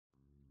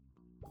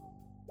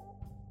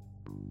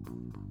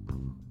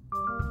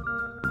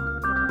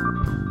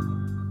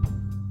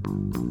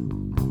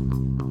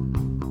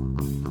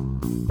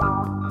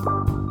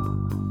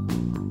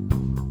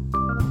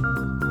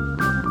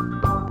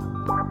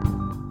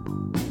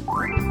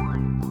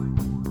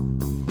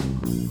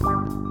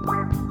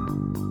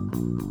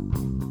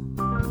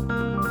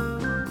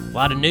A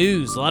lot of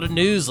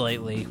news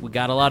lately. We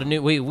got a lot of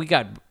news. We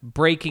got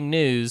breaking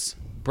news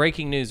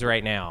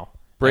right now.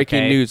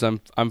 Breaking news.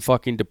 I'm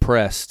fucking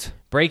depressed.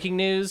 Breaking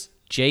news.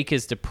 Jake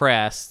is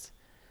depressed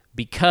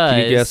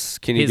because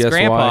Can you guess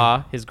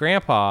why?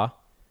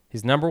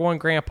 His number one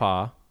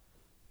grandpa,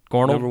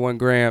 Gornold. Number one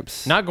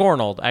Gramps. Not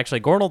Gornold.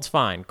 Actually, Gornold's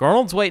fine.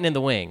 Gornold's waiting in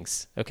the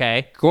wings.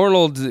 Okay.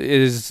 Gornold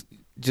is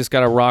just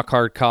got a rock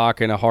hard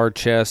cock and a hard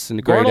chest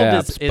and great Gornold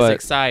abs. is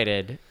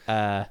excited.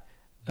 But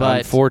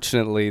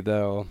unfortunately,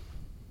 though,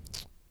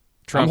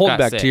 Trump I'm holding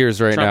got back sick.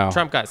 Trump now. now.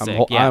 Trump got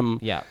sick.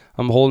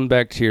 I'm holding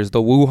back tears.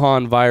 The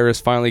Wuhan virus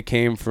finally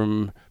came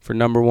for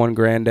number one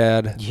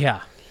granddad.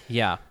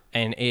 Yeah.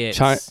 And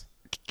it's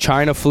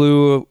China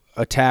flu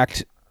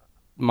attacked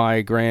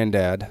my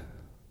granddad.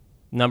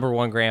 Number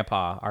one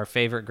grandpa, our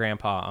favorite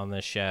grandpa on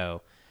this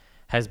show,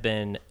 has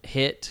been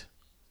hit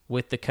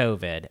with the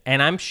COVID.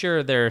 And I'm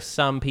sure there are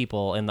some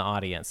people in the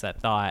audience that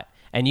thought,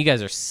 and you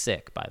guys are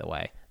sick, by the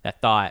way, that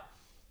thought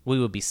we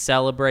would be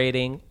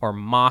celebrating or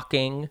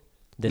mocking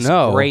this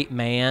great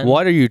man.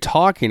 What are you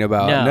talking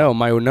about? No,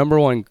 my number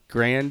one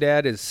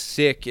granddad is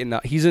sick, and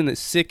he's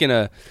sick in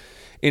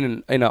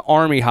an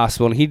army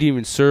hospital, and he didn't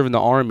even serve in the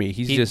army.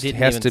 He has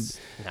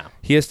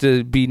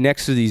to be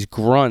next to these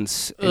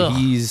grunts,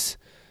 and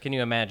Can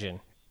you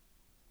imagine?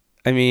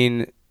 I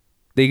mean,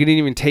 they couldn't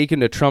even take him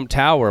to Trump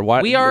Tower.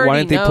 Why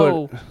didn't they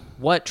know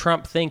what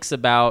Trump thinks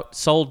about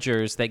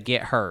soldiers that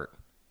get hurt.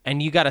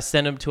 And you got to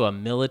send him to a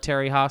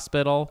military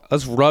hospital.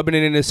 Us rubbing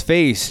it in his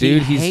face,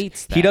 dude. He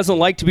doesn't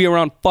like to be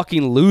around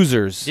fucking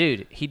losers.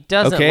 Dude, he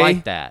doesn't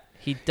like that.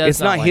 It's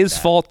not his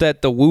fault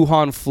that the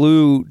Wuhan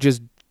flu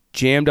just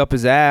jammed up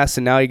his ass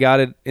and now he got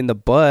it in the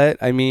butt.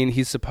 I mean,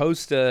 he's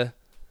supposed to...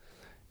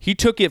 He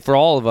took it for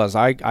all of us.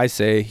 I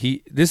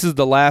say this is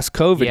the last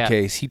COVID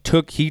case. He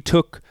took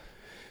the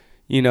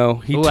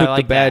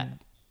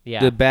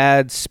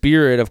bad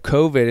spirit of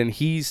COVID, and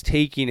he's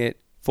taking it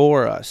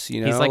for us.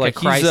 He's like a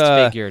Christ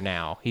figure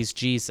now. He's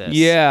Jesus.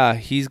 Yeah,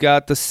 he's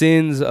got the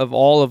sins of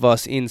all of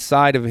us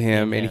inside of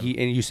him.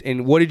 Amen.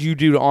 And what did you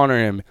do to honor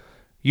him?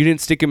 You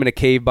didn't stick him in a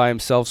cave by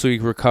himself so he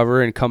could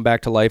recover and come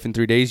back to life in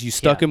 3 days. You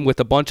stuck him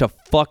with a bunch of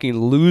fucking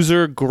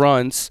loser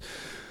grunts.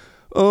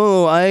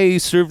 Oh, I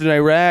served in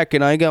Iraq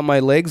and I got my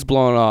legs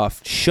blown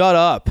off. Shut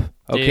up.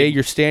 Okay, Dude.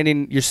 You're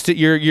standing.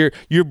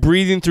 You're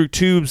breathing through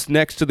tubes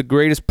next to the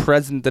greatest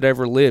president that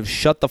ever lived.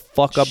 Shut the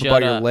fuck up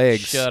about your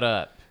legs. Shut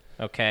up.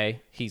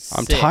 Okay,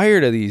 I'm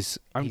tired of these.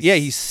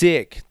 He's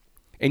sick,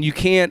 and you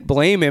can't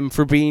blame him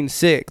for being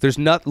sick. There's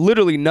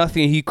literally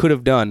nothing he could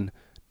have done.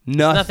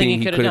 Nothing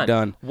he could have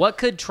done. What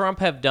could Trump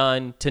have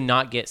done to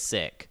not get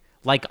sick?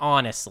 Like,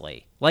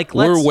 honestly,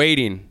 we're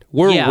waiting.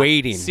 We're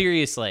waiting.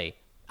 Seriously.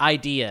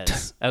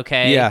 Ideas,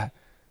 okay? Yeah.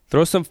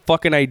 Throw some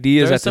fucking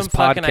ideas at this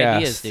podcast. Fucking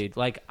ideas, dude.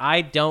 Like,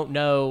 I don't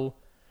know.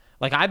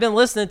 Like, I've been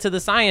listening to the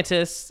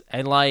scientists,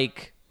 and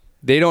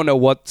they don't know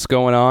what's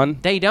going on.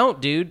 They don't,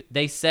 dude.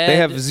 They said they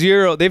have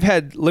zero. They've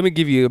had. Let me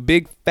give you a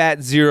big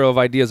fat zero of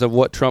ideas of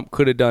what Trump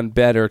could have done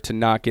better to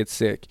not get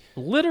sick.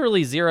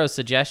 Literally zero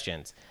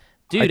suggestions,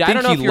 dude. I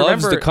don't know if you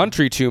loves remember, the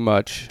country too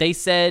much. They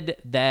said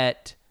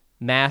that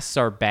masks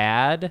are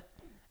bad,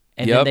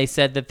 and then they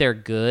said that they're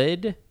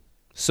good.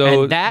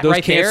 So those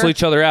cancel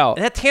each other out.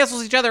 That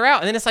cancels each other out.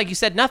 And then it's like you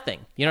said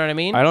nothing. You know what I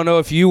mean? I don't know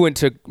if you went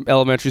to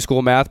elementary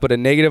school math, but a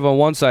negative on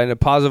one side and a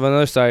positive on the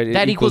other side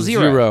that equals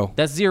zero.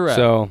 That's zero.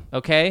 So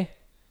okay.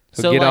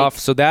 So get off.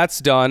 So that's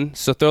done.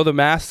 So throw the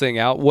mask thing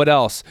out. What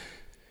else?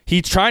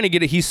 He's trying to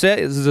get it. He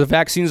said the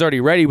vaccine's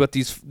already ready, but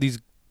these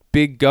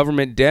big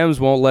government Dems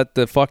won't let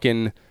the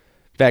fucking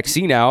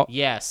vaccine out.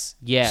 Yes.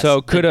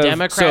 So the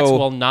Democrats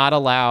will not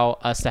allow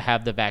us to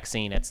have the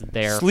vaccine. It's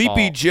their Sleepy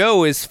fault.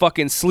 Joe is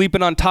fucking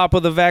sleeping on top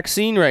of the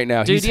vaccine right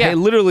now. Dude,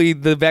 literally,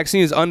 the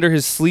vaccine is under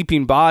his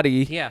sleeping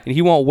body, and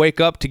he won't wake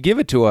up to give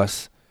it to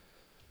us.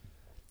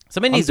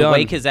 Somebody needs to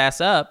wake his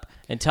ass up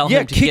and tell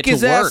him to kick get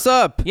his to work. ass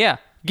up. Yeah.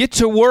 Get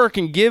to work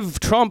and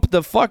give Trump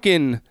the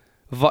fucking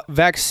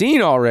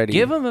vaccine already.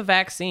 Give him a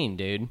vaccine,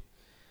 dude.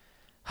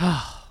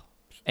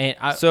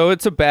 So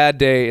it's a bad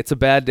day. It's a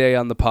bad day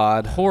on the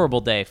pod. Horrible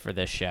day for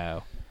this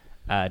show.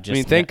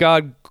 Thank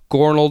God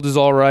Gornold is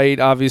all right.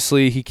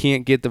 Obviously, he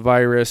can't get the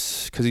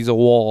virus because he's a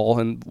wall,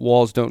 and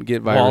walls don't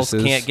get viruses.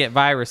 Walls can't get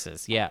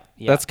viruses. Yeah.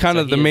 That's kind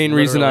of the main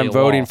reason I'm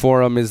voting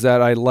for him is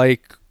that I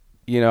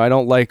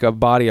don't like a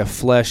body of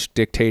flesh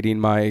dictating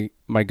my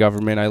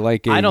government.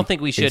 I don't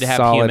think we should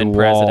have human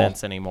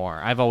presidents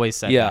anymore. I've always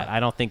said that. I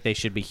don't think they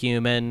should be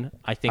human.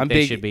 I think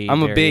they should be.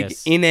 I'm a big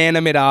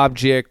inanimate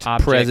object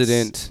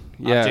president.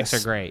 Yes. Objects are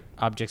great.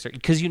 Objects are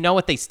because you know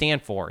what they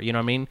stand for. You know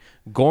what I mean?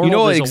 Gornold you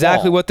know is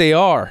exactly a wall. what they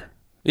are.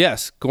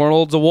 Yes,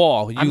 Gornold's a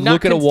wall. You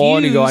look at a wall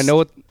and you go, I know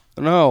what.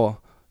 No.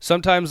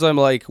 Sometimes I'm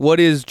like, what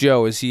is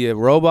Joe? Is he a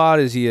robot?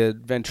 Is he a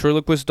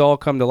ventriloquist doll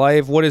come to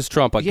life? What is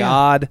Trump? A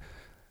god?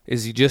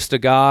 Is he just a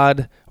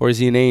god or is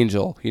he an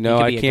angel? You know,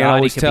 I can't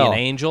always tell. He could be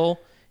an angel.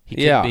 He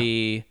could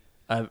be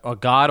a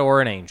god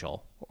or an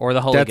angel. Or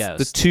the Holy Ghost.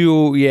 That's the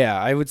two,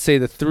 I would say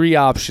the three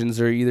options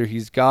are either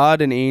he's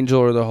God, an angel,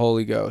 or the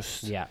Holy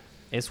Ghost. Yeah,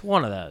 it's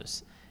one of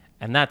those.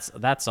 And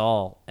that's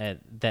all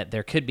that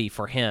there could be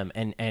for him.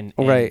 And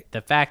right.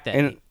 the fact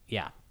that,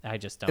 I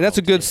just don't. And that's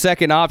a good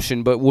second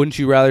option, but wouldn't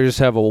you rather just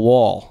have a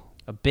wall?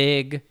 A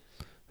big,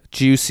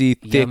 juicy,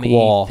 thick yummy,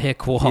 wall.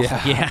 Thick wall,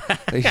 yeah.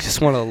 You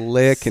just want to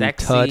lick Sexy, and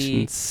touch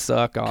and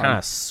suck on. Kind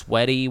of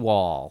sweaty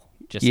wall.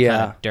 Just kind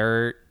of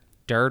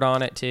dirt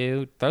on it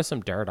too. Throw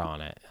some dirt on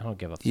it. I don't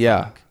give a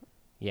fuck.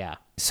 Yeah.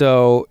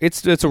 So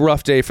it's a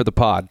rough day for the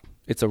pod.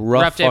 It's a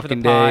rough day for the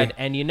pod. day.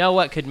 And you know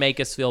what could make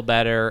us feel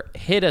better?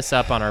 Hit us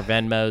up on our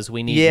Venmos.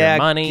 We need your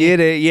money.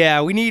 Get it.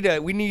 Yeah, we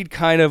need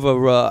kind of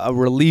a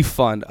relief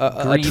fund,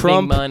 a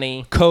Trump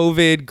money.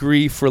 COVID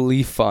grief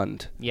relief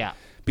fund. Yeah.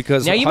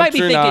 Because now you might be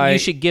thinking you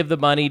should give the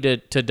money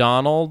to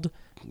Donald.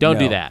 Don't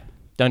do that.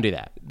 Don't do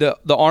that.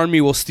 The Army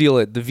will steal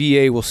it. The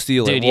VA will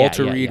steal it.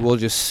 Walter Reed will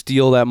just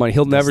steal that money.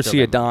 He'll never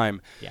see a dime.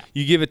 Yeah.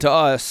 You give it to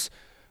us,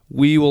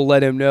 we will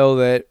let him know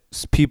that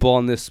people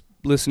on this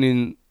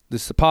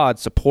pod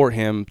support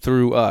him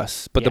through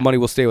us, but the money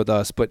will stay with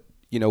us. But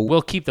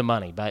we'll keep the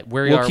money, but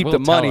we'll keep the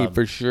money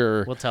for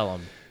sure. We'll tell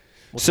them.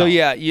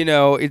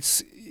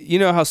 It's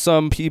how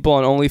some people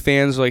on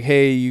OnlyFans are like,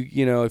 hey,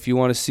 if you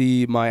want to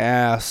see my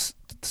ass,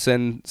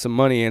 send some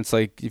money. And it's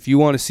like, if you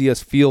want to see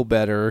us feel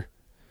better,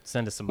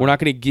 send us some money. We're not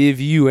going to give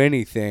you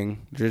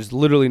anything. There's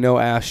literally no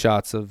ass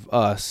shots of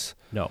us.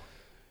 No,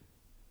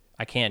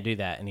 I can't do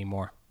that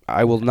anymore.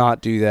 I will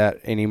not do that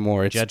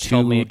anymore. It's Judge too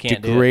told me I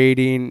can't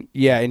degrading.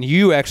 Yeah, and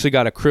you actually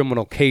got a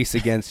criminal case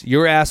against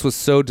your ass. Was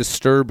so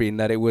disturbing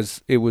that it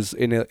was they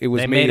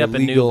made up illegal. A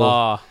new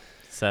law,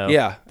 so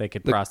they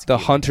could prosecute the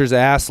hunter's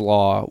ass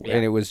law, yeah.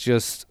 and it was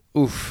just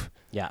oof.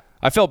 Yeah,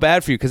 I felt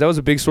bad for you because that was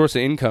a big source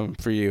of income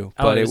for you.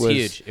 But it was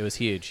huge. It was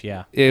huge.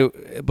 Yeah.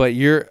 But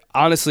you're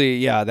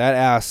honestly, that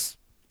ass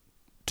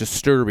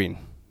disturbing.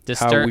 I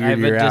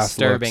have a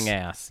disturbing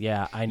ass.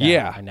 Yeah, I know.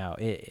 Yeah, I know.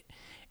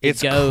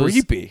 It's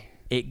creepy.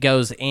 It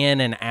goes in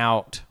and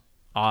out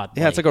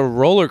oddly. Yeah, it's like a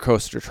roller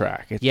coaster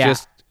track. It's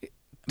just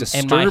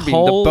disturbing. And the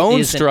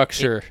bone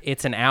structure.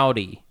 It's an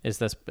Audi. Is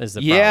the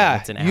problem?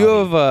 Yeah, it's an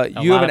Audi.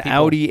 You have an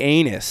Audi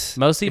anus.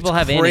 Most people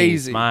have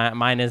crazy. Innies.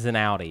 Mine is an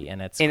Audi,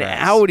 and it's an gross.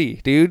 Audi,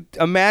 dude.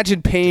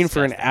 Imagine paying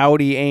for an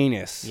Audi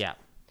anus. Yeah,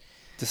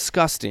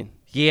 disgusting.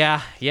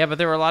 Yeah, but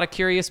there were a lot of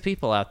curious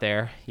people out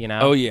there,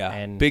 Oh yeah,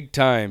 and big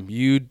time.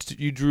 You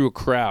drew a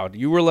crowd.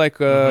 You were like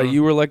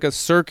a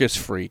circus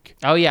freak.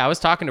 Oh yeah, I was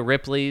talking to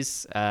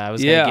Ripley's. I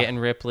was gonna get in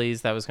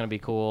Ripley's. That was gonna be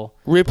cool.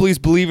 Ripley's,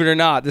 believe it or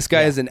not, this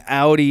guy has an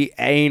Audi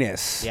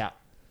anus. Yeah.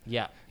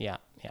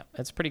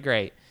 That's pretty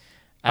great.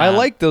 I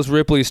like those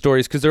Ripley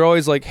stories because they're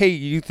always like, "Hey,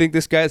 you think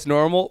this guy's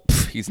normal?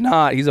 Pff, he's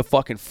not. He's a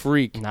fucking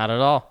freak." Not at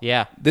all.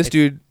 Yeah. This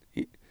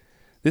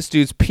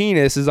dude's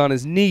penis is on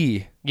his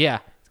knee. Yeah.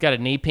 Got a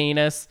knee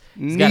penis.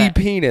 He's got a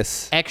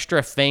penis.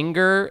 Extra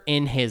finger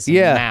in his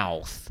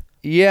mouth.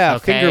 Yeah,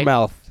 okay? Finger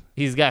mouth.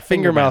 He's got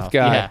finger mouth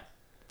guy. Yeah.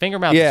 Finger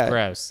mouth is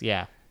gross.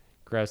 Yeah.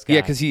 Gross guy.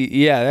 Yeah,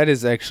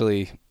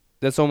 because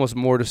that's almost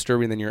more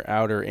disturbing than your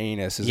outer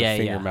anus is a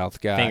finger mouth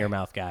guy. Finger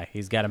mouth guy.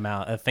 He's got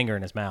a finger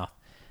in his mouth.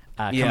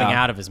 Coming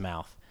out of his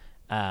mouth.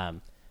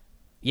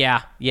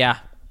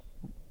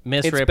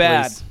 Miss it's Ripley's.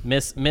 Bad.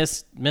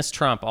 Miss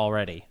Trump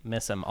already.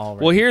 Miss him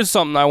already. Well, here's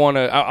something I want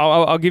to.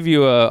 I'll give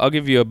you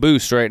a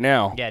boost right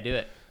now. Yeah, do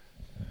it.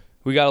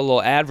 We got a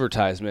little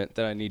advertisement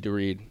that I need to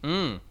read.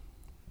 I'm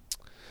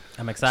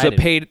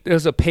excited.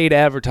 There's a paid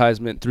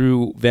advertisement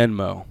through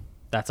Venmo.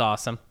 That's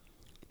awesome.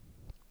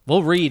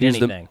 We'll read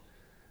anything.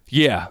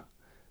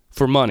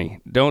 For money.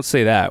 Don't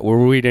say that. We'll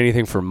read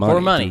anything for money.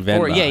 For money.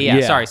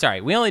 Venmo.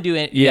 Sorry. We only do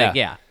it.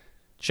 Yeah.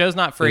 Show's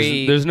not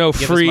free. There's no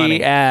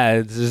free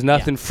ads. There's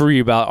nothing free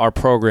about our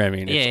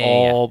programming.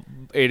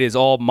 It is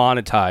all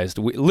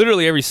monetized.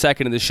 Literally every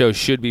second of the show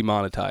should be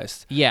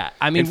monetized. Yeah,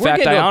 I mean, in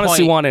fact, I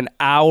honestly want an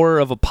hour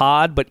of a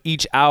pod, but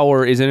each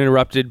hour is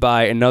interrupted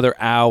by another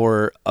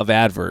hour of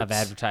adverts. Of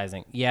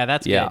advertising. Yeah,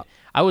 that's good.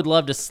 I would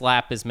love to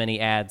slap as many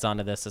ads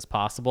onto this as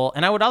possible,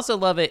 and I would also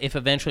love it if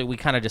eventually we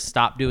kind of just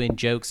stop doing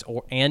jokes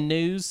and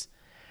news,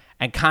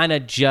 and kind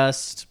of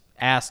just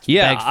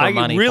beg for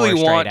money. I really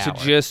want to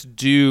just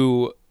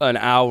do an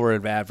hour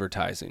of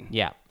advertising.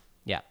 Yeah,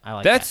 I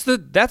like that's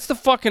the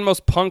fucking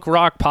most punk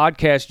rock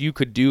podcast you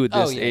could do at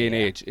this day and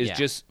age. Is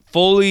just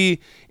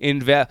fully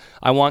invest.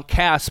 I want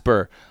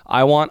Casper.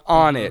 I want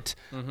On It.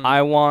 Mm-hmm.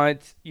 I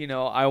want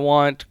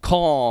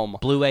Calm.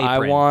 Blue Apron. I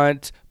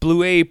want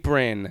Blue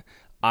Apron.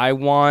 I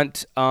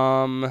want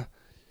the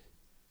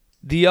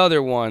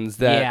other ones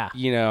that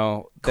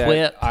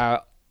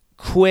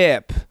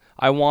Quip.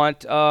 I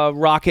want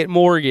Rocket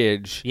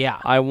Mortgage. Yeah.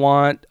 I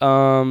want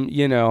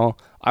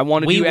I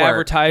want to do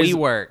advertising.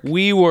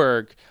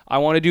 WeWork. I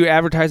want to do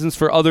advertisements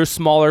for other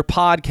smaller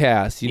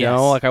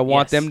podcasts. I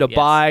want them to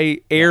buy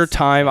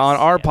airtime on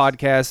our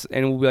podcast,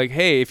 and we'll be like,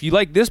 hey, if you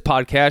like this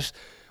podcast,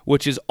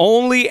 which is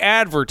only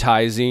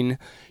advertising,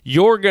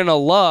 you're gonna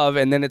love.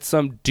 And then it's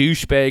some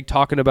douchebag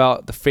talking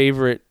about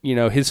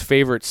his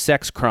favorite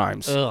sex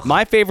crimes. Ugh.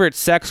 My favorite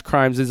sex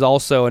crimes is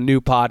also a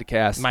new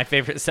podcast. My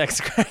favorite sex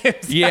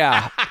crimes.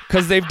 Yeah,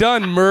 because they've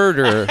done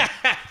murder.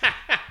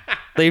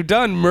 They've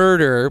done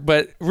murder,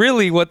 but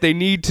really what they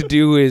need to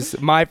do is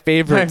my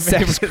favorite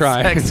sex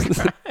crimes.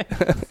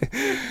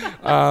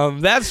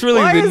 That's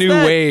really the new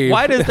wave.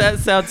 Why does that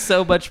sound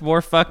so much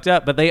more fucked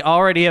up? But they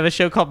already have a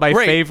show called My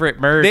Favorite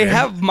Murder. They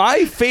have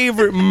My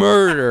Favorite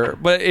Murder,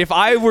 but if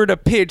I were to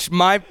pitch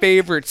My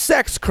Favorite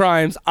Sex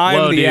Crimes,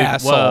 I'm the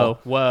asshole.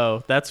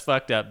 Whoa, that's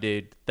fucked up,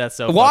 dude. That's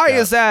so. Why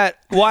is that?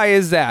 Why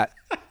is that?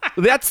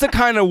 That's the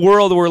kind of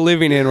world we're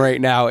living in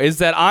right now. Is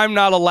that I'm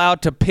not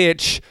allowed to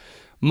pitch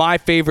My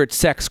Favorite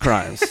Sex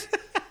Crimes.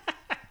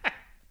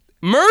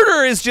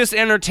 Murder is just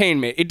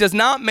entertainment. It does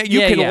not make you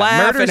can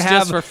laugh Murder's and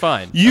have just for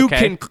fun. You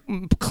can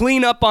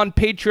clean up on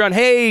Patreon.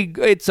 Hey,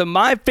 it's a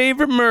My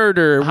Favorite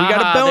Murder. We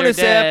got a bonus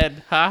ep.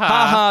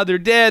 Ha, they're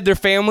dead. Their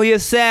family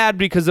is sad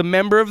because a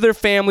member of their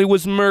family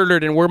was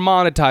murdered and we're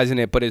monetizing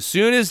it. But as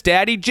soon as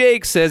Daddy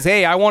Jake says,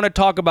 "Hey, I want to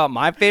talk about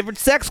my favorite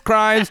sex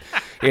crimes,"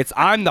 it's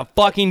I'm the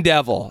fucking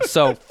devil.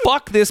 So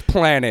fuck this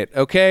planet,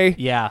 okay?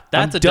 Yeah,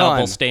 that's a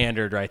double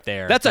standard right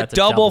there. That's a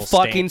double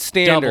fucking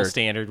standard. Double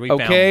standard. We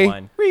found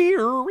one.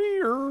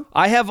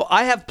 I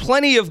have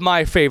plenty of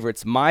my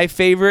favorites. My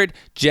favorite,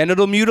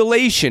 genital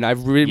mutilation.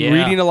 I've been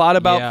reading a lot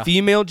about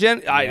female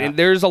and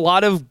there's a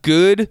lot of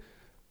good,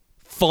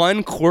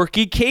 fun,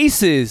 quirky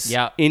cases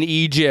in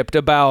Egypt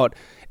about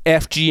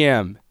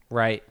FGM.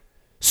 Right.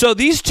 So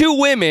these two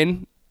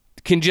women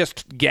can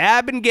just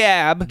gab and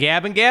gab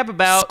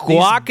about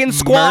squawk and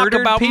squawk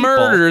about people.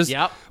 Murders.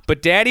 Yep.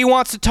 But Daddy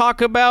wants to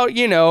talk about,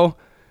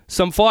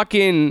 some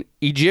fucking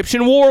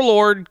Egyptian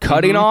warlord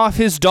cutting off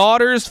his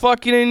daughter's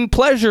fucking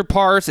pleasure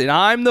parts, and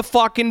I'm the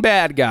fucking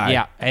bad guy.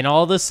 Yeah, and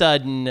all of a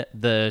sudden,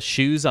 the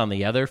shoe's on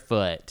the other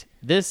foot.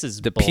 This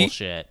is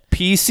bullshit.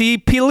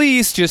 PC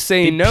police just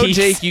saying, no,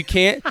 Jake, you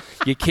can't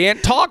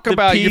talk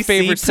about your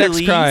favorite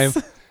sex crime.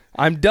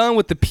 I'm done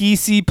with the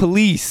PC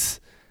police.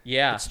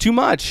 Yeah. It's too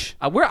much.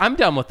 I'm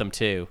done with them,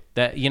 too.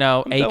 That,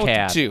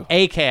 ACAB.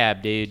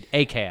 ACAB, dude.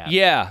 ACAB.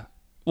 Yeah.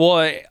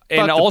 Well,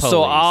 and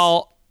also,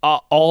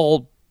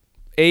 all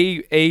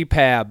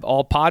APAB,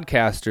 all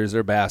podcasters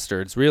are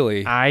bastards,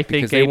 really. I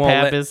think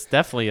APAB is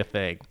definitely a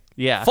thing.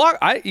 Yeah. Fuck,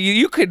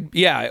 you could,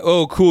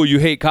 oh, cool, you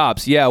hate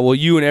cops. Yeah, well,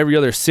 you and every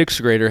other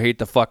sixth grader hate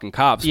the fucking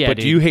cops. Yeah, but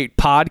dude. Do you hate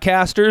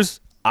podcasters?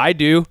 I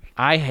do.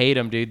 I hate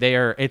them, dude.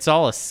 It's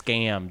all a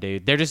scam,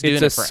 dude. They're just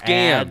doing it for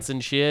ads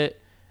and shit.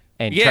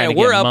 And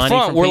we're up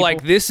front. We're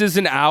like, this is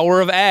an hour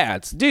of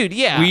ads. Dude,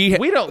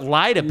 we don't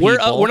lie to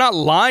people. We're not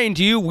lying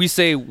to you. We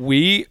say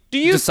we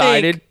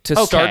decided to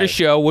start a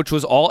show which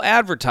was all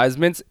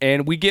advertisements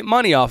and we get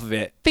money off of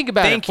it. Think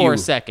about it for a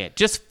second.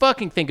 Just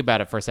fucking think about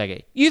it for a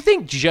second. You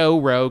think Joe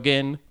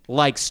Rogan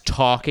likes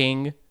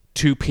talking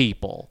to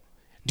people?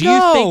 Do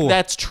you think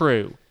that's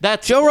true?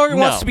 Joe Rogan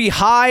wants to be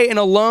high and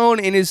alone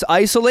in his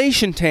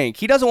isolation tank.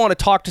 He doesn't want to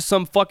talk to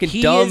some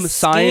fucking dumb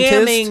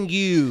scientist. He's scamming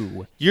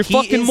you. You're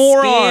fucking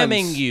morons.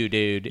 Scamming you,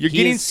 dude. You're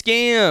getting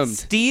scammed.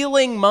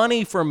 Stealing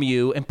money from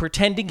you and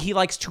pretending he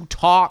likes to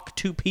talk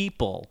to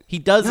people. He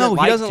doesn't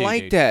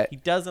like that. He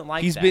doesn't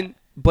like that.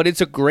 But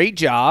it's a great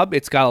job.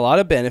 It's got a lot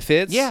of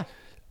benefits. Yeah.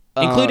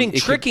 Including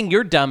tricking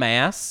your dumb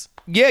ass.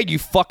 Yeah, you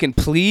fucking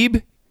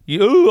plebe.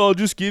 I'll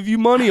just give you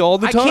money all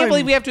the time. I can't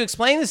believe we have to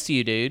explain this to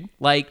you, dude.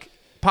 Like,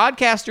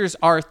 podcasters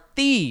are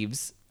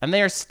thieves, and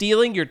they are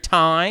stealing your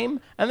time,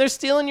 and they're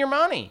stealing your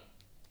money.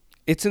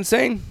 It's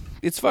insane.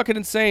 It's fucking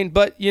insane.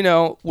 But,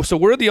 so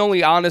we're the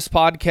only honest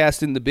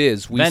podcast in the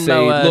biz. We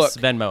Venmo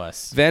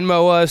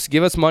us,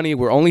 give us money.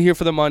 We're only here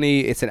for the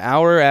money. It's an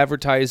hour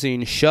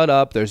advertising. Shut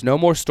up. There's no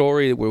more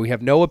story where we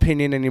have no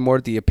opinion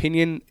anymore. The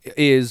opinion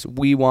is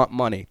we want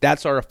money.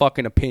 That's our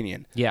fucking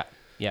opinion. Yeah.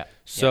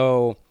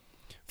 So...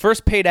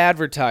 First paid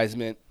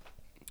advertisement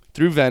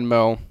through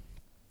Venmo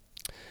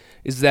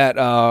is that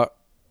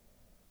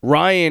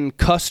Ryan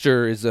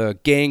Custer is a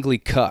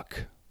gangly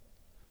cuck.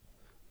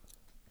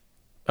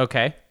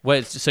 Okay.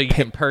 So you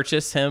can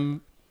purchase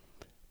him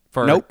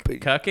for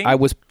cucking?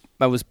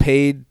 I was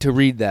paid to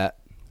read that.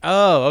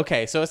 Oh,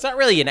 okay. So it's not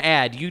really an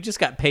ad. You just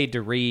got paid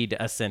to read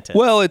a sentence.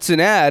 Well, it's an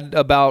ad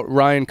about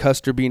Ryan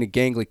Custer being a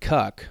gangly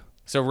cuck.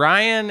 So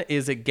Ryan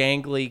is a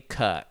gangly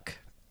cuck.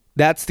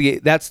 That's the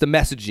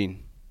messaging.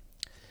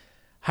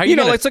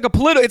 It's like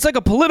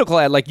a political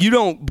ad. Like you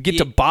don't get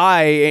to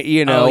buy,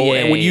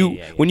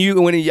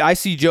 when I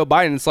see Joe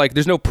Biden, it's like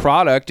there's no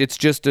product. It's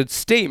just a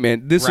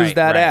statement. This is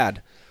that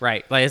ad.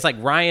 Right. Like it's like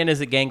Ryan is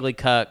a gangly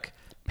cuck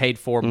paid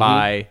for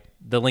by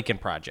the Lincoln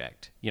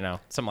Project.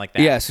 Something like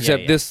that. Yes,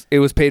 except it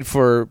was paid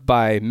for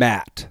by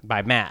Matt.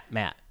 By Matt.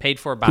 Paid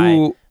for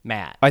by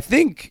Matt. I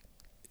think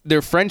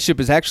their friendship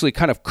is actually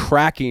kind of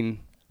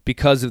cracking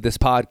because of this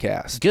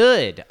podcast.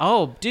 Good.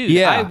 Oh, dude.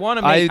 Yeah, I want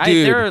to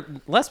make...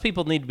 less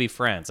people need to be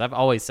friends. I've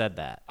always said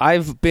that.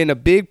 I've been a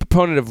big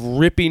proponent of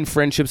ripping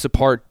friendships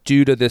apart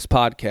due to this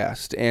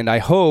podcast, and I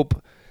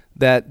hope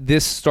that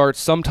this starts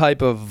some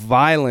type of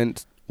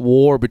violent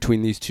war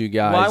between these two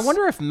guys. Well, I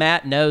wonder if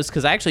Matt knows,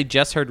 because I actually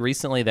just heard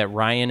recently that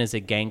Ryan is a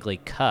gangly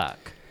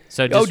cuck.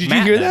 So does did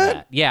Matt you hear know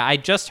that? Yeah, I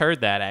just heard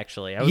that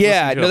actually. I was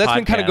Yeah, listening to that's a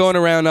been kind podcast. of going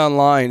around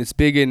online. It's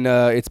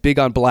big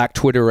on Black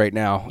Twitter right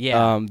now.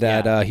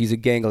 Yeah, He's a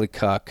gangly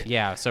cuck.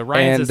 Yeah, so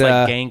Ryan's is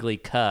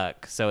gangly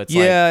cuck. So it's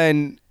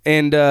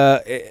and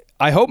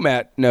I hope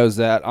Matt knows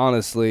that.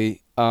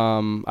 Honestly,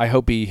 I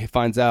hope he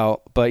finds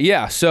out. But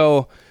yeah,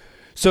 so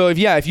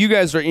if you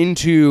guys are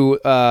into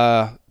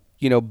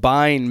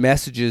buying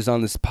messages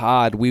on this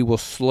pod, we will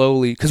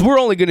slowly, because we're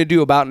only going to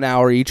do about an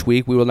hour each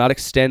week. We will not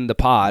extend the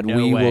pod.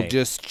 We will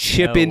just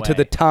chip into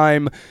the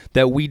time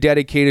that we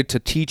dedicated to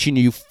teaching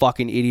you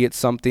fucking idiots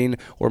something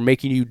or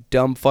making you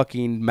dumb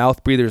fucking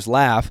mouth breathers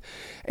laugh.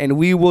 And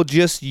we will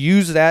just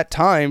use that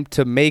time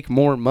to make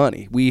more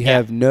money. We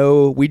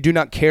do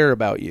not care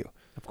about you.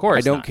 Of course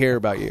I don't care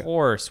about you. Of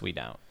course we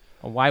don't.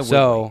 Why would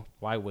we?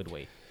 Why would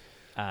we?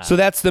 So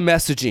that's the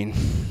messaging.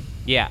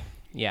 Yeah.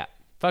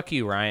 Fuck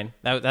you, Ryan.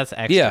 That's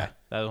extra. Yeah.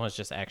 That was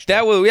just extra.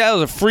 That was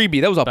a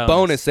freebie. That was a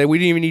bonus that we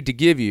didn't even need to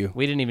give you.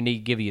 We didn't even need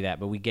to give you that,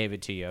 but we gave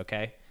it to you,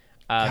 okay?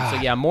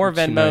 More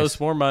Venmos, nice.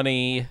 More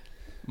money,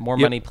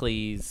 money,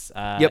 please.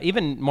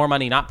 Even more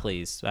money, not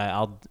please.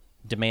 I'll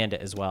demand it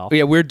as well.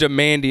 Yeah, we're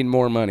demanding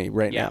more money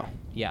right now.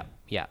 Yeah.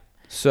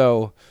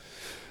 So,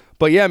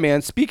 but yeah,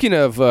 man, speaking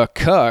of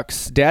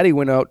cucks, Daddy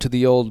went out to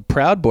the old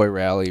Proud Boy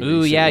rally recently.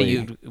 Ooh, yeah,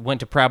 you went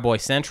to Proud Boy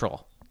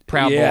Central.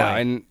 Proud Boy. Yeah,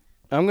 and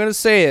I'm going to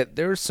say it.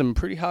 There were some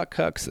pretty hot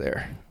cucks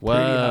there. Whoa.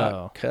 Pretty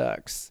hot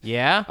cucks.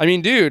 Yeah? I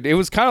mean, dude, it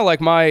was kind of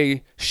like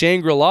my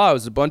Shangri-La. It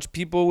was a bunch of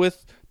people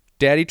with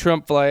Daddy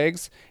Trump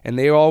flags, and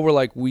they all were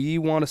like, we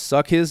want to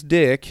suck his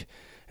dick.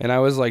 And I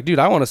was like, dude,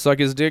 I want to suck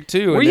his dick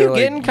too. Were you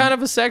getting kind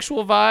of a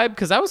sexual vibe?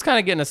 Because I was kind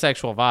of getting a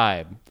sexual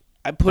vibe.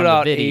 I put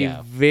out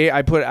there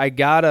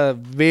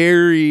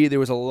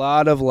was a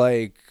lot of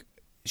like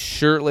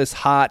shirtless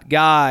hot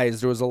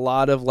guys. There was a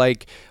lot of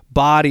like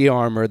body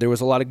armor. There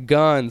was a lot of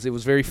guns. It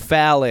was very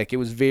phallic. It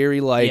was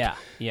very like,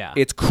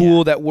 it's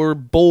cool that we're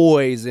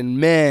boys and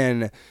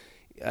men.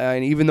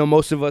 And even though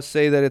most of us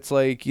say that it's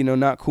like,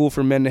 not cool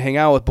for men to hang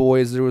out with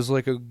boys, there was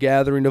like a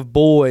gathering of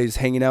boys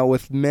hanging out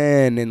with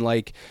men. And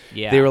like,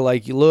 they were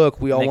like, look,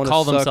 we all want to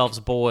call themselves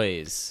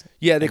boys.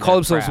 Yeah, they call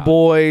themselves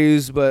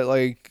boys, but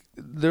like,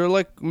 they're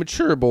like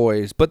mature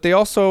boys, but they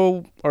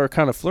also are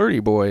kind of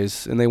flirty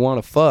boys and they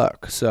want to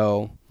fuck.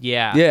 So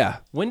yeah.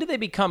 When do they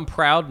become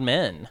proud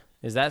men?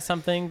 Is that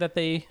something that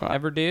they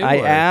ever do? I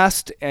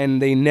asked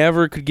and they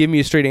never could give me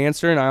a straight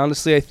answer. And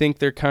I think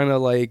they're kind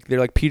of like, they're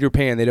like Peter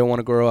Pan. They don't want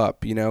to grow up,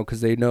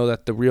 because they know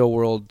that the real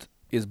world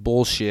is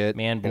bullshit.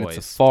 Man, boys. And it's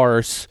a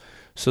farce.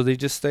 So they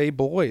just stay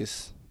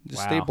boys.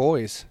 Stay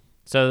boys.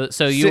 So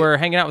you were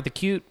hanging out with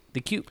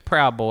the cute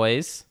Proud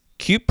Boys.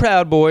 Cute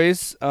Proud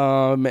Boys,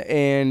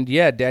 and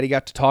yeah, Daddy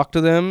got to talk to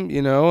them,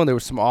 and there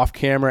was some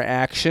off-camera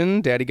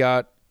action. Daddy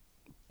got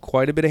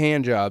quite a bit of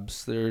hand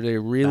jobs. They're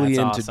really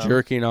into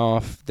jerking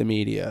off the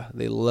media.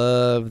 They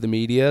love the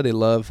media. They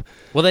love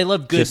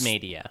good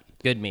media.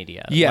 Good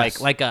media.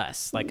 Yes. Like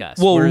us.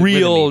 Well,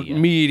 real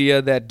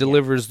media that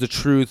delivers the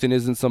truth and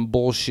isn't some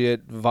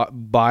bullshit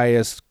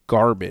biased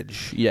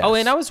garbage. Yes. Oh,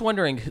 and I was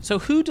wondering, so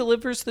who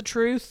delivers the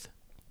truth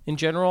in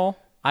general?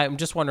 I'm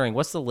just wondering,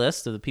 what's the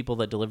list of the people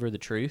that deliver the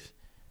truth?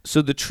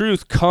 So the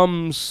truth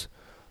comes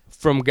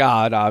from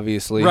God,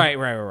 obviously.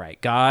 Right.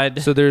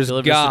 God. So there's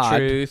delivers God, the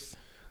truth,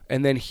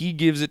 and then he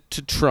gives it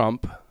to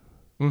Trump.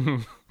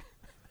 Mm-hmm.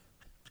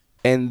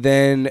 And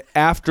then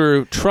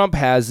after Trump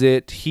has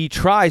it, he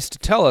tries to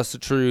tell us the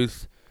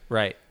truth.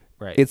 Right.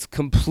 It's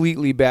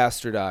completely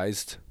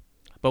bastardized.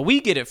 But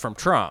we get it from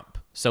Trump.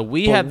 So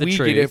we have the truth.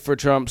 We get it for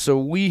Trump, so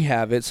we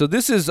have it. So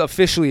this is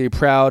officially a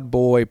Proud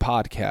Boy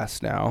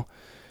podcast now.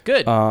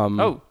 Good.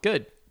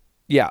 Good.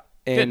 Yeah,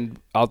 and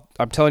good.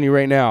 I'm telling you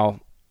right now,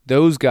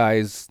 those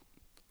guys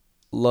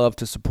love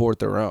to support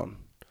their own.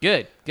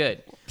 Good.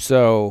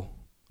 So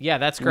yeah,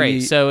 that's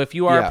great. So if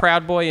you are a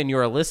Proud Boy and you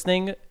are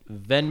listening,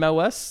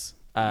 Venmo us.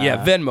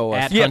 Venmo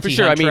us. Yeah, for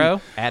sure. Well,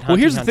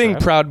 here's the thing,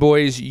 Proud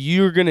Boys.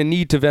 You're gonna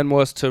need to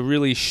Venmo us to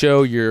really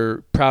show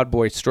your Proud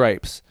Boy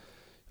stripes.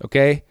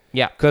 Okay.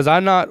 Yeah. Because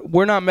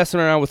we're not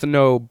messing around with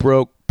no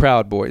broke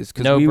Proud Boys.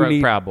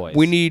 Proud Boys.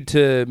 We need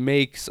to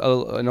make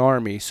an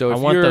army. So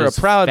if you're a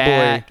Proud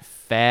Boy,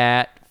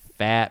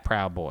 fat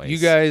Proud Boys. You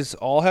guys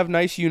all have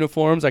nice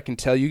uniforms. I can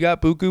tell you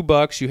got buku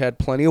bucks. You had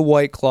plenty of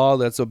White Claw.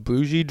 That's a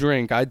bougie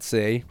drink, I'd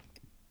say.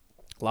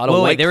 A lot of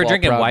White Claw. They were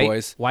drinking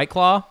White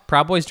Claw.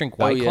 Proud Boys drink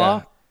White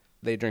Claw.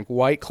 They drink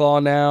White Claw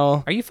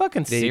now. Are you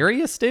fucking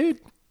serious, dude?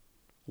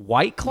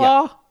 White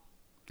Claw.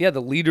 Yeah,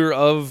 the leader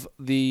of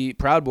the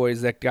Proud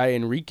Boys, that guy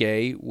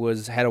Enrique,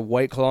 had a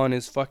White Claw in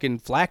his fucking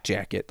flak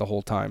jacket the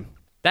whole time.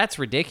 That's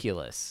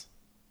ridiculous.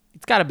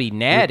 It's got to be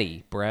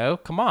Natty, bro.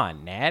 Come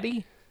on,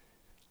 Natty.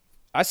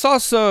 I saw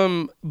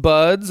some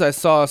Buds. I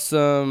saw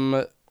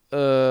some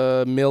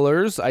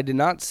Millers. I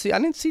didn't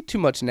see too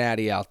much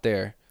Natty out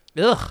there.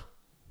 Ugh.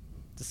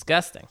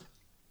 Disgusting.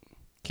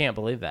 Can't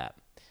believe that.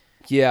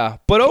 Yeah,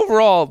 but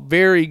overall,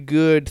 very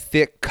good,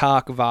 thick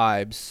cock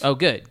vibes. Oh,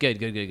 good.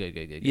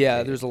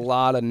 Yeah, there's a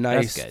lot of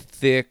nice,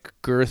 thick,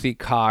 girthy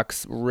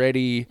cocks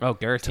ready. Oh,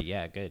 girthy,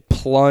 yeah, good.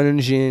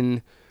 Plunge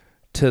in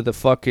to the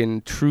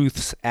fucking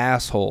truth's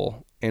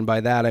asshole, and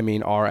by that I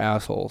mean our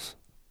assholes.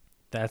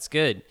 That's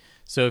good.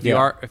 So if you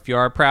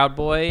are a Proud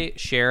Boy,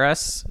 share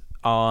us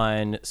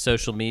on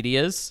social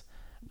medias.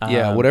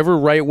 Whatever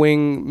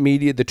right-wing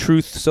media, the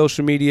truth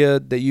social media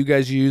that you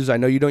guys use. I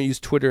know you don't use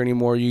Twitter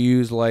anymore. You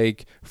use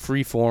like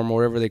Freeform or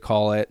whatever they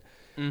call it.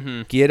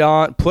 Mm-hmm. Get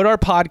on, put our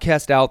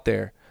podcast out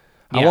there.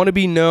 Yeah. I want to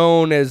be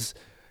known as,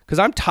 because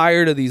I'm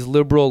tired of these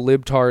liberal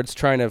libtards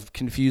trying to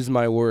confuse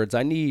my words.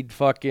 I need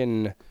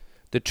fucking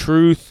the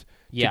truth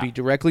to be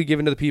directly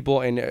given to the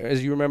people. And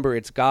as you remember,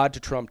 it's God to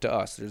Trump to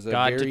us. There's a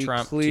God very to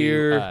Trump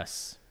clear, to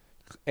us.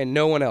 And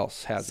no one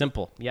else has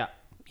Simple. it.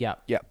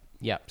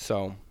 Yeah.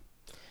 So...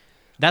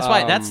 That's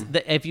why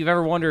if you've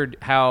ever wondered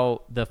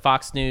how the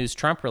Fox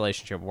News-Trump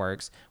relationship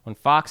works, when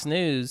Fox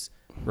News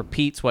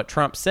repeats what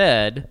Trump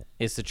said,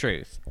 it's the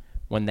truth.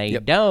 When they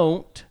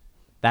don't,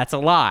 that's a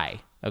lie.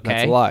 Okay?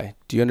 That's a lie.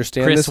 Do you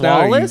understand Chris this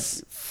now?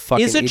 Wallace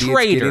is a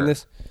traitor.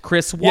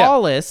 Chris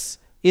Wallace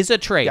is a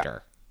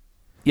traitor.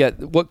 Yeah,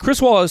 what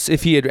Chris Wallace,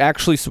 if he had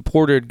actually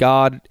supported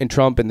God and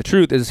Trump and the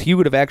truth, is he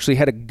would have actually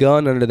had a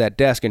gun under that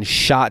desk and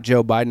shot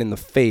Joe Biden in the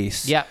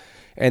face. Yeah.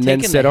 And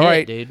then said, all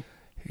right, dude.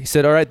 He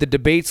said, all right, the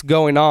debate's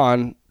going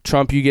on.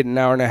 Trump, you get an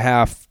hour and a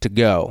half to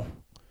go.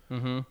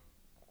 Mm-hmm.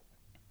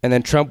 And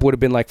then Trump would have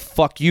been like,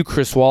 fuck you,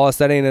 Chris Wallace.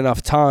 That ain't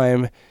enough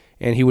time.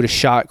 And he would have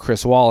shot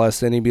Chris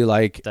Wallace. And he'd be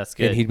like, that's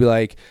good. And he'd be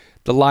like,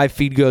 the live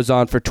feed goes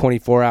on for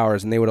 24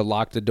 hours. And they would have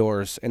locked the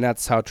doors. And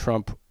that's how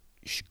Trump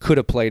could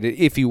have played it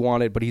if he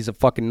wanted. But he's a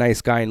fucking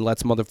nice guy and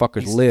lets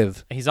motherfuckers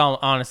live.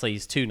 Honestly,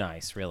 he's too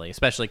nice, really,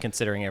 especially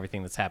considering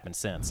everything that's happened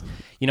since.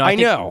 I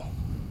know.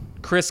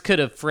 Chris could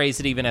have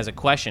phrased it even as a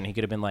question. He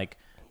could have been like,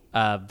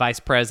 Vice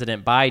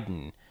President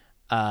Biden,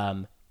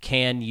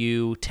 can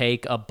you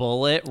take a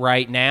bullet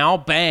right now?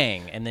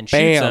 Bang. And then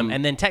shoots him.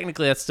 And then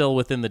technically that's still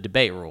within the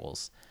debate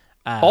rules.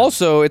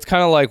 Also, it's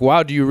kind of like,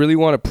 wow, do you really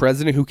want a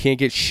president who can't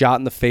get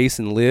shot in the face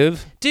and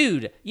live?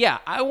 Dude, yeah,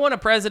 I want a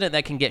president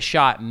that can get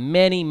shot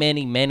many,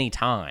 many, many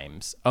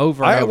times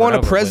over and over. I want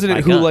a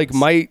president who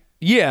guns.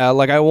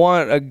 I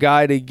want a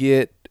guy to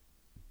get...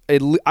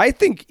 I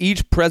think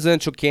each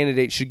presidential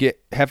candidate should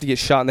have to get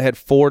shot in the head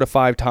 4 to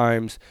 5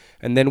 times,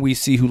 and then we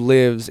see who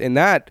lives. And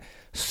that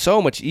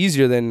so much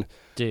easier than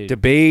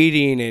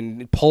debating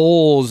and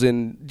polls,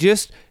 and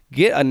just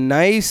get a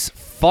nice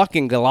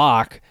fucking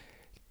Glock.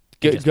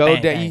 Go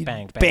bang,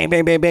 bang,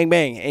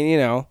 bang,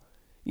 and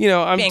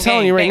I'm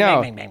telling you right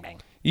now.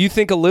 You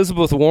think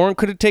Elizabeth Warren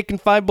could have taken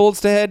 5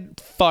 bullets to the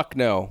head? Fuck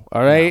no.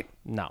 All right.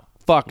 No.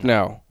 Fuck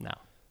no. No.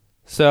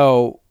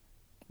 So.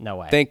 No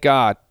way. Thank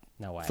God.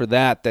 No way. For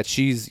that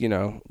she's,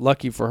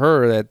 lucky for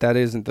her that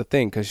isn't the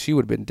thing, because she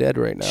would have been dead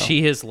right now.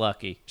 She is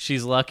lucky.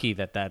 She's lucky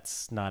that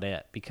that's not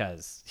it,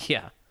 because,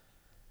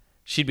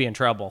 she'd be in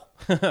trouble.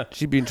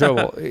 She'd be in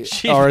trouble.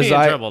 She'd be in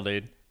trouble,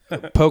 dude.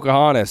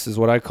 Pocahontas is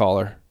what I call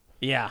her.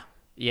 Yeah.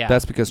 Yeah.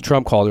 That's because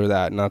Trump called her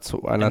that, and that's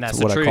what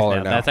I call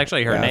her now. That's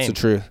actually her name. That's the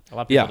truth. A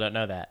lot of people don't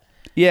know that.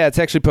 Yeah, it's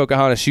actually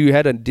Pocahontas. She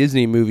had a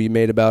Disney movie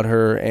made about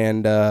her,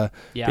 and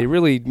they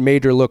really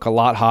made her look a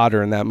lot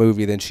hotter in that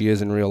movie than she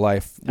is in real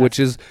life, which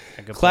is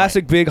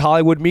classic big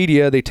Hollywood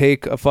media. They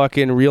take a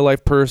fucking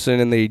real-life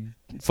person, and they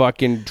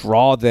fucking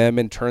draw them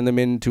and turn them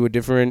into a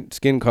different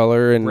skin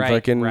color and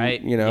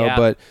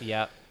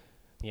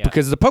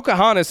because the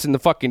Pocahontas in the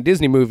fucking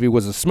Disney movie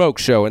was a smoke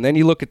show, and then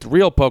you look at the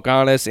real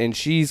Pocahontas, and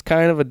she's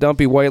kind of a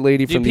dumpy white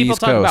lady from the East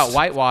Coast. People talk about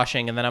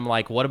whitewashing, and then I'm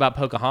like, what about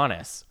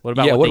Pocahontas? What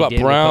about what about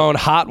brown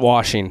hot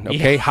washing?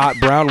 Okay, hot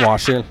brown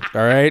washing.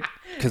 All right,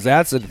 because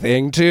that's a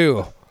thing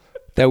too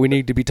that we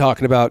need to be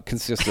talking about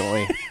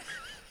consistently.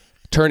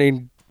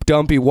 Turning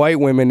dumpy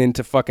white women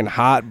into fucking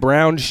hot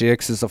brown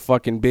chicks is a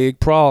fucking big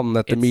problem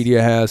that the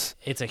media has.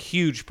 It's a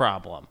huge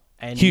problem.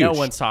 And no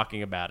one's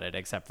talking about it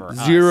except for us.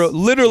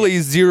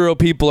 Zero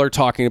people are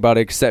talking about it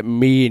except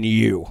me and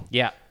you.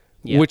 Yeah.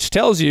 Which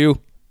tells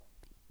you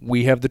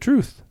we have the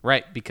truth.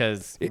 Right,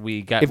 because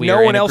if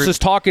no one else is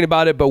talking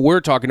about it but we're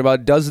talking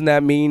about it, doesn't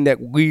that mean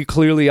that we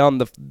clearly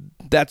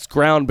that's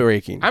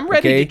groundbreaking? I'm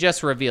ready to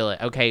just reveal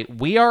it. Okay,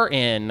 we are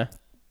in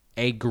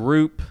a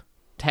group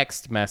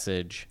text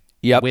message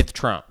with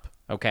Trump,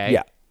 okay?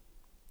 Yeah.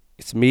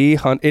 It's me,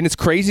 and it's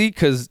crazy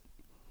because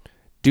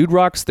Dude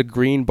rocks the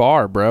green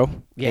bar, bro.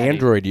 Yeah,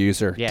 Android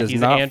user. Yeah, does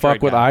not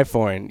fuck with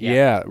iPhone.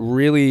 Yeah,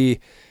 really.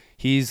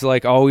 He's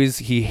like always,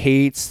 he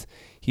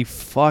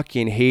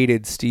fucking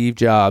hated Steve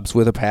Jobs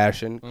with a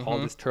passion. Mm-hmm.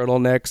 Called his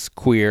turtlenecks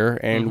queer.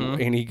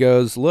 And he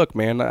goes, look,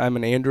 man, I'm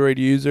an Android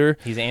user.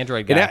 He's an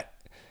Android guy.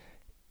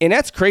 And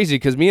that's crazy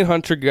because me and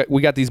Hunter,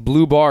 we got these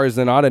blue bars,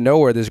 and out of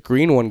nowhere, this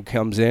green one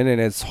comes in,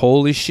 and it's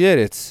holy shit.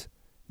 It's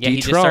he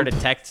just started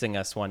texting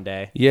us one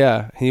day.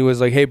 Yeah, he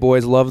was like, hey,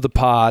 boys, love the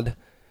pod.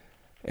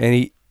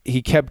 And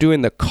he kept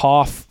doing the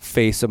cough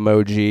face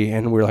emoji,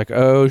 and we're like,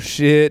 oh,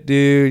 shit,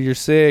 dude, you're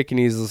sick. And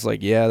he's just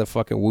like, yeah, the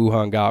fucking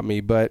Wuhan got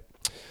me. But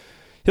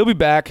He'll be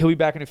back. He'll be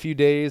back in a few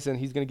days, and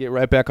he's going to get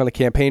right back on the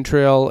campaign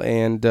trail.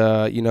 And,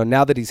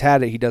 now that he's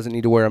had it, he doesn't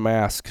need to wear a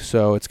mask,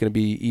 so it's going to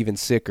be even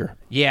sicker.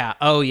 Yeah.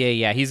 Oh,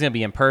 yeah. He's going to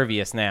be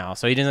impervious now,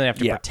 so he doesn't have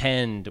to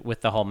pretend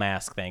with the whole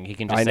mask thing. He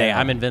can just say,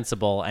 I'm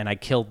invincible, and I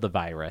killed the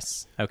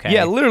virus. Okay?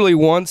 Yeah, literally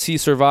once he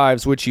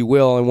survives, which he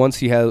will, and once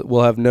he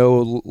will have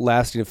no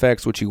lasting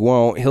effects, which he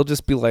won't, he'll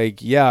just be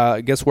like,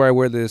 yeah, guess where I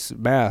wear this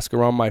mask?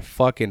 Around my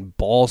fucking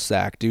ball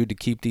sack, dude, to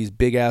keep these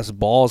big-ass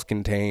balls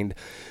contained.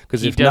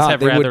 Because if does not,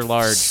 have rather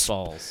large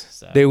balls.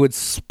 So. They would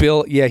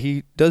spill. Yeah,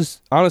 he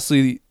does.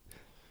 Honestly,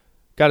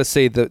 got to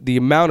say the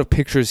amount of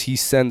pictures he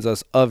sends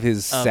us of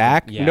his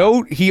sack. Yeah.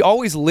 No, he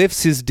always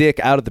lifts his dick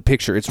out of the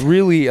picture. It's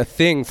really a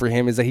thing for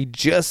him is that he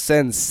just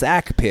sends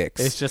sack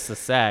pics. It's just a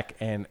sack,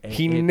 and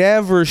he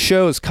never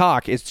shows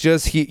cock. It's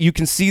just you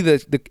can see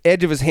the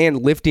edge of his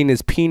hand lifting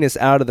his penis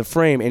out of the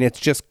frame, and it's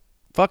just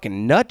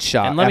fucking nut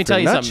shot. And let me tell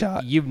you something.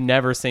 Shot. You've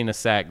never seen a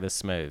sack this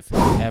smooth,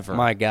 ever.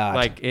 My God,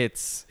 like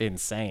it's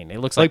insane. It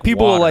looks like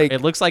people water. like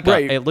it looks like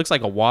it looks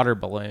like a water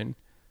balloon.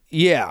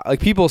 Yeah, like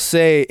people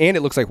say, and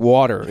it looks like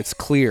water. It's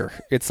clear.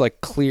 It's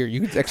like clear.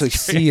 You can actually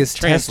see his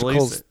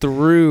testicles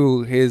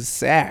through his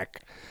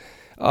sack.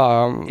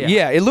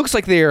 Yeah, it looks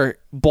like they're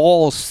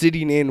balls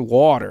sitting in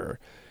water.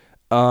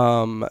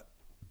 And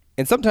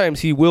sometimes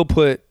he will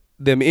put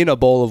them in a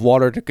bowl of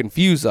water to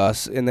confuse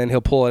us, and then he'll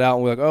pull it out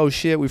and we're like, oh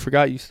shit, we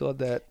forgot you still had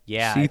that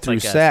see-through it's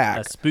like sack.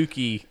 A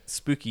spooky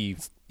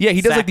Yeah,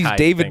 he does like these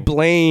David thing.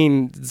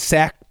 Blaine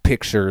sack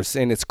pictures,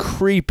 and it's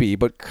creepy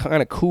but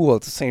kind of cool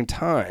at the same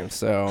time.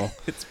 So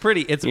it's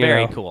very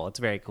cool. It's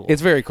very cool.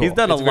 It's very cool. He's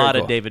done a lot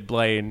of David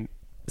Blaine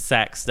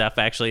sack stuff,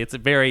 actually. It's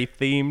very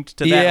themed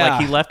to that. Yeah.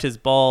 Like he left his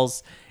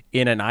balls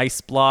in an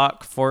ice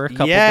block for a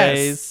couple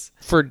days.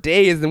 For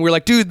days, and we're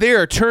like, dude, they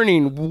are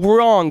turning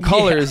wrong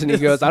colors. And he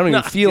goes, I don't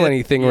even feel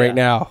anything right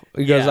now.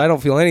 He goes, I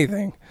don't feel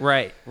anything.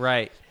 Right.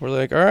 We're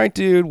like, all right,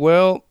 dude,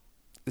 well,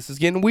 this is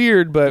getting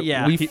weird, but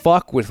we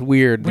fuck with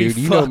weird, dude.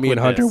 You know me and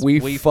Hunter,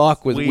 we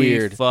fuck with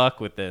weird. We fuck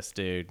with this,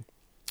 dude.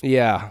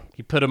 Yeah.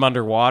 He put him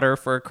underwater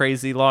for a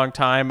crazy long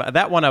time.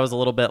 That one I was a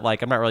little bit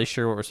like, I'm not really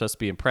sure what we're supposed to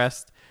be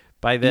impressed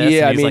by this.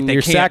 Yeah, I mean,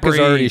 your sack is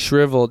already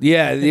shriveled.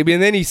 Yeah, and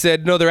then he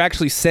said, no, they're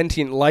actually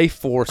sentient life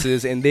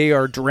forces, and they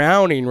are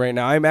drowning right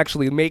now. I'm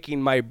actually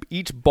making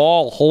each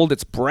ball hold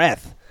its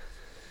breath.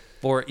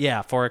 For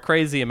a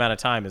crazy amount of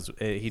time.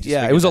 He just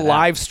it was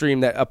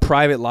a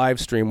private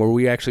live stream where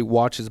we actually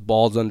watched his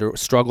balls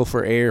struggle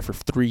for air for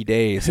 3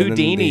 days.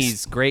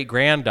 Houdini's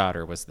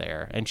great-granddaughter was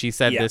there, and she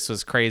said this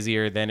was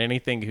crazier than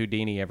anything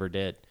Houdini ever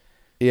did.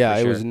 Yeah,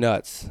 it was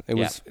nuts. It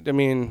was, I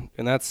mean,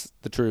 and that's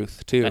the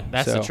truth, too.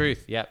 That's the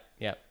truth. Yep.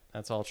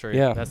 That's all true.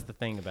 Yeah. That's the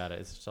thing about it.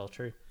 It's just all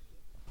true.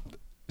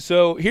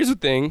 So here's the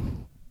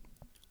thing.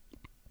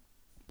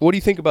 What do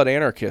you think about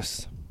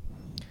anarchists?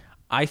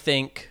 I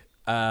think,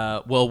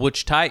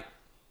 which type?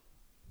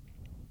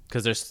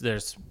 Because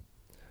there's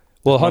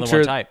Hunter,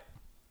 one type.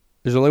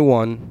 There's only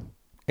one,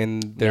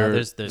 and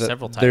there's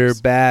several types. They're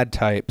bad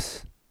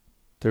types.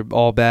 They're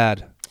all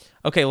bad.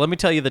 Okay, let me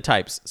tell you the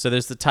types. So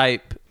there's the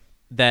type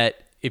that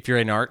if you're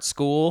in art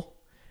school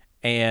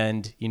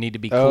and you need to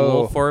be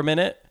cool for a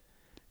minute.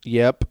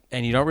 Yep.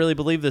 And you don't really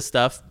believe this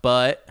stuff,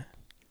 but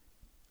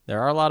there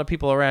are a lot of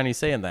people around you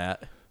saying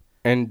that.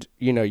 And,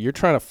 you're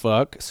trying to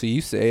fuck, so you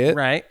say it.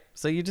 Right.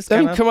 So you just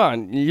come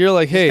on. You're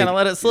like, hey. Kind of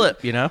let it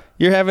slip,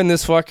 You're having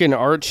this fucking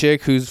art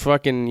chick who's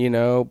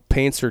fucking,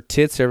 paints her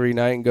tits every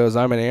night and goes,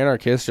 I'm an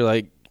anarchist. You're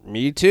like,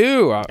 me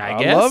too.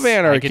 I love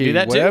anarchy. I could do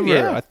that whatever. too.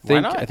 Yeah.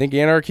 I think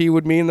anarchy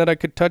would mean that I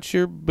could touch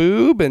your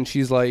boob. And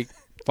she's like,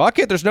 fuck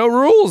it. There's no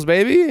rules,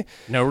 baby.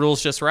 No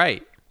rules, just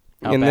right.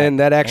 And then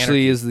that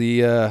actually is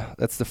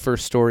that's the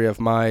first story of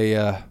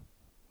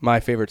my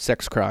favorite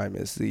sex crime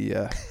is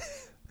the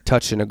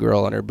touching a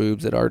girl on her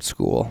boobs at art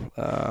school.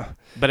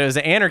 But it was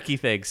an anarchy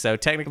thing, so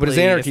technically but it's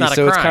anarchy, it's not a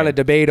so crime. It's kind of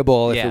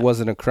debatable if it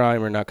wasn't a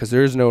crime or not because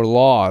there's no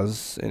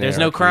laws in There's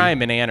anarchy. No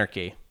crime in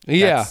anarchy.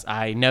 Yeah.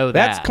 I know that.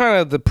 That's kind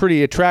of the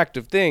pretty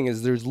attractive thing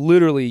is there's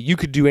literally you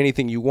could do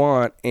anything you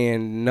want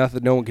and no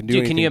one can do anything to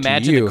you. Can you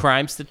imagine the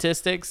crime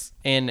statistics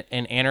in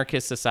an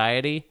anarchist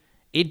society?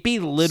 It'd be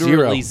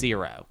literally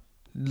zero.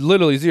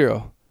 Literally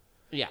zero.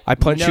 Yeah. I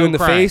punch you in the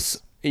face.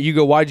 You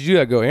go, why'd you do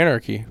that? I go,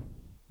 anarchy.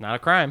 Not a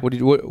crime. What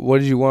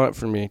did you want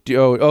from me?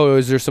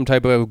 Is there some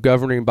type of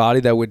governing body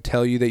that would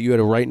tell you that you had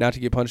a right not to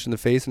get punched in the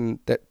face and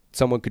that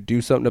someone could do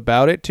something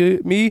about it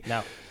to me?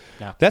 No.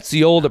 That's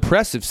the old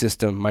oppressive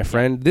system, my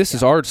friend. This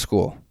is art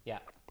school. Yeah.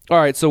 All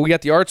right, so we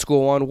got the art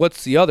school one.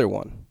 What's the other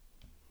one?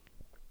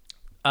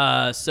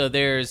 So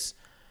there's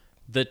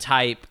the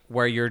type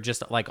where you're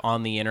just like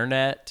on the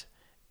internet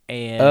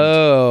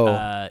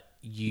and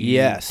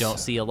you don't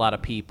see a lot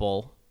of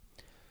people.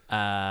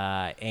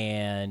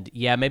 And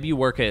maybe you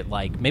work at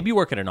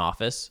an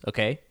office,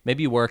 okay?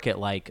 Maybe you work at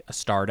like a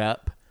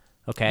startup,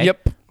 okay?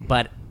 Yep.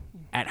 But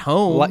at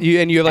home, you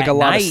have like a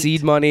lot of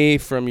seed money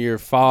from your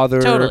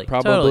father,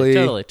 probably.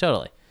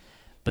 Totally.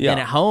 But then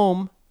at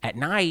home at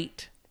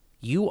night,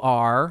 you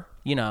are,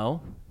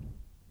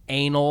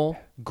 anal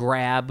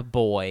grab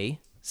boy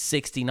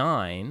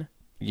 69.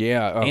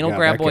 Yeah. Anal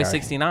grab boy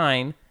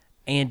 69.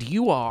 and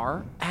you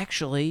are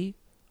actually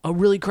a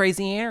really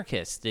crazy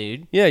anarchist,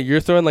 dude. Yeah, you're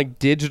throwing like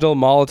digital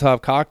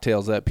Molotov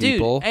cocktails at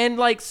people. Dude, and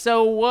like,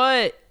 so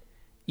what?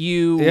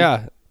 You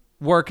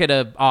work at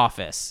an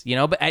office, you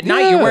know, but at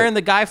night you're wearing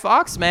the Guy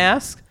Fawkes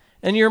mask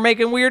and you're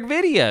making weird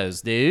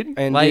videos, dude.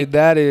 And like, dude,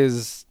 that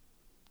is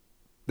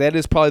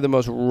probably the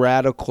most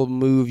radical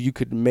move you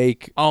could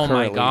make. Oh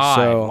currently. My God.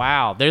 So,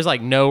 wow. There's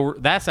like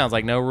that sounds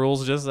like no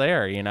rules just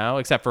there, you know,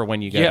 except for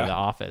when you go to the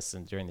office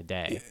and during the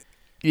day.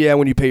 Yeah,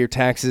 when you pay your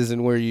taxes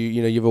and where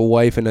you have a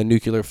wife and a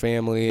nuclear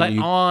family. But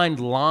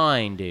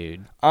online,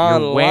 dude.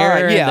 Online, you're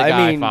wearing the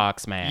Guy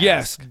Fawkes mask.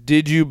 Yes.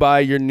 Did you buy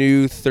your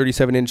new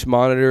 37-inch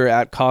monitor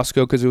at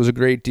Costco because it was a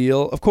great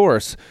deal? Of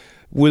course.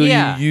 Will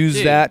you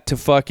use that to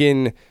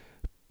fucking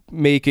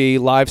make a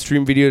live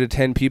stream video to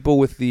 10 people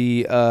with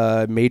the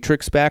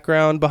Matrix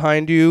background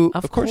behind you?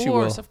 Of course you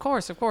will. Of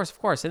course.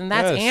 And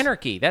that's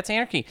anarchy. That's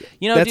anarchy.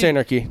 You know, that's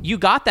anarchy. You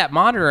got that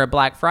monitor at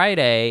Black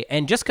Friday,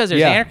 and just because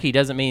there's anarchy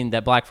doesn't mean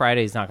that Black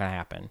Friday is not going to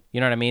happen. You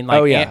know what I mean?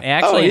 Like, in an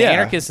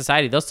anarchist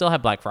society, they'll still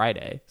have Black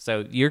Friday.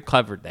 So you're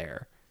covered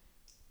there.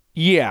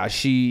 Yeah,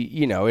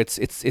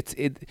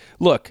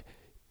 look,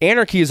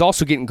 anarchy is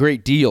also getting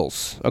great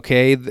deals.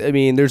 Okay, I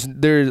mean, there's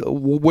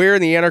where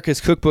in the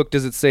anarchist cookbook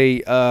does it say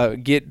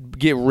get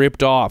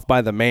ripped off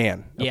by the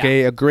man?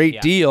 Okay, a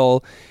great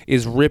deal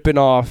is ripping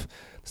off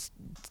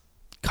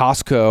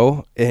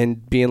Costco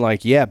and being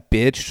like, yeah,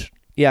 bitch,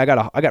 yeah, I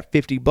got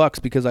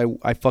 $50 because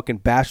I fucking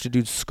bashed a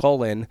dude's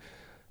skull in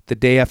the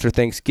day after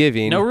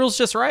Thanksgiving. No rules,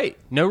 just right.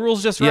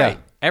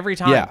 Every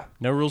time. Yeah.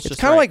 No rules, just right.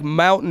 It's kind of like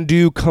Mountain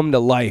Dew come to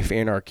life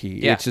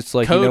anarchy. Yeah. It's just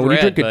like, Code when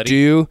Red,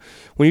 you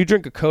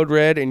drink a Code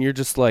Red and you're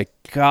just like,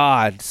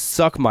 God,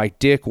 suck my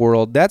dick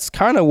world. That's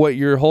kind of what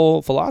your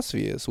whole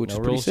philosophy is, which is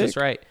pretty sick. No rules, just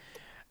right.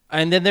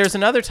 And then there's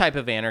another type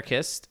of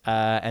anarchist,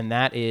 and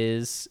that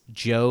is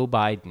Joe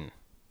Biden.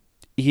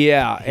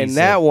 Yeah, and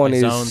that one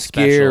is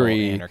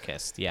scary.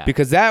 Anarchist, yeah.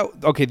 Because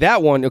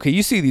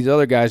you see these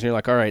other guys and you're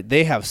like, all right,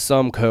 they have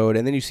some code,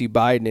 and then you see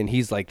Biden and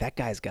he's like, that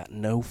guy's got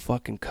no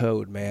fucking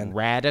code, man.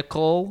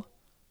 Radical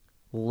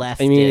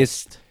leftist. I mean,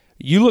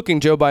 you look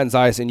in Joe Biden's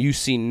eyes and you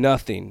see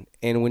nothing,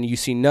 and when you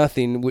see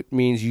nothing, it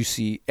means you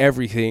see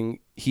everything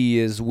he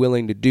is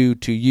willing to do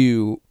to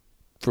you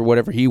for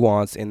whatever he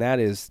wants, and that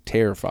is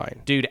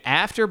terrifying. Dude,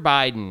 after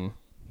Biden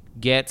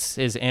gets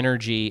his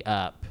energy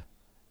up,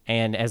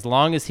 and as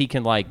long as he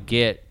can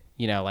get,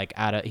 he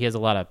has a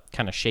lot of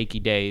kind of shaky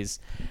days.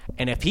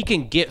 And if he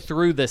can get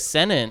through the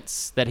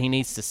sentence that he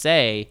needs to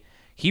say,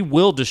 he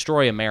will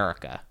destroy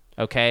America.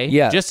 Okay?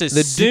 Yeah. Just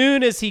as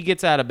soon as he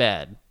gets out of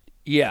bed.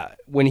 Yeah.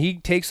 When he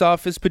takes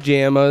off his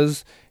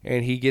pajamas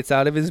and he gets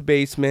out of his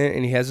basement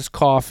and he has his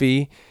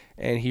coffee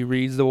and he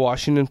reads the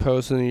Washington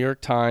Post and the New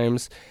York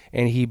Times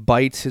and he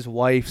bites his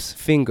wife's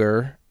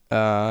finger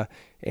and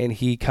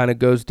he kind of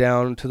goes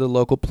down to the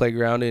local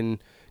playground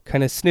and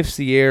kind of sniffs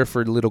the air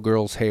for little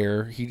girls'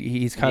 hair.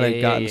 He's kind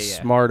of gotten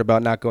smart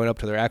about not going up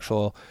to their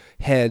actual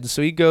heads.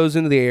 So he goes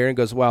into the air and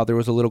goes, wow, there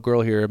was a little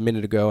girl here a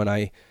minute ago, and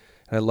I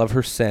love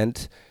her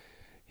scent.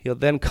 He'll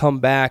then come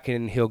back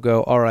and he'll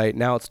go, all right,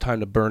 now it's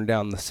time to burn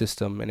down the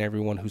system and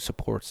everyone who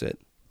supports it.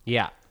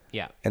 Yeah.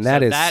 And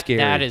that is scary.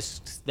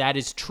 That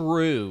is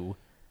true.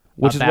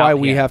 Which is why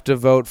we have to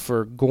vote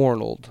for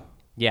Gornold.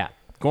 Yeah.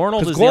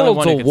 Gornold is the only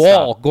one who can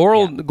stop.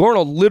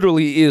 Gornold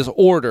literally is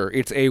order.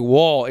 It's a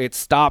wall. It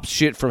stops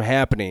shit from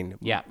happening.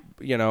 Yeah.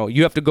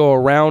 You have to go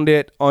around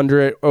it, under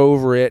it,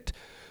 over it,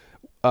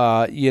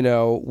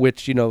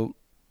 which,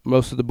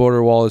 most of the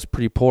border wall is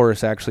pretty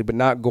porous, actually, but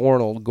not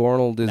Gornold.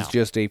 Gornold is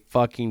just a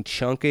fucking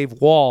chunk of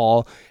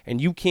wall,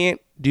 and you can't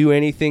do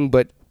anything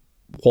but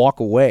walk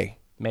away.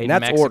 Made in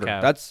Mexico. Order.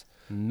 That's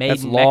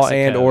law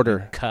and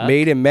order. Cuck.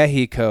 Made in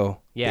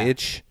Mexico,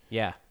 bitch.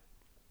 Yeah.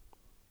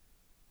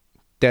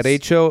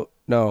 Derecho,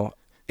 no,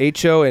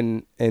 hecho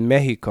en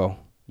Mexico.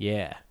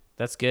 Yeah,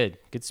 that's good.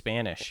 Good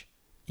Spanish.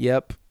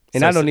 Yep.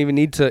 And I don't even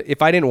need to,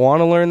 if I didn't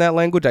want to learn that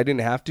language, I didn't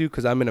have to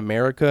because I'm in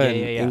America and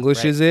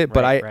English is it.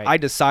 But I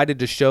decided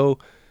to show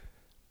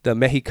the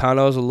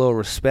Mexicanos a little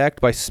respect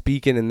by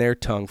speaking in their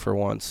tongue for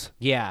once.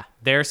 Yeah,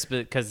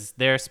 because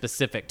their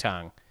specific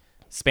tongue,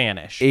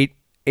 Spanish.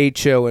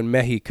 Hecho en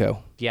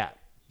Mexico. Yeah.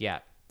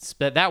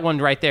 But that one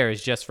right there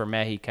is just for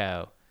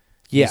Mexico.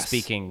 Yes.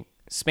 Speaking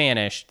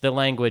Spanish, the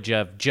language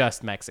of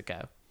just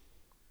Mexico.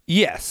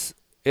 Yes.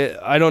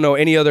 I don't know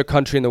any other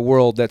country in the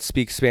world that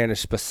speaks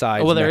Spanish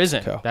besides there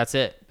Mexico. Isn't.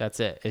 That's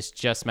it. It's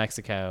just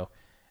Mexico.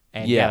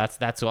 And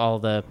that's all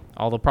the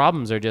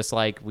problems are just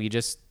like they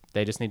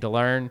just need to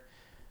learn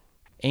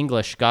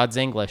English, God's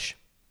English.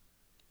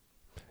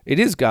 It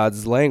is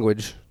God's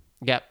language.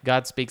 Yep,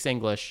 God speaks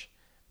English.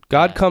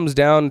 God comes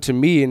down to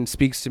me and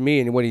speaks to me,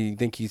 and what do you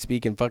think he's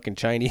speaking fucking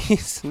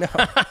Chinese? No.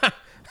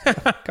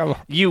 Come on.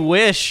 You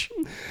wish,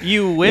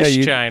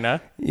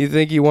 China. You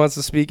think he wants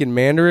to speak in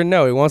Mandarin?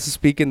 No, he wants to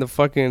speak in the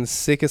fucking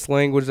sickest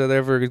language that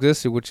ever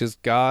existed, which is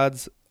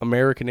God's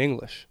American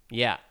English.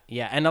 Yeah.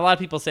 And a lot of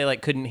people say,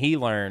 couldn't he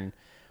learn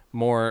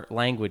more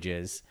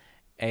languages?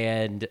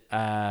 And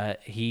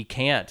he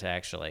can't,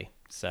 actually.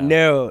 So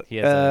no,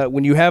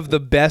 when you have the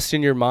best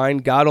in your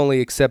mind, God only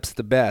accepts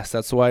the best.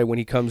 That's why when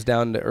he comes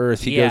down to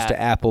earth, he goes to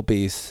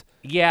Applebee's.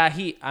 Yeah,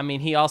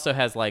 he also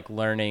has like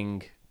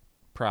learning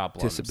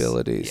problems.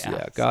 Disabilities.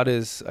 Yeah. God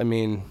is,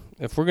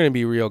 if we're going to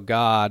be real,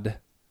 God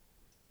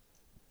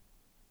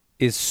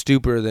is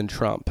stupider than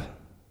Trump.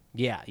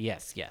 Yeah,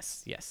 yes.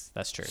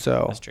 That's true.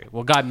 That's true.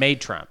 Well, God made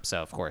Trump,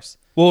 so of course.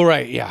 Well,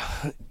 right, yeah.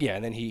 Yeah,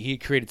 and then he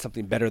created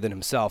something better than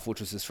himself, which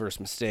was his first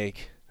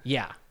mistake.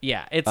 Yeah.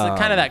 It's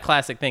kind of that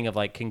classic thing of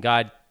like, can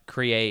God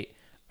create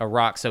a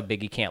rock so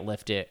big he can't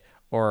lift it,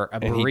 or a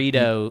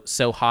burrito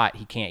so hot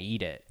he can't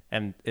eat it?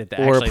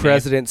 Or a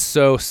president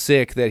so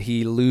sick that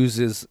he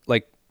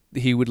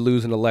would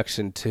lose an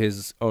election to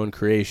his own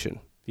creation.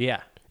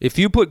 Yeah. If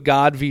you put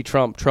God v.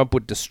 Trump, Trump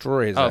would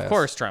destroy his ass. Of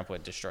course Trump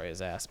would destroy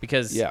his ass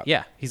because,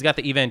 he's got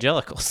the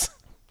evangelicals.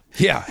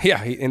 Yeah,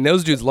 and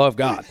those dudes love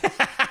God.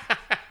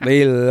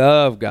 They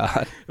love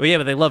God. Well, yeah,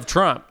 but they love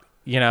Trump,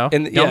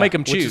 And don't make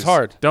them choose. Which is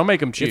hard. Don't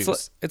make them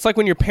choose. It's like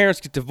when your parents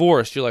get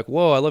divorced. You're like,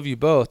 whoa, I love you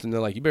both. And they're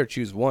like, you better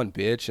choose one,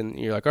 bitch. And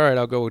you're like, all right,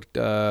 I'll go with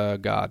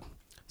God.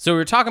 So we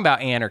were talking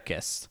about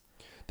anarchists.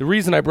 The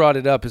reason I brought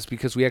it up is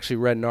because we actually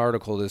read an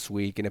article this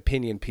week, an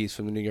opinion piece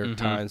from the New York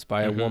Times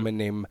by a woman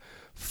named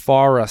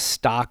Farah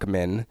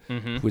Stockman,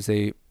 who was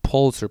a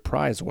Pulitzer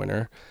Prize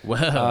winner.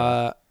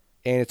 Wow.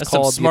 And That's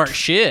called some smart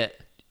shit.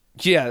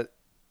 Yeah.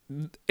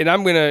 And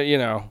I'm going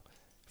to,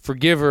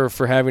 forgive her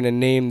for having a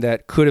name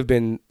that could have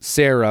been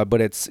Sarah,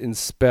 but it's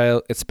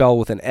spelled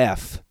with an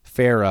F.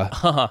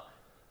 Farah.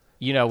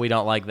 We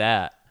don't like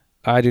that.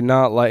 I do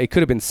not like. It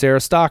could have been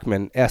Sarah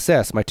Stockman,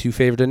 SS, my two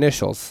favorite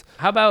initials.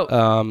 How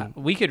about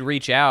we could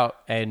reach out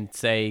and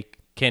say,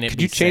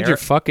 could you change your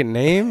fucking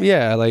name?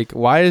 Yeah, like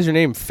why is your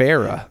name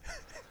Farah?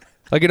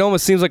 Like it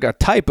almost seems like a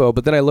typo,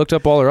 but then I looked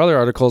up all her other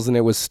articles and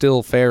it was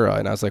still Farah,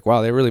 and I was like,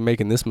 wow, they're really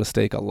making this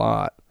mistake a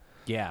lot.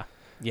 Yeah,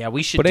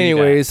 we should do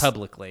that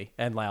publicly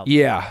and loudly.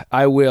 Yeah,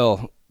 I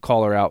will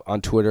call her out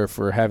on Twitter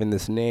for having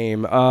this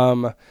name.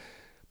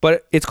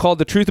 But it's called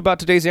The Truth About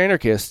Today's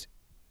Anarchist.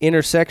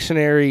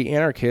 Intersectionary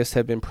anarchists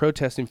have been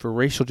protesting for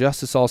racial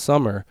justice all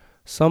summer.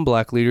 Some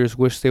black leaders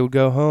wish they would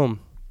go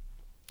home.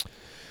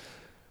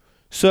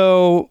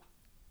 So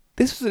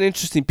this is an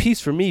interesting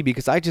piece for me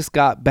because I just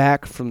got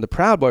back from the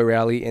Proud Boy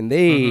rally and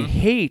they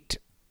hate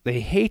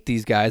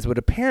these guys, but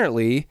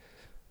apparently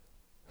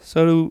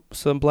so do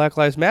some Black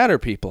Lives Matter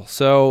people.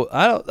 So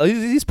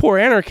these poor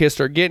anarchists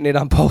are getting it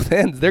on both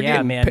ends. They're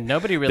getting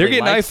nobody really. They're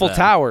getting Eiffel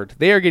Towered.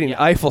 They are getting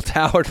Eiffel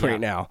Towered right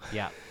now.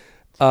 Yeah.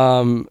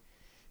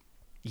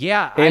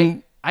 Yeah,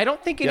 and I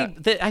don't think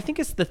I think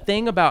it's the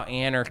thing about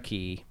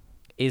anarchy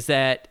is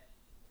that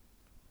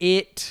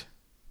it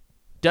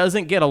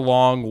doesn't get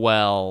along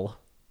well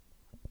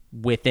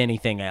with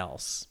anything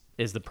else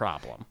is the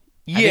problem.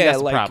 I think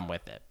that's the problem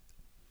with it.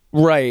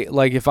 Right,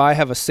 like if I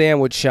have a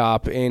sandwich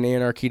shop and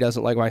anarchy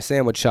doesn't like my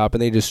sandwich shop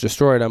and they just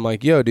destroy it, I'm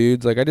like, yo,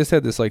 dudes, like I just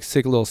had this like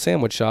sick little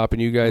sandwich shop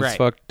and you guys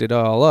fucked it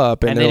all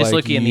up. And they just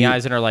look you in the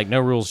eyes and are like, no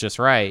rules, just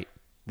right.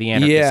 The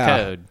anarchist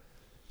code.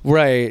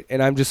 Right,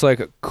 and I'm just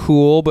like,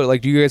 cool, but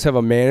like, do you guys have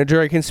a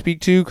manager I can speak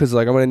to? Because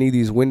like, I'm gonna need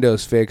these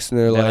windows fixed, and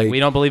they're like, we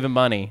don't believe in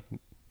money.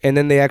 And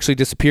then they actually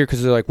disappear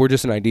because they're like, we're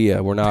just an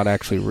idea, we're not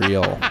actually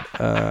real.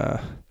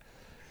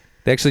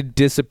 They actually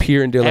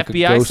disappear into like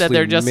FBI a ghostly said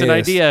they're just mist. an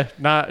idea,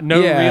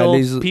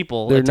 real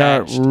people. They're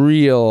attached. not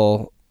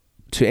real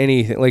to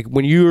anything. Like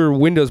when your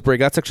windows break,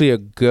 that's actually a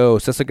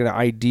ghost. That's like an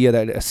idea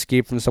that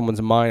escaped from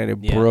someone's mind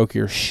and it broke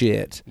your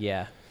shit.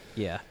 Yeah,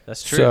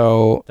 that's true.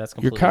 So that's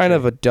you're kind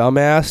of a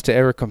dumbass to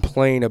ever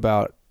complain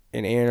about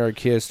an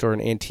anarchist or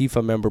an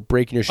Antifa member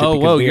breaking your shit.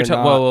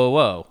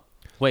 Whoa.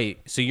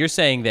 Wait, so you're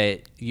saying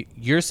that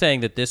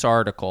this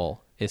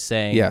article is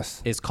saying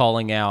is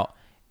calling out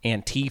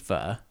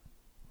Antifa,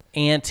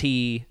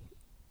 Antifa.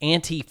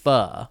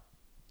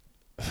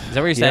 Is that what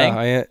you're saying?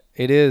 Yeah,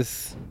 it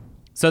is.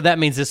 So that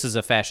means this is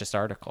a fascist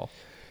article.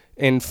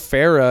 And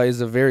Farah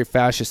is a very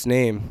fascist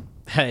name.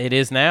 It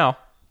is now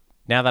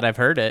that I've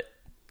heard it.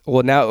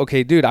 Well, now,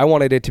 okay, dude, I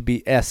wanted it to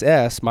be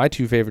SS, my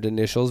two favorite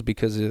initials,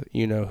 because of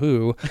you know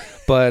who.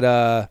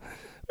 But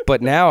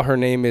now her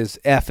name is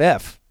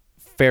FF,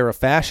 Farah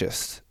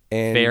Fascist.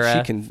 And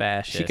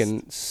she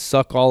can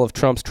suck all of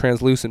Trump's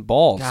translucent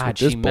balls. God, with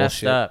this she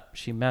messed up.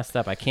 She messed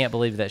up. I can't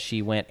believe that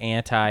she went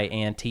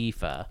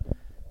anti-Antifa.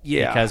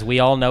 Yeah. Because we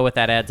all know what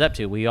that adds up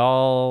to. We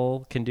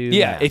all can do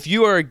that. If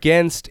you are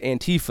against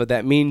Antifa,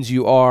 that means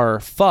you are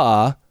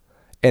FA.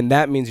 And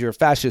that means you're a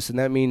fascist, and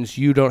that means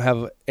you don't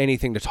have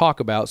anything to talk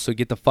about, so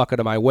get the fuck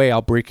out of my way.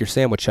 I'll break your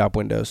sandwich shop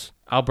windows.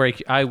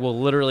 I will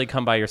literally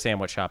come by your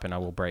sandwich shop, and I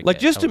will break it. Like,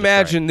 just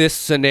imagine this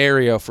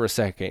scenario for a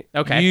second.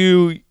 Okay.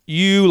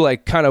 You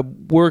like, kind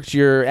of worked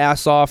your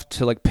ass off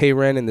to, like, pay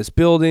rent in this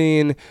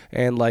building,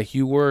 and, like,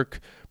 you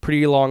work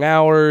pretty long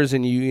hours,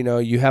 and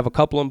you have a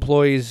couple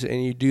employees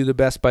and you do the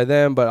best by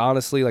them, but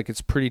honestly, like,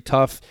 it's pretty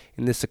tough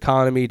in this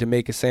economy to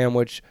make a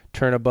sandwich,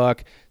 turn a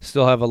buck,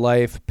 still have a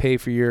life, pay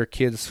for your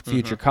kids'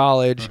 future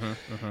college.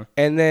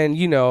 And then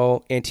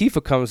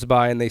Antifa comes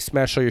by and they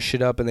smash all your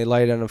shit up and they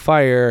light it on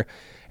fire,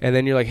 and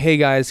then you're like, hey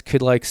guys,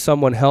 could like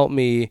someone help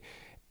me?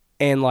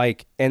 And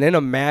then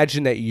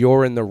imagine that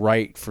you're in the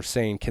right for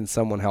saying, "Can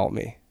someone help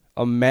me?"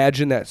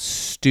 Imagine that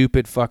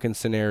stupid fucking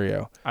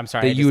scenario. I'm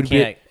sorry, I just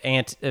can't.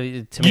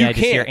 To me, I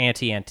just hear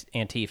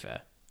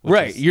Antifa.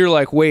 Right. You're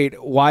like,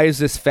 wait, why is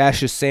this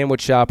fascist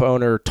sandwich shop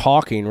owner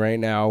talking right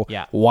now?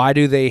 Yeah. Why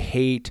do they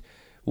hate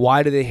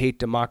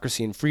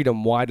democracy and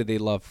freedom? Why do they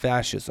love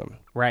fascism?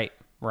 Right.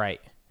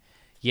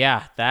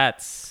 Yeah,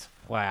 that's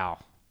wow.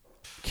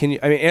 And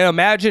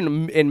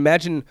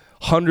imagine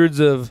hundreds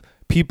of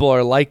people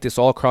are like this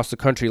all across the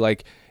country.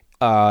 Like,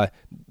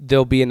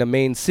 they'll be in the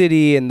main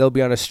city and they'll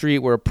be on a street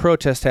where a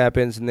protest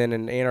happens, and then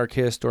an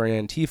anarchist or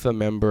an Antifa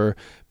member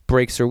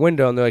breaks their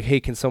window and they're like,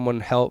 "Hey, can someone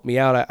help me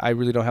out? I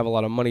really don't have a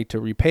lot of money to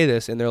repay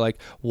this." And they're like,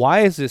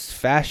 "Why is this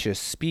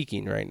fascist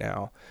speaking right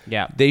now?"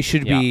 Yeah. They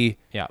should be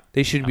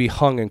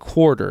hung and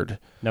quartered.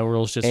 No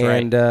rules, just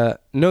right. And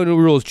no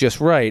rules,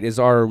 just right is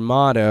our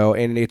motto.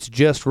 And it's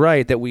just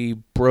right that we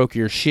broke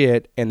your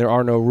shit and there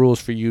are no rules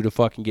for you to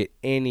fucking get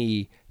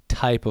any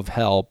type of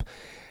help.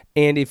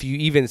 And if you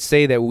even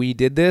say that we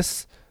did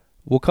this,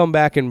 we'll come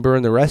back and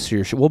burn the rest of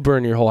your shit. We'll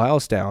burn your whole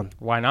house down.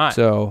 Why not?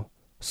 So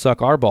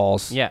suck our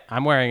balls. Yeah,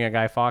 I'm wearing a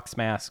Guy Fawkes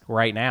mask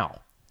right now.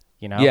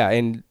 You know? Yeah,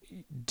 and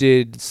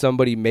did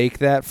somebody make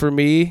that for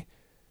me?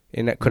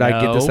 And could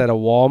I get this at a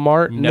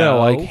Walmart?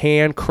 No, I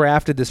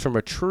handcrafted this from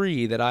a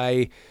tree that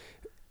I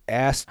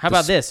asked. How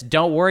about this?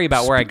 Don't worry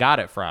about where I got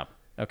it from,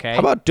 okay? How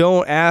about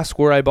don't ask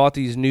where I bought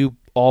these new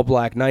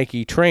all-black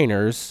Nike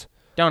trainers?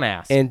 Don't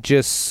ask. And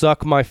just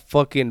suck my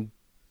fucking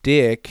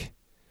dick.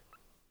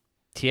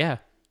 Yeah.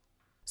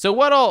 So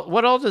what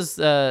all does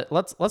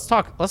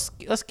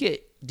let's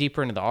get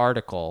deeper into the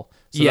article.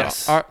 So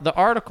yes. The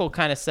article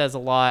kind of says a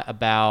lot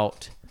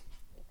about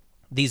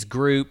these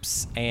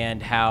groups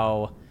and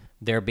how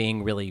they're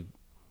being really,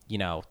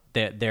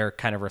 they're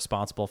kind of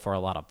responsible for a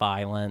lot of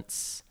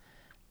violence,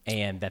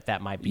 and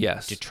that might be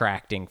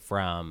detracting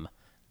from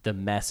the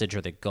message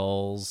or the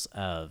goals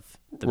of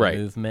the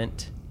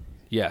movement.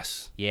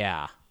 Yes.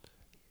 Yeah.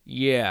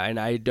 Yeah, and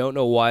I don't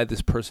know why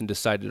this person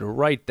decided to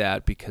write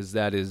that, because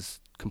that is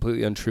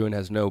completely untrue and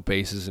has no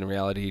basis in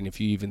reality. And if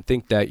you even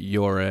think that,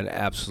 you're an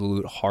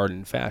absolute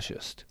hardened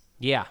fascist.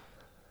 Yeah.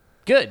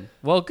 Good.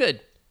 Well,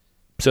 good.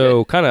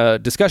 So kind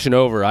of discussion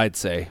over, I'd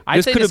say.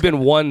 This could have been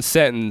one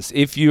sentence.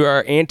 If you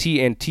are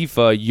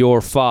anti-Antifa,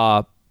 you're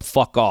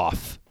fuck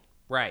off.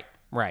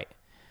 Right.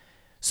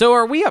 So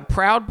are we a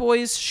Proud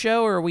Boys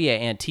show or are we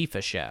an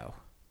Antifa show?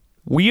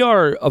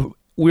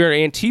 We're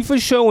an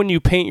Antifa show when you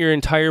paint your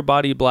entire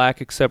body black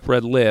except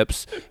red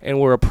lips, and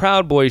we're a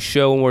Proud Boys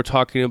show when we're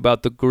talking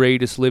about the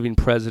greatest living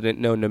president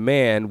known to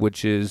man,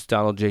 which is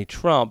Donald J.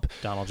 Trump.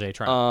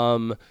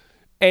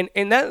 And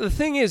that the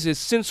thing is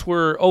since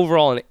we're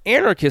overall an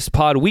anarchist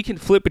pod, we can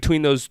flip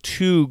between those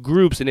two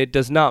groups, and it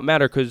does not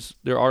matter because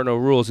there are no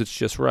rules. It's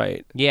just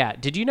right. Yeah.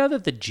 Did you know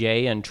that the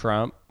J in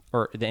Trump,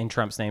 or in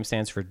Trump's name,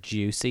 stands for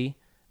juicy?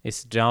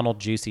 It's Donald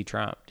Juicy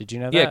Trump. Did you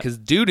know that? Yeah, because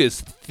dude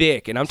is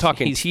thick, and I'm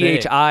talking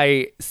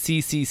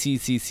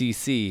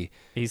THICCCCCC.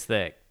 He's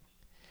thick.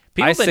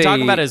 People have been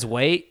talking about his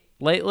weight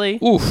lately,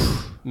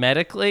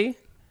 medically,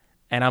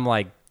 and I'm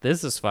like,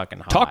 this is fucking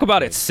hot. Talk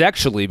about it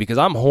sexually, because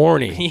I'm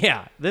horny.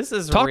 Yeah, this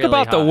is Talk really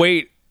about hot. the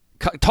weight.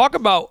 Talk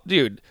about,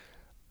 dude,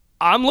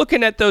 I'm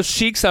looking at those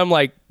cheeks, I'm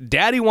like,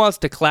 daddy wants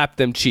to clap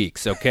them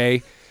cheeks,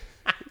 okay?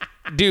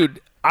 Dude,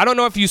 I don't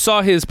know if you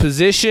saw his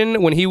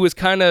position when he was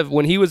on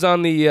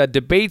the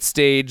debate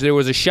stage. There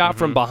was a shot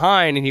from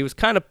behind, and he was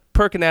kind of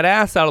perking that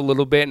ass out a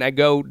little bit. And I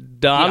go,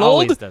 Donald. He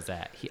always does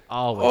that. Does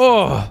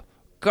that.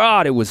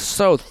 God, it was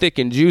so thick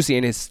and juicy,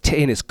 and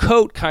his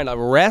coat kind of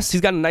rests. He's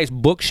got a nice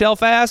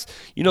bookshelf ass.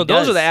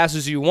 Those are the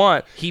asses you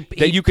want.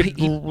 You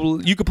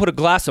could put a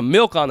glass of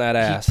milk on that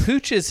ass. He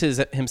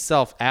pooches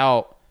himself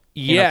out.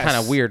 Yes. Kind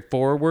of weird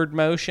forward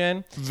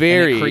motion.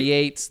 Very. And it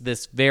creates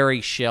this very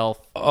shelf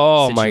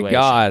situation. My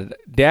God.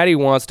 Daddy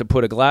wants to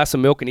put a glass of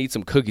milk and eat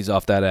some cookies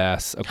off that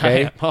ass,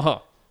 okay?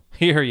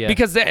 Hear ya.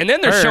 And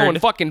then they're showing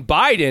fucking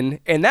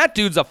Biden, and that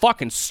dude's a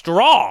fucking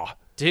straw.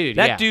 Dude,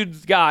 that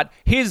dude's got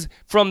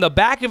from the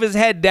back of his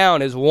head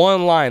down is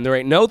one line. There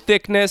ain't no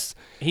thickness.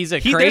 He's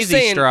a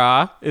crazy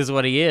straw is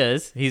what he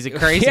is. He's a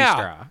crazy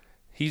straw.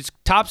 He's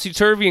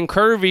topsy-turvy and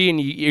curvy, and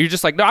you're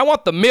just like, no, I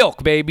want the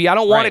milk, baby. I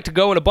don't want it to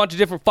go in a bunch of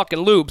different fucking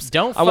loops.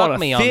 Don't fuck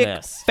me on this. I want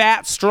a thick,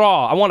 fat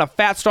straw. I want a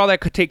fat straw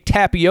that could take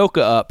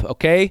tapioca up,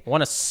 okay? I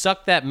want to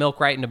suck that milk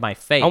right into my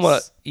face.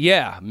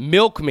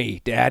 Milk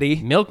me,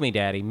 daddy. Milk me,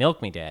 daddy.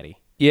 Milk me, daddy.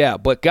 Yeah,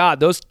 but God,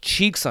 those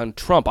cheeks on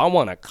Trump, I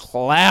want to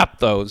clap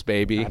those,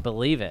 baby. I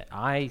believe it.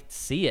 I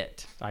see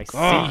it. I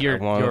see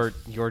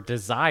your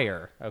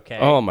desire, okay?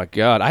 Oh, my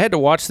God. I had to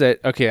watch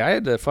that. Okay, I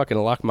had to fucking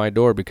lock my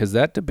door because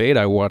that debate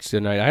I watched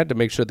tonight, I had to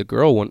make sure the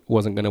girl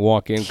wasn't going to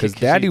walk in because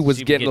Daddy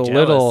was getting a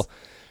little...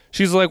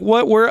 She's like,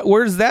 what?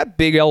 Where's that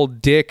big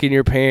old dick in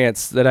your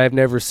pants that I've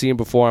never seen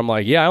before? I'm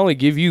like, yeah, I only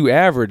give you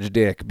average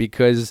dick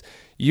because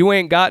you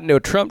ain't got no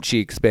Trump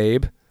cheeks,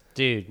 babe.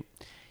 Dude.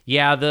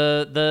 Yeah,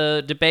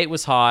 the debate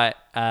was hot.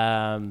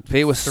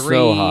 It was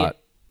so hot.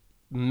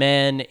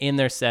 men in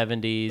their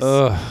 70s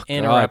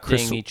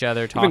interrupting each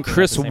other, talking. Even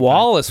Chris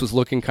Wallace was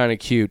looking kind of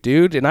cute,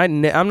 dude. And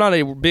I'm not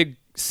a big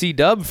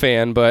C-Dub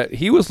fan, but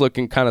he was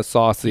looking kind of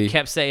saucy. He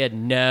kept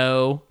saying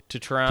no to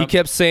Trump. He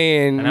kept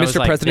saying,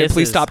 Mr. President,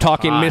 please stop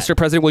talking. Hot. Mr.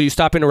 President, will you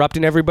stop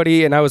interrupting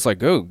everybody? And I was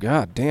like, oh,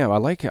 god damn, I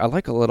like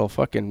a little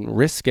fucking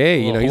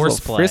risque. You know, he's a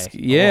little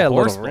frisky. Yeah, a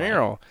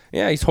little.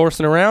 Yeah, he's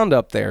horsing around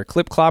up there,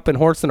 clip-clopping,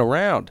 horsing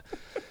around.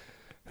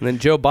 And then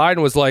Joe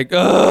Biden was like,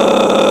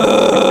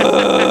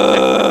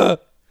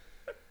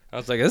 I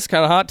was like, this is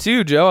kind of hot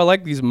too, Joe. I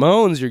like these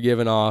moans you're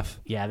giving off.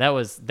 Yeah, that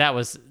was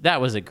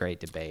a great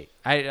debate.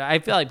 I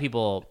feel like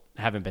people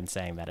haven't been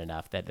saying that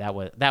enough. That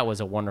was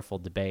a wonderful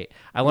debate.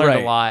 I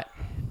learned a lot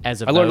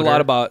as a voter. I learned a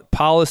lot about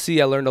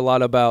policy. I learned a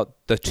lot about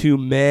the two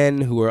men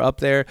who were up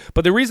there.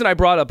 But the reason I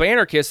brought up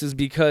anarchists is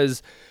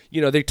because, you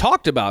know, they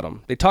talked about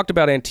them. They talked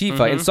about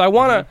Antifa, and so I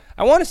want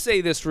to say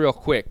this real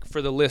quick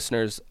for the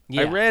listeners.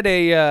 Yeah. I read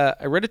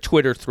a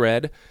Twitter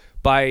thread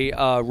by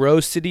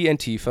Rose City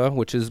Antifa,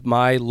 which is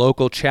my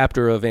local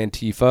chapter of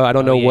Antifa. I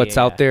don't know what's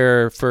out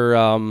there for.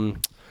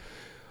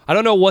 I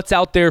don't know what's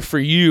out there for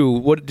you.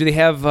 What do they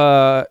have?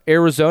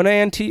 Arizona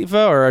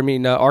Antifa, or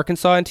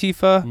Arkansas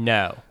Antifa?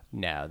 No,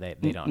 they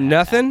don't. Have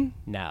nothing.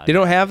 That. No, they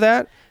don't have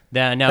that.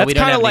 No, that's we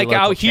don't kind have of like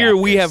out here.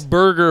 Chapters. We have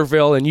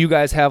Burgerville, and you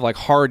guys have like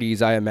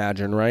Hardee's, I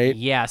imagine, right?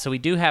 Yeah, so we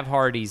do have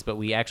Hardee's, but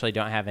we actually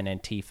don't have an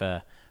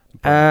Antifa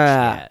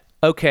branch yet.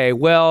 Okay,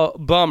 well,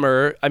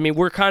 bummer. I mean,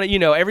 we're kind of,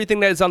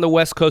 everything that is on the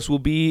West Coast will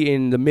be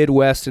in the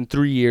Midwest in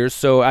 3 years.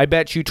 So I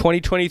bet you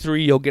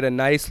 2023 you'll get a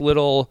nice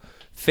little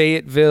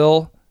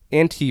Fayetteville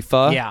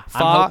Antifa. Yeah,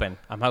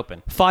 I'm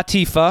hoping.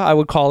 Fatifa, I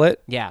would call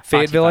it. Yeah,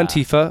 Fayetteville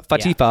Antifa.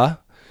 Fatifa.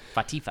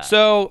 Yeah. Fatifa.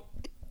 So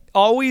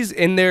always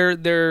in their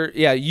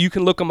you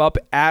can look them up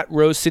at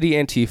Rose City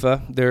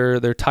Antifa.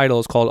 Their title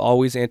is called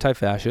Always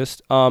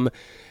Anti-Fascist.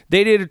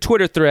 They did a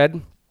Twitter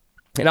thread,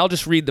 and I'll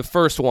just read the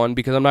first one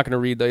because I'm not going to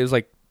read it was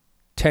like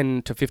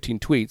 10 to 15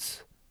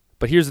 tweets.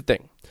 But here's the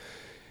thing.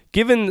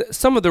 Given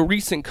some of the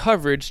recent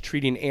coverage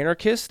treating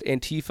anarchist,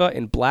 Antifa,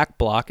 and Black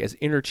Bloc as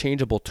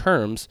interchangeable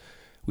terms,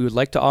 we would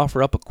like to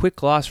offer up a quick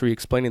glossary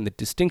explaining the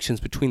distinctions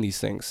between these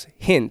things.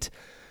 Hint,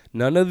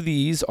 none of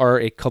these are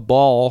a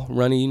cabal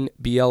running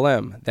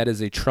BLM. That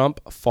is a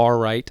Trump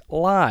far-right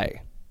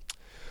lie.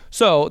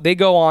 So they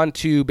go on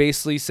to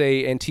basically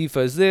say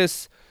Antifa is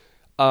this,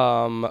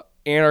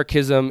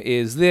 anarchism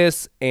is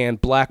this, and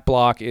Black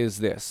Bloc is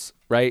this,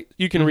 right?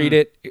 You can read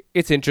it.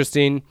 It's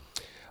interesting.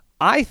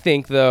 I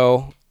think,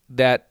 though,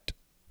 that,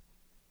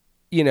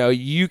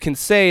 you can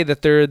say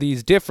that there are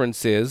these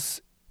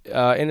differences,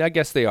 and I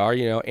guess they are,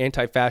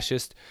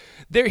 anti-fascist.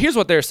 Here's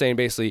what they're saying,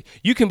 basically.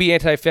 You can be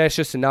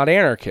anti-fascist and not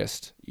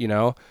anarchist,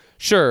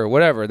 Sure,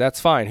 whatever, that's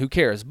fine, who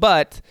cares?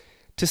 But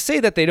to say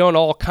that they don't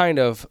all kind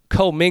of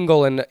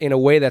commingle in a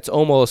way that's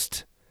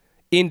almost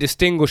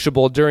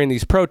indistinguishable during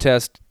these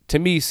protests, to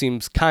me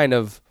seems kind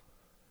of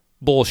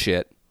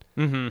bullshit.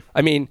 Mm-hmm.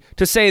 I mean,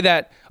 to say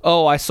that,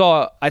 I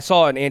saw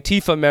an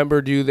Antifa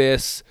member do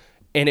this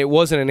and it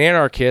wasn't an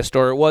anarchist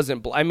or it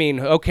wasn't,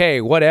 okay,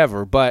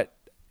 whatever, but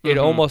it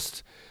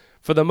almost,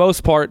 for the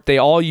most part, they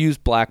all use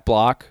Black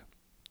Bloc,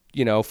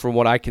 from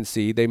what I can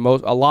see. A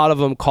lot of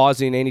them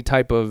causing any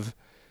type of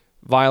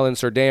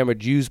violence or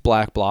damage use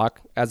Black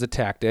Bloc as a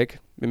tactic.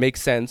 It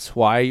makes sense.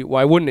 Why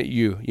wouldn't it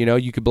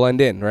you could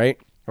blend in, right?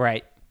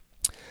 Right.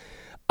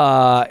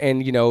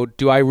 And,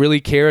 do I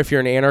really care if you're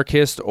an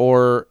anarchist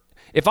or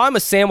if I'm a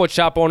sandwich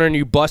shop owner and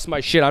you bust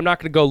my shit, I'm not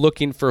going to go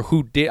looking for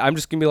who did. I'm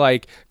just going to be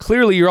like,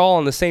 clearly you're all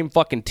on the same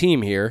fucking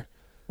team here.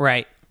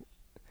 Right.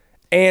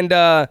 And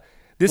and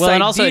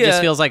also it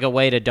just feels like a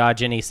way to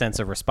dodge any sense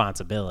of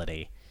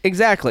responsibility.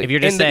 Exactly. If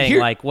you're just saying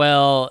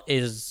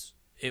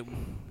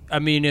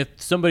if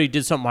somebody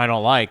did something I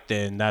don't like,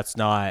 then that's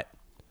not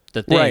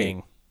the thing.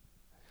 Right.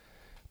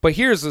 But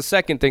here's the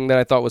second thing that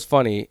I thought was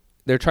funny.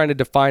 They're trying to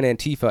define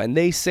Antifa, and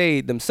they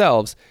say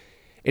themselves,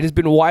 it has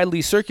been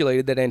widely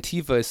circulated that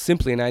Antifa is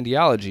simply an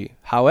ideology.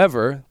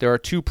 However, there are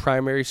two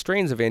primary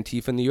strains of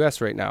Antifa in the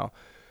U.S. right now.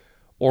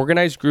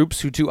 Organized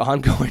groups who do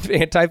ongoing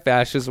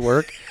anti-fascist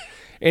work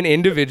and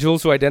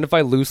individuals who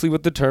identify loosely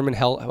with the term and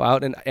help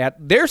out.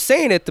 They're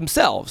saying it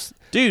themselves.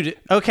 Dude,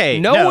 okay.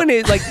 No one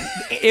is like,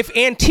 if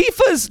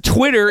Antifa's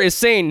Twitter is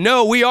saying,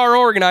 no, we are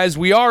organized,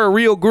 we are a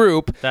real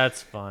group.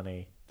 That's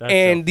funny.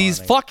 And these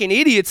fucking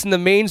idiots in the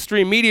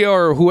mainstream media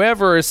or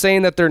whoever is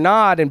saying that they're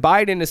not, and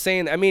Biden is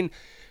saying,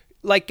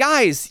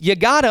 guys, you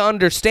got to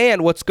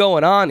understand what's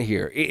going on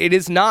here. It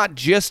is not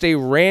just a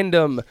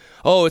random,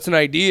 it's an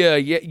idea.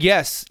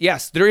 Yes,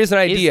 there is an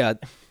idea.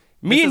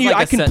 Me and you,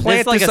 I can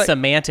plant this. It's like a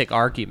semantic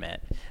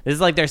argument. This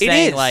is like they're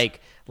saying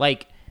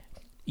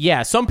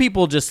yeah, some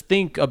people just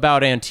think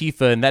about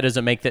Antifa and that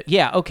doesn't make that.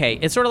 Yeah, okay.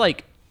 It's sort of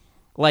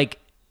like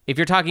if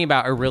you're talking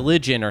about a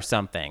religion or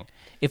something.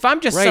 If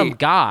I'm just some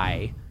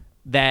guy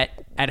that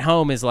at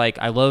home is like,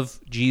 I love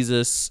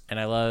Jesus and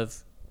I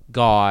love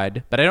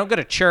God, but I don't go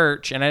to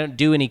church and I don't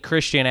do any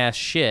Christian ass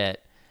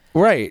shit.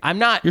 Right. I'm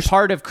not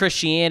part of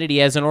Christianity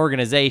as an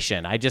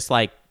organization. I just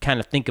kind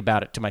of think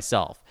about it to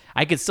myself.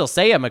 I could still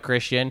say I'm a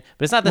Christian,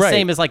 but it's not the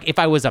same as like if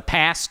I was a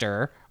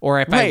pastor or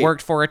if I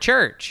worked for a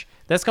church.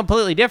 That's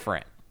completely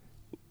different.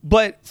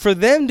 But for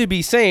them to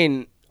be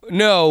saying,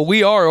 no,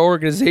 we are an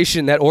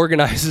organization that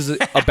organizes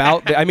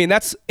about I mean,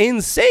 that's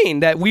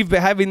insane that we've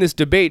been having this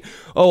debate.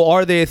 Oh,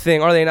 are they a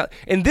thing? Are they not?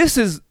 And this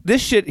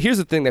shit, here's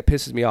the thing that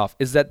pisses me off,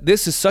 is that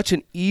this is such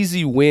an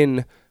easy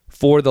win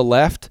for the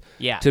left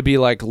to be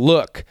like,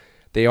 look,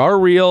 they are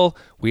real.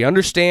 We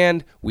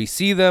understand. We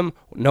see them.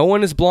 No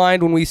one is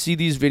blind when we see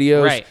these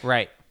videos.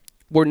 Right.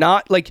 We're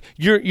not like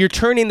you're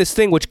turning this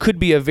thing, which could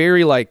be a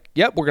very like,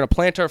 yep, we're going to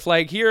plant our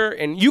flag here.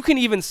 And you can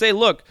even say,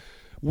 look,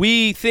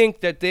 we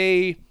think that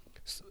a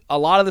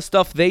lot of the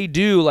stuff they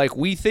do, like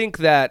we think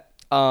that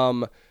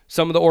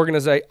some of the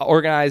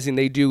organizing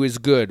they do is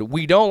good.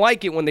 We don't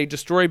like it when they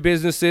destroy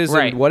businesses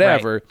and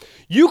whatever. Right.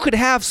 You could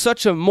have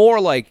such a more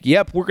like,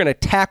 yep, we're going to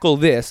tackle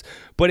this.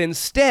 But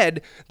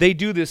instead, they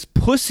do this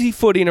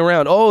pussyfooting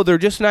around. Oh, they're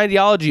just an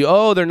ideology.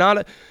 Oh, they're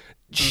not.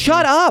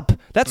 Shut up.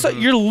 That's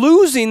you're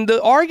losing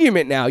the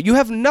argument now. You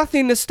have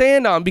nothing to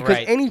stand on because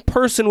any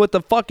person with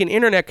a fucking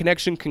internet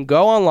connection can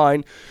go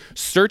online,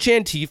 search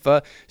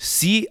Antifa,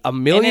 see a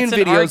million videos of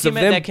them. And it's an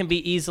argument that can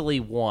be easily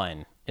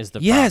won is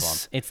the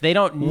problem. It's they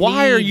don't need...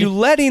 Why are you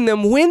letting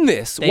them win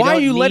this? Why are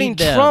you letting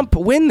Trump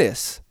win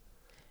this?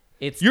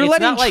 You're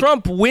letting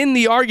Trump win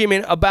the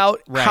argument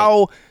about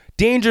how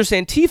dangerous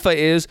Antifa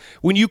is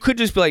when you could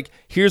just be like,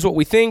 here's what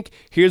we think,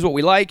 here's what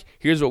we like,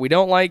 here's what we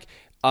don't like.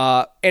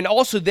 And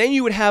also then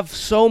you would have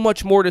so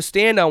much more to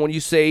stand on when you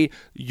say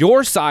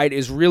your side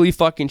is really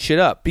fucking shit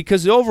up.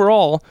 Because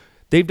overall,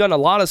 they've done a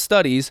lot of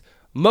studies.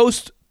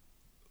 Most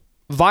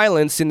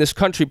violence in this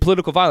country,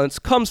 political violence,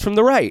 comes from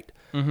the right.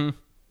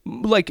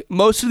 Like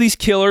most of these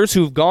killers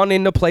who've gone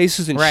into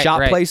places and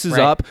shot places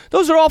up,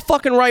 those are all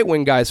fucking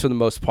right-wing guys for the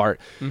most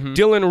part.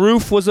 Dylan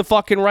Roof was a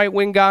fucking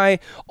right-wing guy.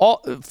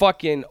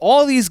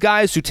 All these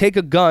guys who take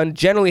a gun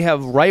generally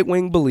have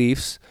right-wing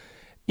beliefs,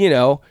 you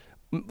know.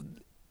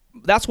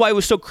 That's why it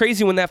was so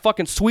crazy when that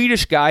fucking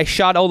Swedish guy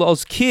shot all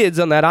those kids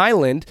on that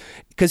island,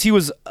 because he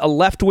was a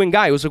left-wing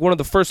guy. He was like one of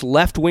the first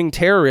left-wing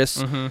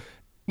terrorists,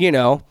 you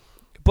know.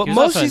 But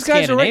most of these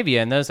guys are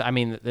Scandinavia, and those, I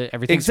mean,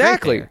 everything's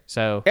great there,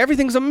 so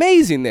everything's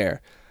amazing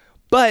there.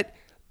 But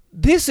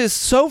this is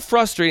so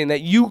frustrating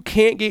that you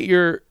can't get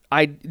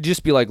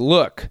just be like,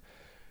 look,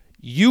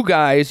 you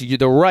guys, you're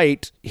the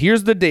right,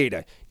 here's the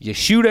data. You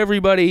shoot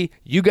everybody,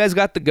 you guys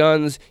got the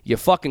guns, you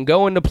fucking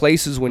go into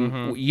places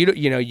when,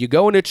 you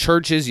go into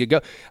churches, you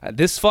go,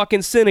 this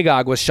fucking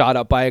synagogue was shot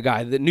up by a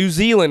guy, the New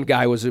Zealand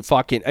guy was a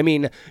fucking, I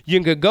mean,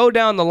 you could go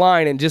down the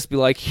line and just be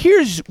like,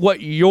 here's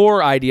what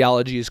your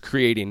ideology is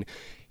creating.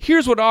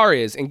 Here's what ours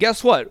is. And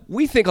guess what?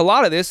 We think a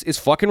lot of this is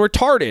fucking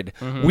retarded.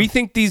 We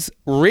think these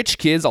rich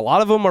kids, a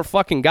lot of them are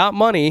fucking got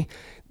money.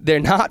 They're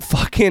not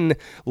fucking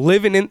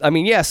living in, I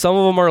mean, yeah, some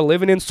of them are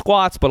living in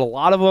squats, but a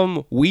lot of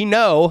them, we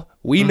know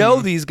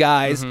these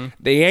guys,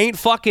 they ain't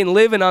fucking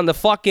living on the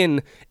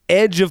fucking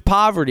edge of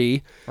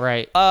poverty.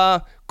 Right.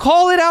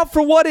 Call it out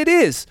for what it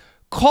is.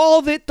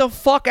 Call it the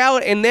fuck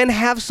out and then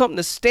have something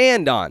to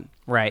stand on.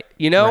 Right.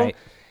 You know? Right.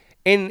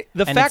 And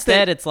fact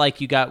instead, that it's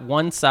like you got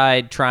one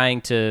side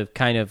trying to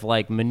kind of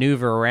like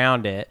maneuver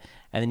around it,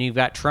 and then you've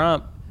got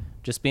Trump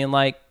just being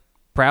like,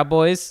 Proud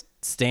Boys,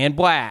 stand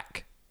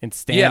black. And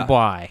stand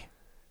by.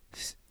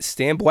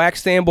 Stand black,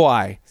 stand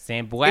by.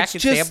 Stand black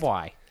and stand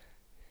by.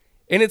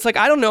 And it's like,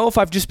 I don't know if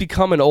I've just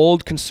become an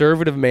old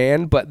conservative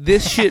man, but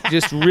this shit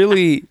just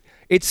really,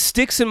 it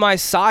sticks in my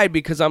side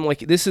because I'm like,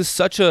 this is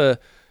such a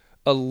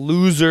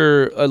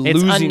loser,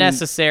 It's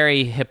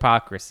unnecessary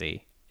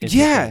hypocrisy.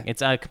 Yeah.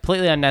 It's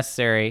completely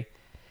unnecessary.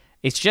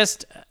 It's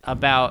just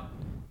about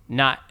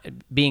not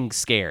being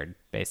scared,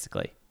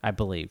 basically, I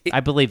believe. I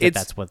believe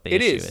that's what the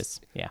issue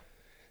is. Yeah.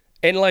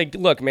 And like,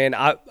 look, man,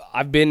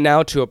 I've been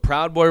now to a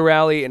Proud Boy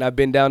rally and I've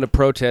been down to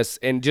protests,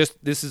 and just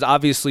this is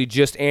obviously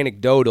just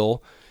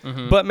anecdotal,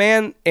 but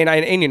man, and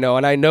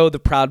I know the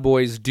Proud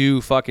Boys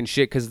do fucking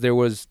shit because there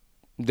was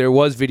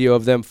video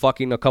of them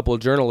fucking a couple of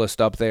journalists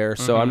up there.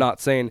 So I'm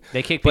not saying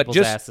they kick people's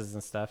asses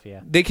and stuff.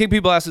 Yeah, they kick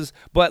people's asses,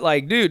 but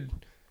like, dude,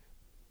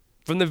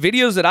 from the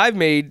videos that I've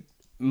made,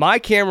 my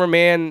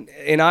cameraman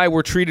and I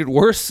were treated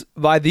worse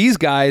by these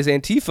guys,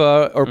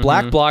 Antifa or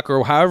Black Bloc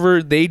or however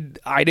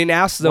I didn't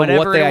ask them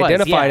what they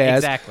identified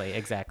as.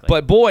 Exactly.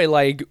 But boy,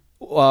 like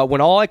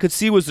when all I could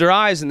see was their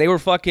eyes and they were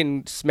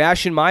fucking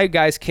smashing my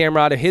guy's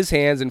camera out of his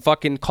hands and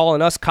fucking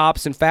calling us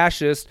cops and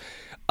fascists,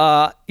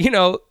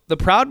 the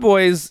Proud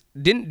Boys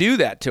didn't do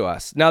that to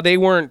us. Now they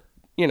weren't,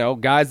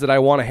 guys that I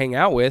want to hang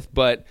out with,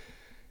 but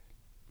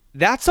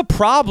that's a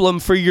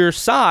problem for your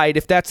side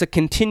if that's a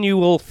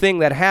continual thing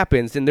that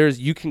happens. And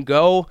you can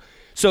go.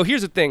 So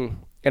here's the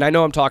thing, and I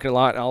know I'm talking a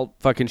lot, and I'll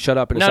fucking shut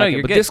up in a second. No,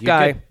 you're but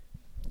good.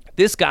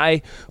 This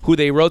guy who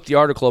they wrote the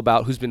article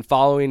about, who's been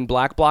following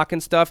Black Bloc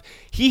and stuff,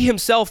 he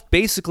himself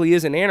basically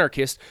is an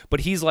anarchist,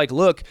 but he's like,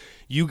 look,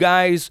 you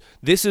guys,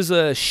 this is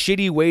a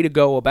shitty way to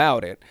go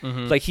about it.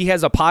 Like, he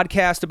has a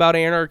podcast about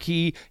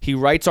anarchy. He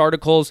writes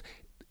articles.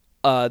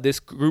 This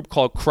group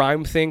called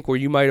Crime Think, where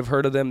you might have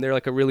heard of them. They're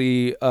like a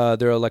really,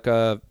 they're like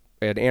a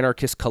an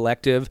anarchist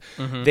collective.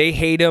 They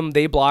hate him.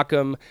 They block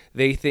him.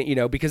 They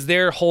think, because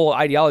their whole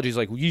ideology is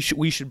like, we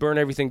should burn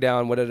everything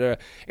down, whatever.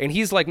 And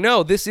he's like,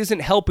 no, this isn't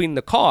helping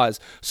the cause.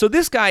 So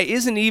this guy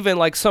isn't even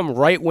like some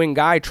right-wing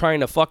guy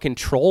trying to fucking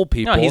troll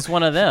people. No, he's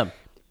one of them.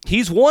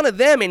 He's one of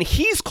them, and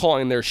he's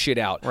calling their shit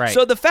out. Right.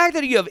 So the fact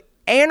that you have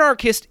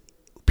anarchist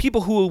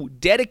people who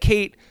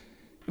dedicate...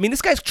 I mean,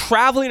 this guy's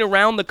traveling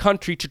around the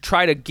country to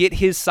try to get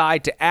his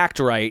side to act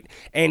right,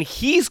 and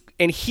he's.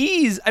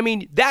 I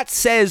mean, that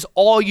says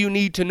all you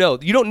need to know.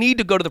 You don't need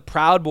to go to the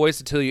Proud Boys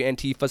to tell you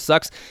Antifa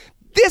sucks.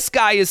 This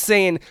guy is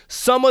saying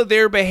some of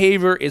their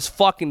behavior is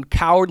fucking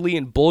cowardly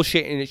and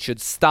bullshit, and it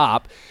should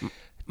stop.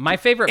 My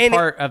favorite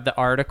part of the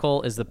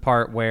article is the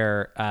part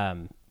where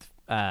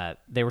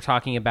they were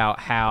talking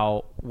about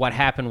how what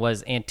happened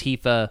was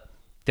Antifa.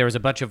 There was a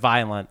bunch of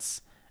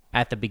violence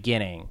at the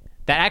beginning.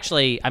 That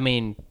actually, I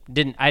mean,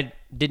 I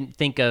didn't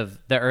think of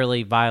the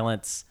early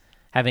violence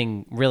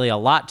having really a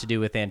lot to do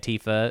with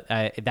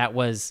Antifa. That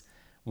was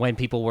when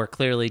people were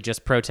clearly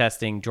just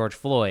protesting George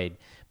Floyd.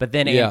 But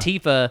then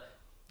Antifa,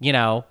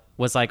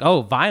 was like,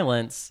 oh,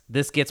 violence,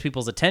 this gets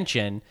people's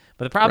attention.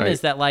 But the problem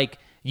is that, like,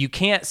 you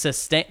can't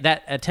sustain,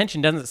 that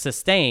attention doesn't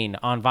sustain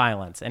on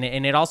violence. And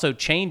it also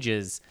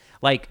changes,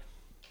 like,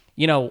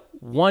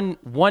 one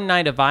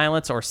night of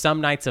violence or some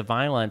nights of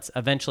violence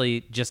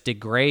eventually just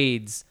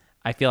degrades,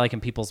 I feel like, in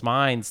people's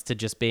minds to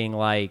just being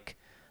like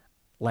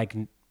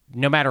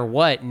no matter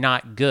what,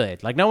 not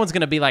good. Like, no one's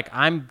going to be like,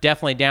 I'm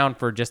definitely down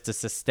for just a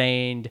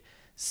sustained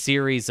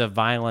series of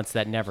violence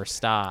that never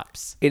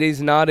stops. It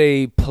is not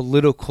a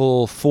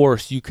political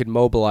force you could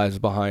mobilize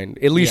behind,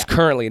 at least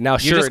currently. Now,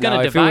 you're just going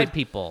to divide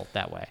people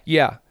that way.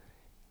 Yeah.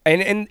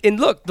 And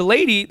look,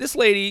 this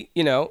lady,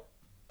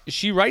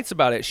 she writes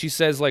about it. She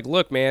says, like,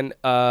 look, man,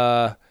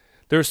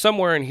 there's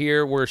somewhere in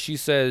here where she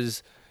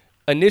says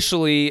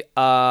initially,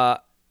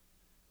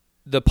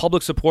 the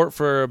public support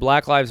for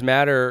Black Lives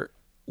Matter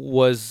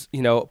was,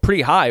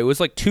 pretty high. It was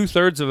like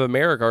 2/3 of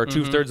America or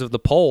 2/3 of the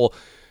poll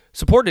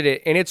supported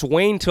it, and it's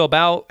waned to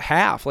about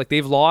half. Like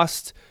they've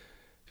lost,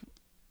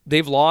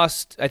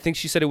 I think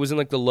she said it was in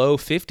like the low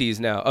 50s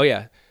now. Oh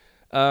yeah.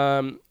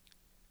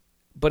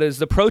 But as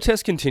the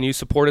protests continue,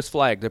 support is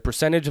flagged. The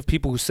percentage of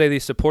people who say they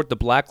support the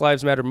Black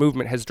Lives Matter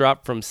movement has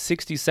dropped from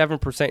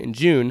 67% in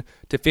June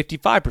to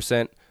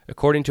 55%,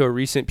 according to a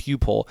recent Pew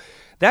poll.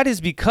 That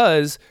is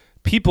because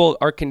people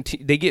are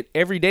they get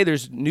every day.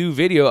 There's new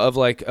video of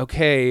like,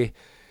 okay,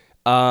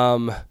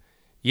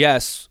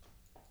 yes,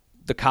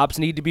 the cops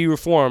need to be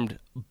reformed,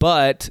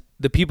 but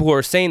the people who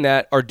are saying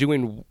that are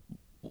doing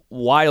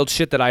wild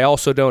shit that I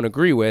also don't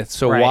agree with.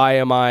 So why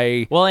am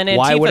I? Well, and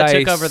Antifa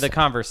took over the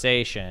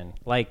conversation.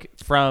 Like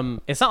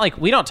it's not like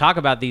we don't talk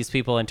about these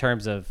people in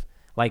terms of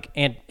like.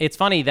 And it's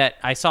funny that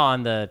I saw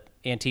on the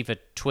Antifa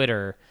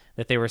Twitter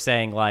that they were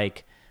saying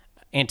like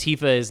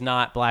Antifa is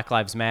not Black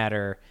Lives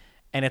Matter.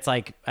 And it's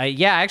like, I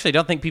actually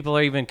don't think people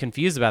are even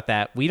confused about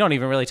that. We don't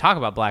even really talk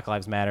about Black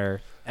Lives Matter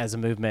as a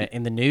movement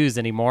in the news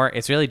anymore.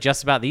 It's really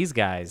just about these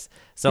guys.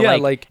 So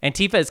like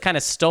Antifa has kind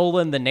of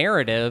stolen the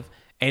narrative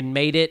and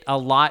made it a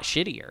lot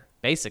shittier,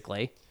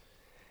 basically.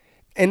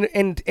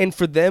 And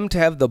for them to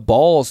have the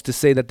balls to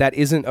say that that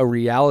isn't a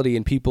reality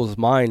in people's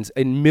minds,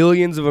 in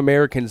millions of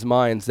Americans'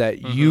 minds,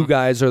 that you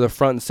guys are the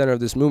front and center of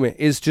this movement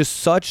is just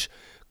such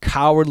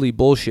cowardly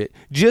bullshit.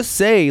 Just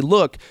say,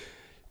 look,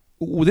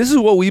 this is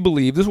what we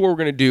believe. This is what we're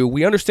going to do.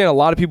 We understand a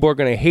lot of people are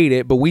going to hate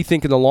it, but we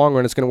think in the long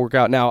run it's going to work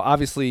out. Now,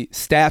 obviously,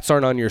 stats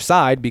aren't on your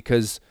side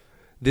because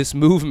this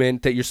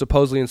movement that you're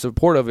supposedly in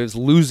support of is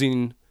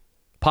losing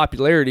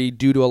popularity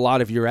due to a lot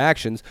of your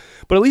actions.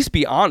 But at least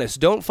be honest.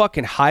 Don't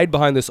fucking hide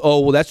behind this, oh,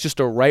 well, that's just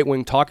a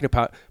right-wing talking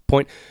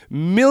point.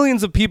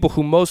 Millions of people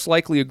who most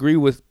likely agree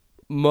with,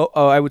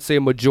 I would say,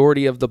 a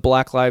majority of the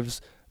Black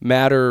Lives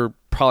Matter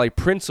probably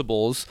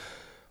principles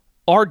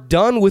are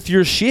done with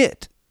your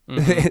shit.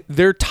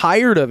 They're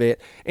tired of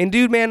it. And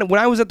dude, man, when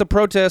I was at the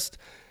protest,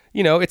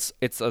 it's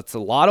a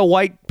lot of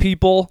white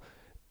people,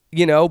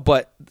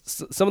 but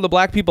some of the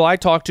black people I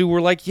talked to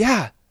were like,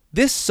 yeah,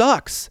 this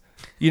sucks.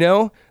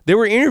 There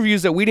were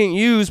interviews that we didn't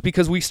use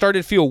because we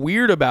started to feel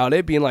weird about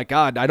it, being like,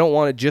 God, I don't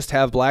want to just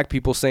have black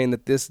people saying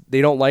that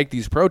they don't like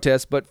these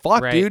protests, but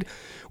fuck, dude,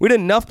 we had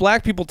enough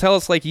black people tell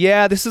us like,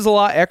 yeah, this is a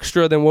lot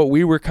extra than what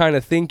we were kind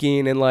of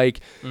thinking. And like,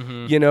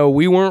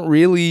 we weren't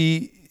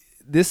really,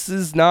 this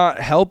is not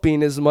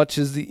helping as much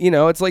as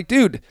it's like,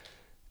 dude,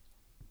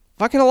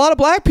 fucking a lot of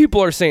black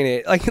people are saying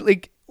it.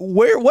 Like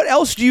what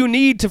else do you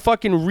need to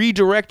fucking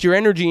redirect your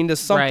energy into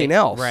something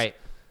else? Right.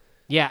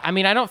 Yeah. I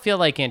mean, I don't feel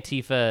like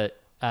Antifa,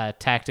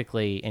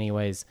 tactically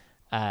anyways,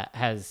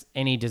 has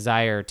any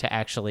desire to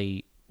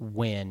actually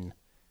win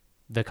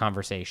the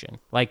conversation.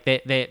 Like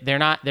they're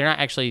not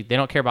actually, they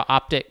don't care about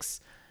optics.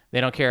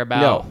 They don't care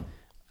about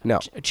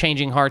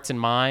changing hearts and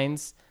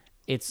minds.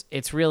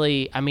 It's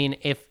really, I mean,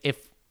 if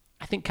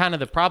I think kind of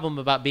the problem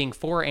about being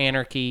for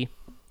anarchy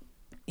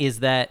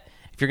is that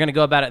if you're going to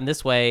go about it in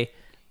this way,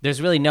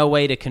 there's really no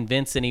way to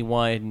convince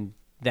anyone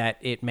that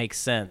it makes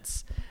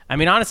sense. I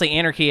mean, honestly,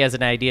 anarchy as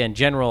an idea in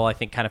general, I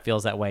think kind of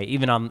feels that way,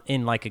 even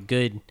in like a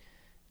good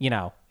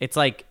it's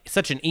like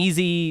such an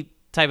easy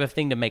type of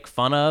thing to make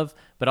fun of,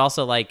 but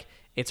also like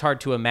it's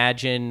hard to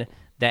imagine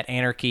that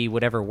anarchy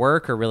would ever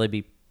work or really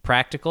be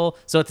practical.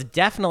 So it's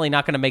definitely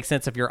not going to make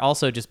sense if you're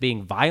also just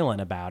being violent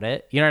about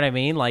it. You know what I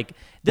mean? Like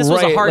this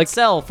was a hard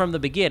sell from the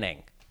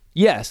beginning.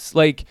 Yes,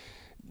 like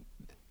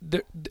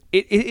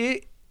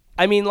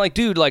I mean, like,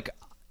 dude, like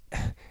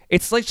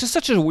it's like just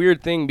such a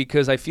weird thing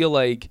because I feel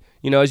like,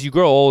 as you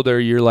grow older,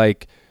 you're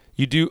like,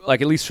 you do,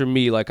 like, at least for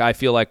me, like I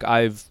feel like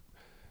it's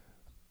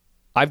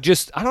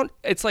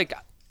like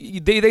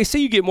they say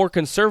you get more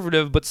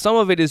conservative, but some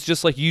of it is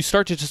just like you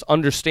start to just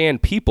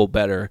understand people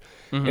better.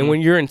 Mm-hmm. And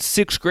when you're in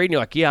 6th grade and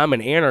you're like, yeah, I'm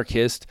an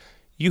anarchist,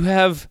 you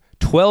have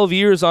 12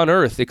 years on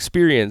Earth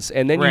experience.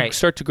 And then you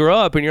start to grow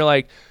up and you're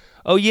like,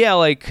 oh yeah,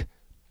 like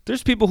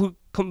there's people who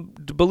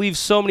believe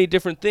so many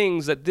different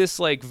things that this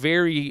like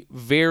very,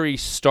 very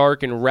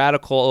stark and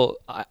radical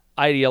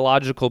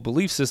ideological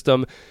belief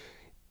system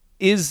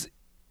is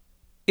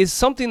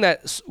something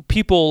that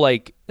people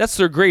like, that's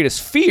their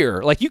greatest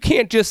fear. Like you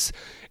can't just,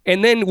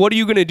 and then what are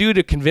you going to do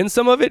to convince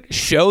them of it?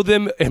 Show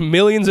them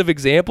millions of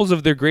examples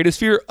of their greatest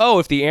fear. Oh,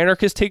 if the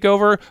anarchists take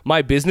over,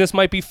 my business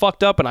might be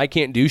fucked up and I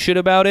can't do shit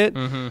about it.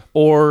 Mm-hmm.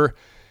 Or,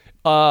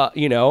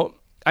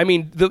 I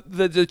mean,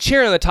 the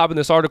chair on the top of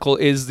this article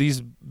is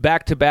these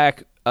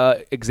back-to-back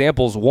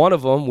examples. One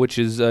of them, which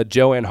is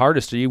Joanne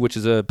Hardesty, which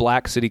is a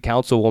black city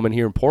councilwoman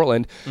here in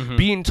Portland, mm-hmm.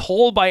 being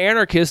told by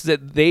anarchists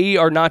that they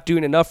are not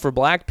doing enough for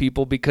black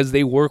people because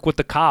they work with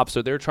the cops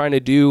or they're trying to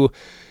do,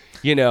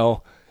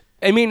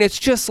 I mean, it's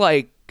just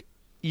like,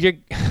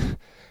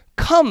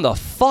 come the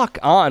fuck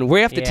on.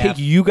 We have to take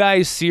you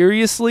guys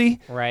seriously.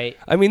 Right.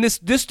 I mean, this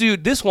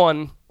dude, this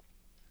one,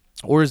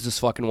 or is this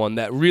fucking one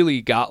that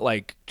really got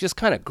like just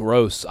kind of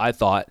gross, I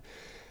thought.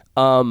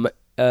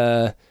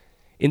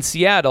 In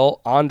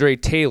Seattle, Andre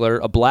Taylor,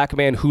 a black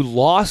man who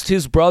lost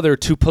his brother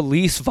to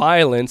police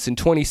violence in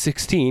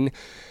 2016,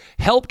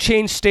 helped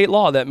change state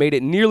law that made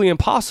it nearly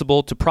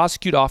impossible to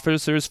prosecute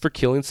officers for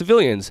killing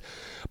civilians.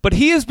 But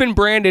he has been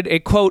branded a,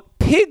 quote,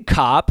 pig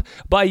cop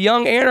by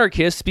young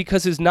anarchists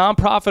because his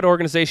nonprofit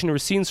organization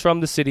receives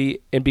from the city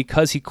and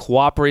because he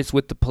cooperates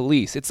with the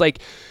police. It's like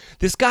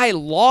this guy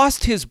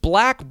lost his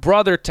black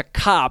brother to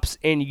cops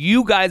and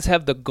you guys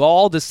have the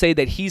gall to say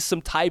that he's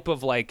some type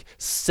of like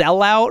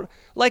sellout.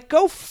 Like,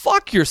 go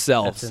fuck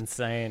yourselves. That's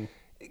insane.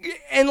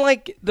 And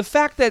like the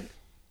fact that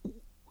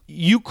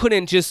you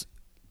couldn't just,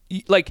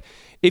 like,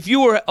 if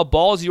you were a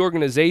ballsy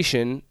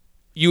organization,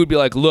 you would be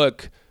like,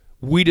 look,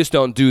 we just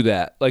don't do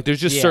that. Like, there's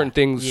just certain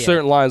things,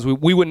 certain lines.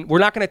 We're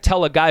not going to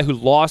tell a guy who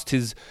lost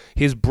his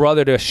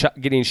brother to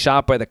getting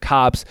shot by the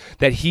cops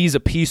that he's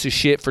a piece of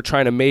shit for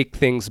trying to make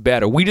things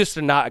better. We just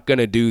are not going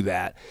to do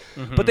that.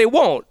 Mm-hmm. But they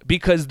won't,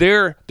 because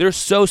they're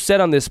so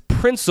set on this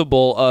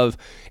principle of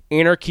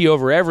anarchy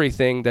over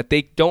everything that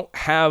they don't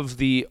have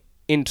the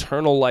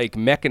internal like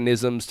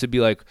mechanisms to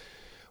be like,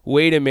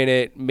 wait a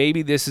minute,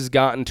 maybe this has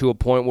gotten to a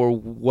point where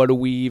what are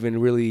we even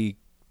really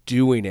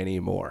doing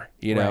anymore,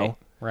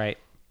 Right.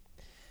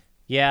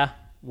 Yeah,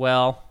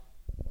 well,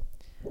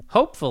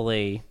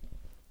 hopefully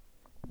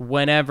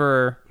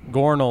whenever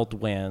Gornold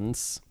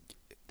wins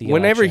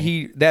whenever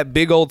election, that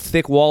big old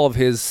thick wall of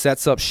his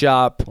sets up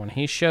shop, when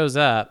he shows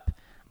up,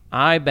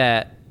 I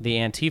bet the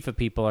Antifa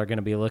people are going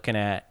to be looking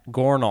at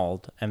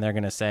Gornold and they're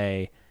going to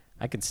say,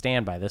 I can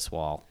stand by this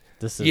wall.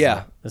 This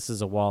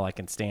is a wall I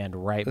can stand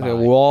right by. A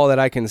wall that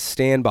I can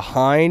stand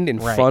behind in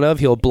front of.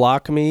 He'll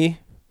block me.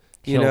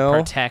 He'll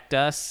protect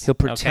us. He'll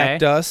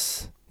protect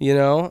us.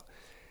 What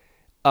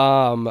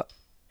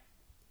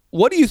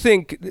do you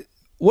think?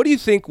 What do you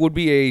think would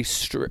be a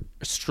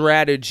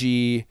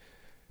strategy?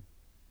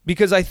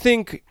 Because I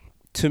think,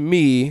 to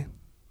me,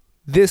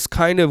 this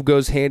kind of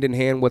goes hand in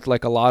hand with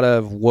like a lot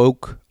of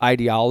woke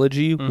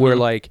ideology, mm-hmm. where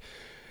like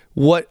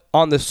what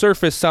on the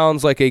surface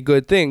sounds like a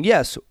good thing.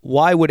 Yes,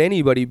 why would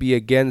anybody be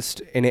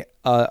against an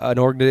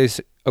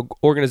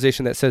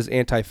organization that says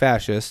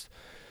anti-fascist?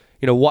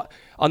 What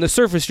on the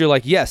surface you're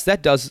like, yes,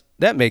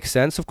 that makes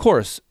sense. Of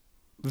course,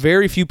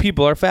 very few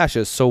people are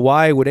fascists, so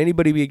why would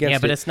anybody be against it? Yeah,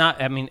 but it's not.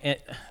 I mean,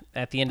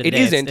 at the end of the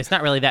day, it's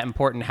not really that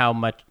important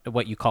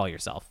what you call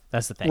yourself.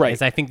 That's the thing. Right.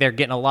 Is I think they're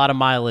getting a lot of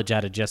mileage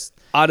out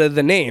of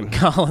the name,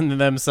 calling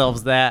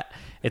themselves that.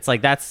 It's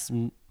like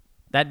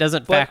that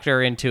doesn't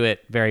factor into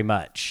it very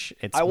much.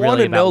 It's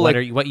really about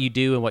what you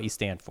do and what you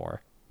stand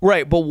for.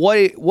 Right, but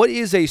what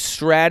is a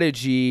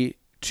strategy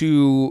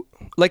to,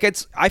 like,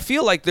 I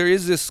feel like there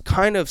is this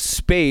kind of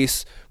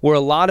space where a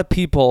lot of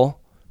people,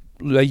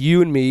 like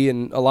you and me,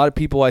 and a lot of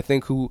people I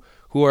think who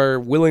are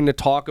willing to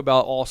talk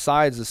about all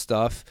sides of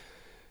stuff.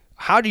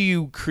 How do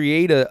you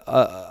create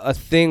a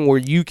thing where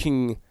you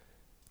can?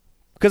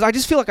 Because I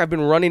just feel like I've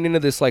been running into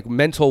this like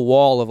mental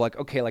wall of like,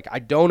 okay, like I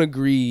don't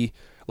agree.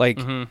 Like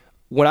mm-hmm.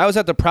 when I was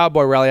at the Proud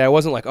Boy rally, I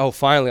wasn't like, oh,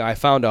 finally I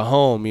found a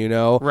home,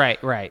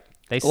 Right.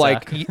 They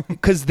suck.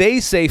 Because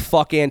they say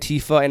fuck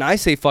Antifa and I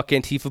say fuck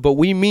Antifa, but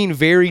we mean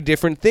very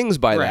different things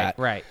by that.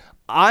 Right.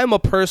 I'm a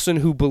person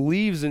who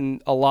believes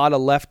in a lot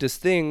of leftist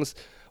things,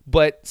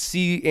 but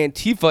see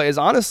Antifa is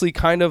honestly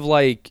kind of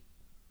like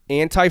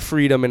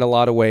anti-freedom in a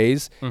lot of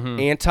ways,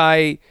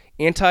 anti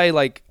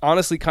like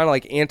honestly kind of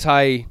like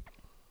anti-thought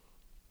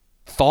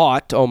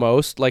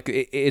almost. Like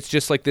it's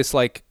just like this,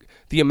 like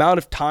the amount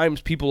of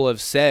times people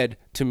have said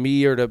to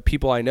me or to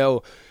people I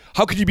know,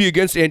 how could you be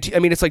against I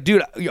mean, it's like,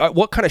 dude,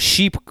 what kind of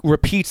sheep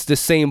repeats the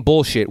same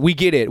bullshit? We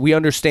get it. We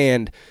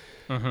understand,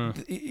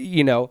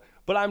 you know,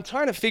 but I'm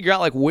trying to figure out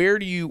like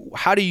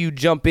how do you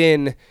jump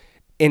in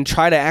and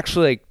try to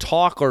actually like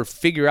talk or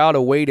figure out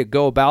a way to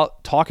go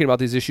about talking about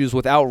these issues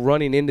without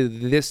running into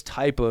this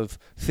type of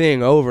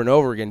thing over and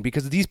over again?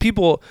 Because these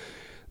people,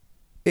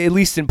 at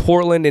least in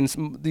Portland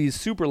and these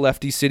super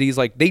lefty cities,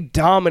 like they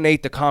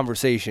dominate the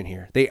conversation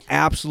here. They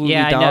absolutely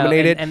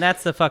dominate it. And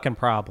that's the fucking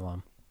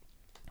problem.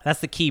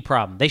 That's the key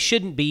problem. They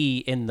shouldn't be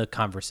in the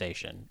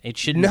conversation. It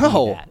shouldn't be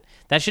that.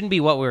 That shouldn't be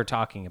what we were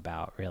talking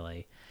about,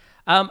 really.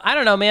 I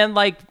don't know, man.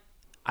 Like,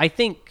 I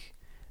think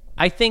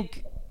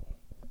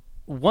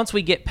once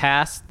we get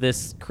past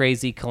this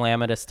crazy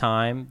calamitous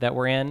time that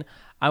we're in,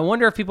 I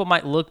wonder if people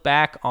might look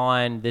back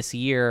on this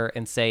year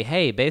and say,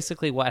 hey,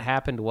 basically what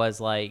happened was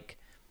like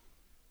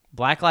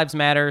Black Lives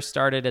Matter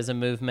started as a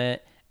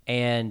movement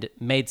and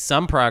made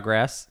some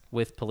progress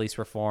with police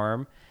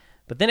reform,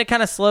 but then it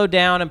kind of slowed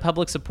down and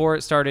public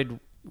support started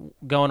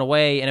going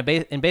away.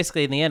 And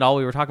basically in the end, all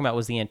we were talking about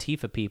was the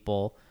Antifa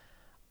people.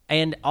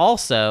 And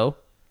also,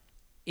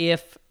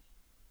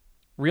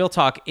 real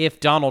talk, if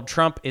Donald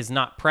Trump is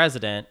not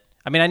president,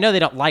 I mean, I know they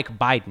don't like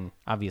Biden,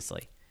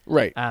 obviously.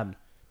 Right.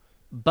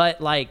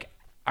 But, like,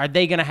 are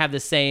they going to have the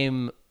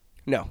same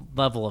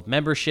level of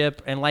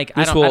membership? And, like,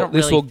 I don't really think so.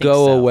 This will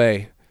go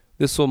away.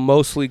 This will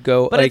mostly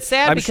go. But like, it's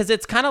sad because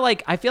it's kind of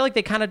like, I feel like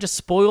they kind of just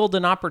spoiled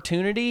an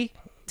opportunity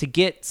to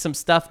get some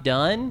stuff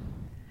done.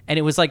 And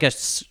it was like a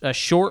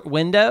short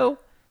window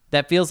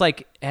that feels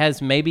like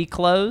has maybe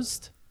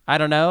closed. I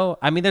don't know.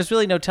 I mean, there's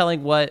really no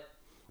telling what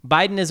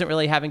Biden isn't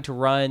really having to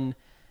run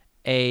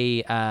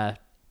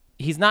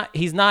he's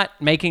not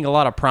making a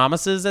lot of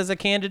promises as a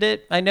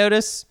candidate, I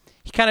notice.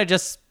 He kind of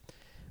just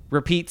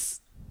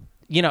repeats,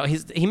 you know,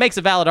 he makes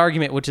a valid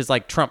argument, which is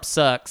like Trump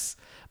sucks.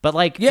 But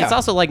like, it's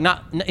also like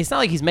it's not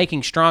like he's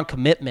making strong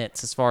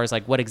commitments as far as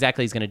like what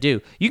exactly he's going to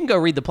do. You can go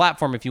read the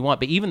platform if you want,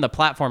 but even the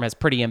platform has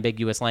pretty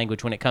ambiguous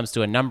language when it comes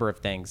to a number of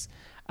things.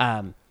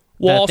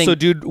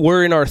 Dude,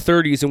 we're in our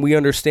 30s and we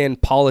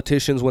understand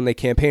politicians when they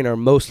campaign are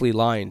mostly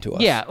lying to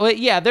us.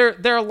 Yeah,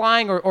 they're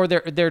lying or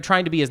they're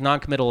trying to be as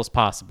non-committal as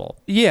possible.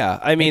 Yeah,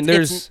 I mean,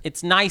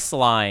 it's nice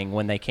lying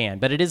when they can,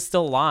 but it is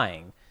still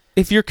lying.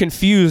 If you're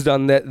confused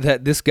on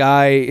that this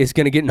guy is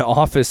going to get into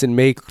office and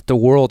make the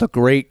world a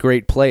great,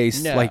 great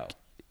place, like,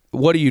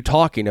 what are you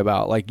talking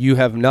about? Like, you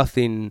have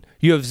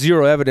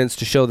zero evidence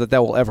to show that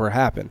will ever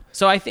happen.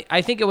 So I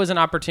think it was an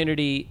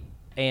opportunity,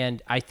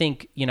 and I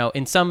think, you know,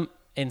 in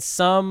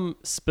some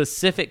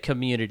specific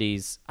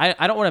communities,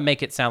 I don't want to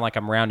make it sound like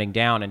I'm rounding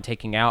down and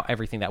taking out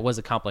everything that was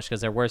accomplished, because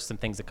there were some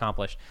things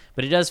accomplished,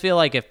 but it does feel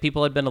like if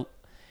people had been,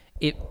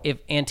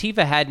 if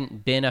Antifa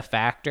hadn't been a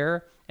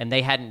factor and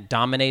they hadn't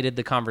dominated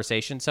the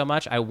conversation so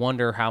much, I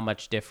wonder how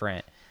much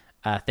different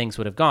things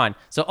would have gone.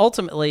 So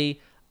ultimately,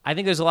 I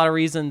think there's a lot of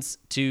reasons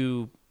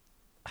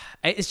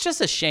it's just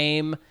a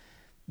shame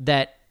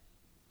that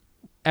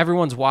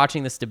everyone's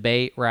watching this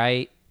debate,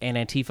 right? And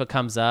Antifa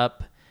comes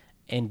up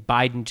and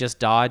Biden just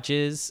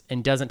dodges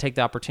and doesn't take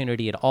the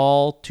opportunity at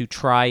all to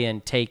try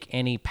and take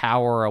any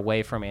power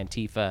away from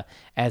Antifa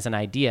as an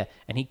idea.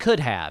 And he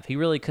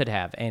really could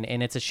have.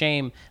 And it's a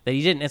shame that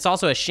he didn't. It's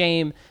also a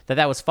shame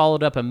that was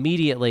followed up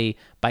immediately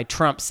by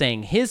Trump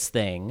saying his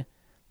thing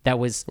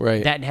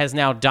that has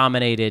now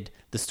dominated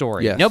the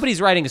story. Yes. Nobody's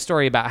writing a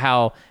story about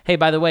how, hey,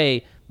 by the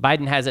way,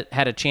 Biden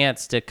had a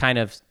chance to kind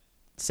of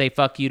say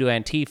fuck you to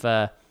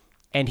Antifa,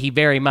 and he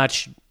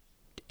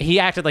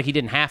acted like he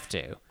didn't have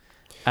to.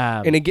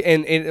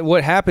 And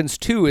what happens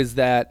too is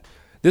that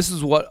this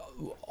is what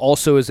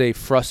also is a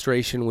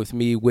frustration with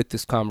me with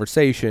this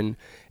conversation,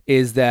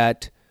 is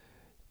that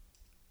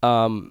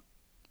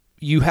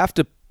you have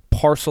to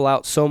parcel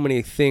out so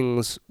many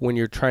things when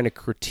you're trying to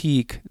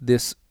critique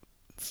this,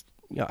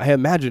 you know, I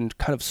imagine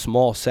kind of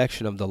small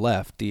section of the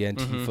left, the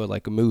Antifa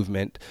like a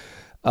movement,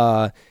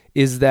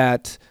 is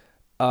that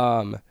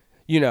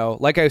you know,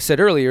 like I said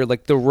earlier,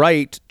 like the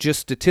right just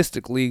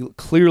statistically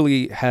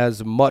clearly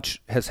has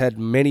had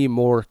many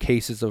more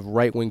cases of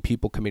right-wing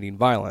people committing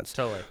violence.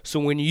 Totally. So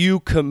when you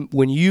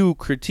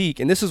critique,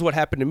 and this is what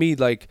happened to me,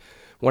 like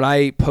when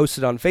I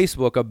posted on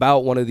Facebook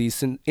about one of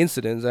these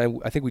incidents,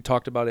 I think we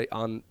talked about it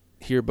on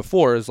here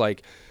before, is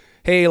like,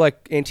 hey,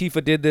 like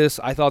Antifa did this.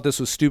 I thought this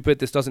was stupid.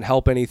 This doesn't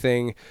help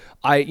anything.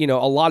 A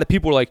lot of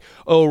people were like,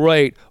 oh,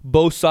 right,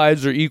 both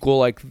sides are equal.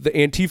 Like the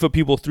Antifa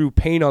people threw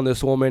paint on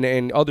this woman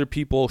and other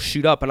people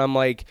shoot up. And I'm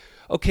like,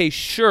 okay,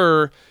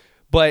 sure.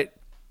 But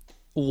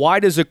why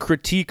does a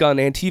critique on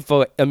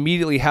Antifa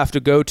immediately have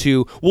to go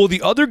to, well,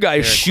 the other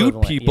guys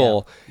shoot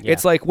people? Yeah.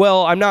 It's like,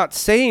 well, I'm not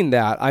saying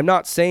that. I'm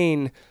not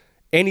saying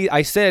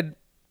I said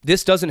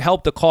this doesn't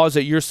help the cause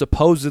that you're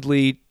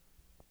supposedly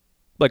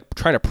like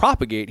trying to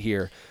propagate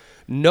here.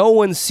 no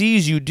one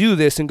sees you do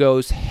this and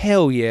goes,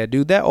 hell yeah,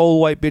 dude, that old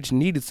white bitch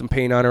needed some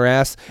paint on her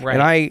ass. Right.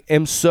 And I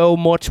am so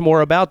much more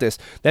about this.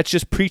 That's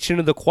just preaching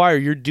to the choir.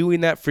 You're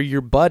doing that for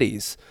your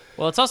buddies.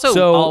 Well, it's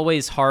also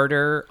always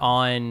harder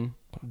on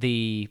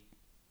the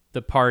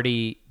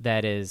party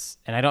that is,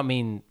 and I don't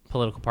mean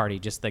political party,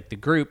 just like the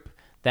group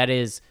that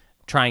is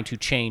trying to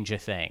change a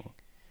thing.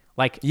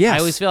 Like, I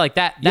always feel like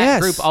that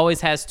group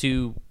always has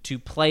to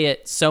play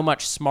it so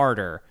much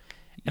smarter.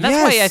 And that's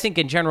why I think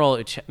in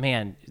general,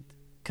 man,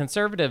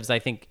 conservatives, I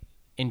think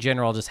in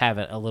general just have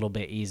it a little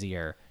bit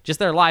easier. Just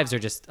their lives are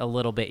just a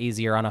little bit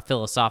easier on a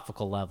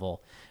philosophical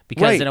level.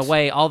 Because in a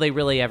way, all they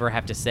really ever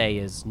have to say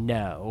is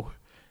no,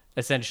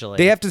 essentially.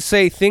 They have to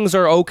say things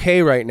are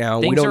okay right now.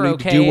 We don't need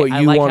to do what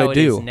you want to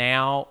do. It is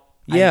now.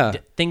 Yeah.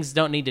 Things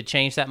don't need to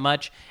change that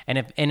much. And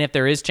if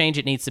there is change,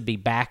 it needs to be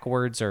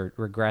backwards or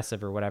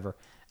regressive or whatever.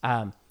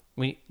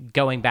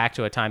 Going back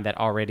to a time that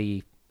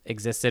already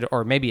existed,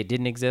 or maybe it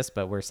didn't exist,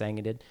 but we're saying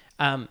it did.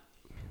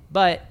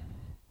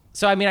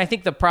 So I mean, I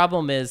think the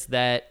problem is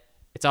that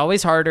it's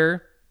always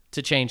harder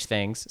to change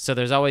things. So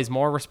there's always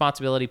more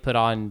responsibility put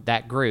on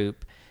that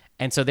group.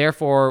 And so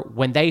therefore,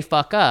 when they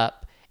fuck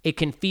up, it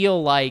can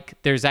feel like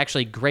there's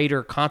actually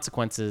greater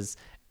consequences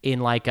in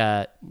like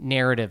a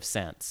narrative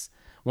sense.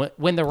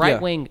 When the right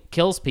wing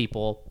kills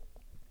people,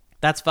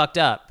 that's fucked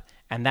up,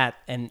 and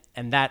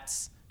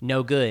that's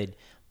no good.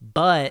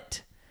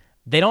 But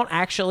they don't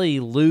actually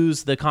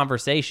lose the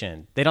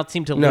conversation. They don't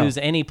seem to lose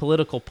any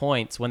political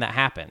points when that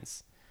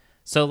happens.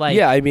 So like,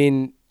 yeah, I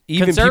mean,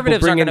 even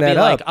conservatives aren't going to be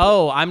like, up.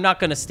 oh, I'm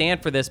not going to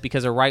stand for this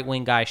because a right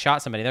wing guy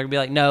shot somebody. They're going to be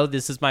like, no,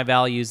 this is my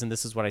values and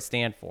this is what I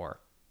stand for.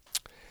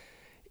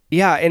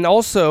 Yeah, and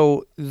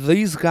also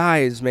these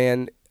guys,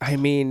 man, I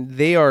mean,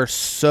 they are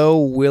so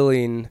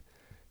willing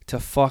to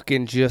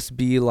fucking just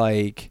be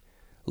like,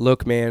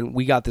 look, man,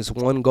 we got this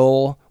one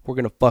goal. We're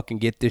going to fucking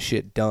get this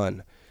shit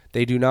done.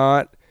 They do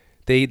not.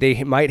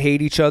 They might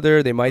hate each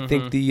other. They might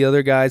think the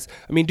other guys.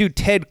 I mean, dude,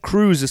 Ted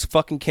Cruz is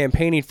fucking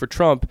campaigning for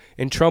Trump,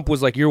 and Trump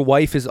was like, your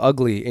wife is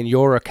ugly and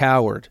you're a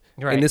coward.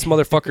 Right. And this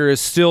motherfucker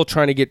is still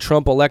trying to get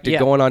Trump elected,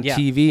 going on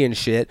TV and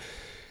shit.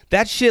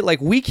 That shit,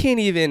 like, we can't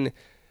even.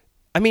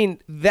 I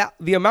mean, that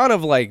the amount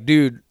of like,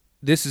 dude,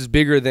 this is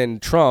bigger than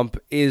Trump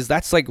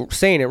that's like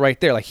saying it right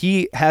there. Like,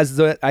 he has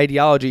the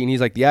ideology, and he's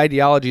like, the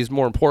ideology is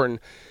more important.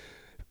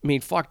 I mean,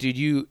 fuck, dude,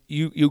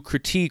 you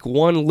critique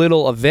one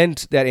little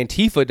event that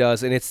Antifa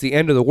does, and it's the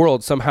end of the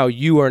world. Somehow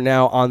you are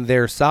now on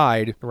their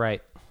side.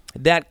 Right.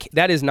 That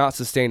is not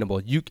sustainable.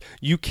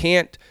 You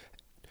can't,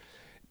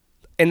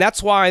 and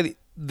that's why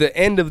the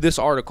end of this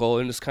article,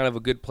 and it's kind of a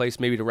good place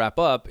maybe to wrap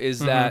up, is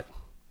that,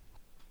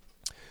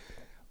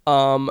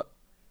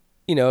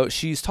 you know,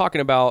 she's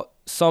talking about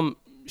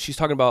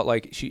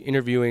like she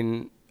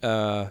interviewing.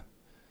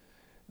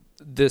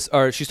 She's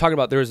talking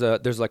about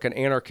there's like an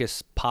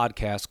anarchist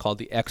podcast called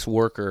The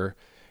Ex-Worker,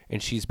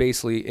 and she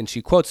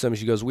quotes them.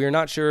 She goes, "We are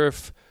not sure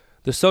if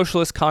the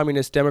socialist,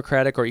 communist,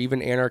 democratic, or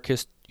even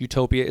anarchist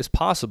utopia is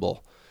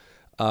possible.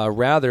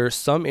 Rather,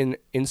 some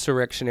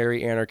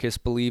insurrectionary anarchists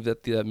believe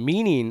that the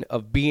meaning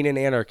of being an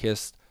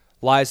anarchist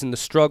lies in the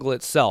struggle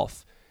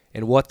itself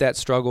and what that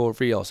struggle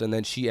reveals." And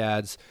then she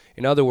adds,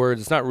 in other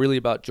words, it's not really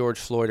about George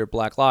Floyd or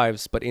Black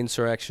Lives, but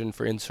insurrection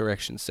for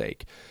insurrection's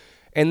sake.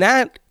 And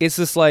that is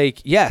just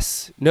like,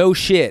 yes, no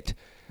shit.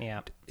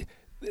 Yeah.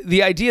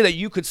 The idea that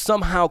you could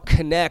somehow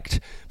connect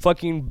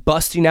fucking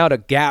busting out a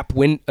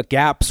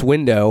Gap's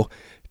window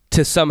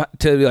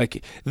to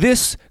like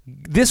this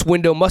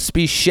window must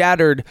be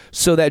shattered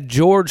so that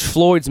George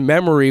Floyd's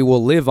memory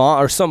will live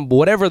on, or some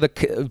whatever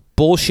the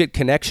bullshit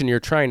connection you're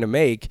trying to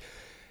make.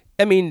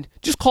 I mean,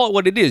 just call it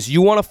what it is.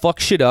 You want to fuck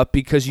shit up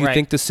because you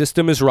think the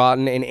system is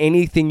rotten, and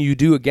anything you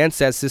do against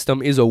that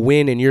system is a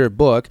win in your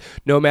book,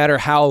 no matter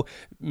how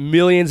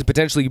millions,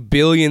 potentially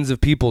billions of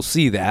people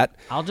see that.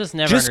 I'll just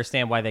never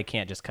understand why they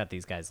can't just cut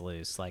these guys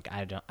loose. Like,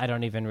 I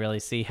don't even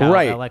really see how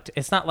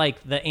it's not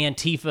like the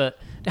Antifa.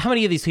 How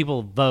many of these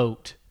people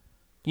vote?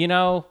 You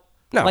know?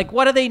 No. Like,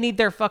 what do they need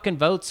their fucking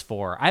votes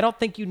for? I don't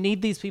think you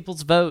need these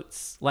people's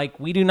votes. Like,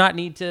 we do not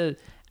need to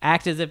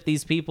act as if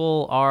these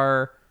people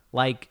are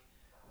like,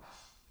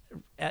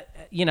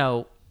 you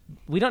know,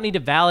 we don't need to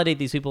validate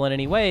these people in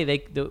any way.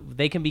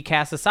 They can be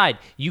cast aside.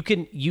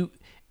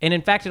 And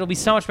in fact, it'll be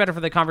so much better for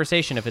the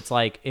conversation if it's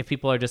like, if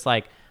people are just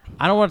like,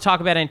 I don't want to talk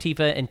about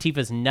Antifa.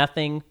 Antifa's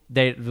nothing.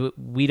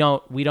 We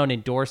don't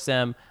endorse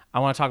them.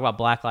 I want to talk about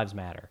Black Lives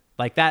Matter.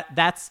 Like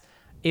that's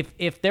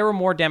if there were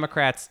more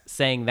Democrats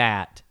saying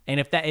that, and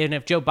if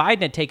Joe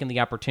Biden had taken the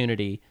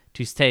opportunity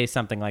to say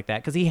something like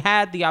that, because he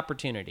had the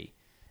opportunity,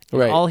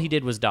 right. All he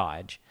did was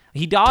dodge.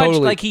 He dodged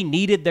like he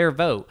needed their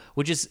vote,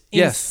 which is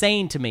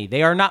insane to me.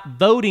 They are not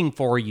voting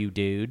for you,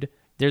 dude.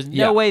 There's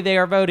no way they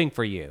are voting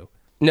for you.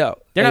 No.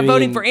 They're not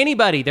voting for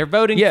anybody. They're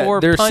voting for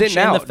they're punch sitting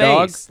in out, the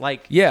face. Dog.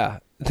 Like, yeah,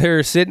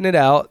 they're sitting it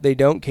out. They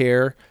don't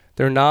care.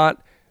 They're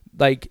not,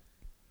 like,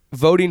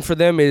 voting for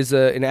them is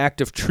an act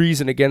of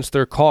treason against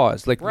their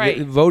cause. Like,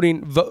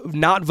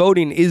 not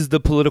voting is the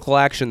political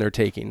action they're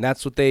taking.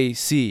 That's what they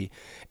see.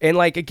 And,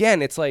 like,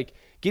 again, it's like,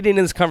 getting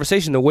into this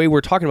conversation, the way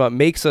we're talking about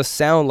makes us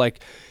sound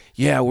like,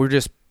 yeah, we're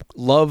just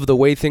love the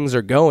way things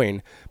are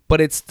going. But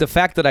it's the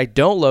fact that I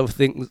don't love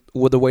things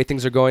with the way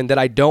things are going that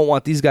I don't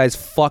want these guys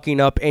fucking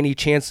up any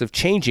chance of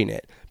changing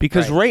it.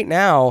 Because right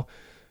now,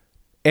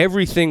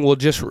 everything will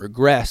just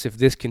regress if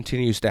this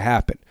continues to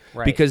happen.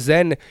 Right. Because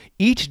then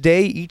each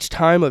day, each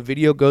time a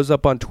video goes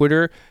up on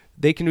Twitter,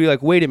 they can be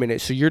like, wait a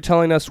minute, so you're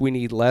telling us we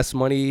need less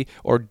money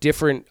or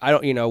different, I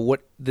don't,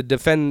 what the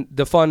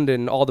defund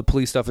and all the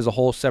police stuff is a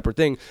whole separate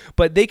thing.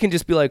 But they can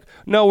just be like,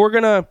 no, we're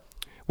going to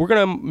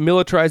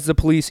militarize the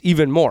police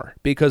even more,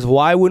 because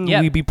why wouldn't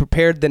we be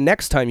prepared the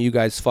next time you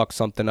guys fuck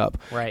something up?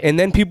 Right. And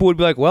then people would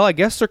be like, well, I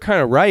guess they're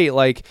kind of right.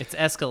 Like, it's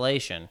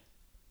escalation.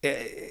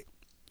 The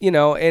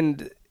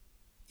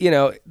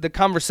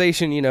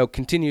conversation,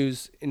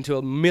 continues into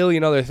a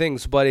million other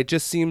things, but it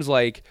just seems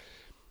like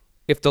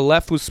if the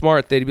left was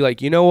smart, they'd be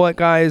like, you know what,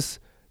 guys,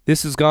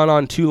 this has gone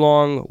on too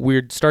long.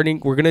 We're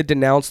going to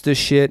denounce this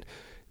shit.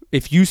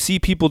 If you see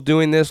people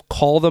doing this,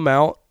 call them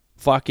out,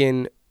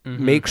 fucking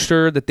make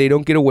sure that they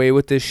don't get away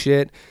with this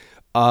shit.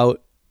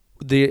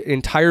 The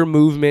entire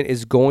movement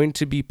is going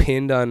to be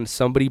pinned on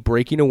somebody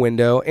breaking a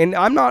window. And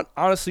I'm not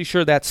honestly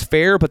sure that's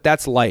fair, but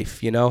that's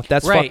life,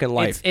 That's right. Fucking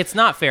life. It's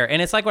not fair. And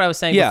it's like what I was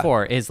saying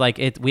before, is like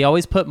we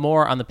always put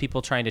more on the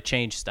people trying to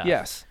change stuff.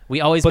 Yes.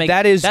 We always if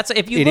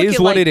you look at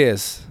what it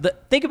is.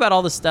 Think about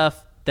all the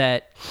stuff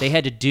that they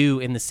had to do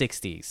in the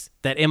 60s,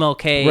 that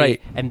MLK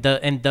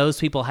and those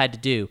people had to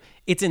do.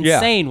 It's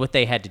insane what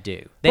they had to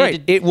do.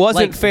 It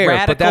wasn't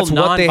fair, but that's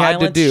what they had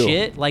to do.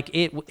 Shit. Like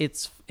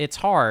it's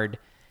hard.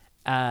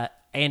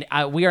 And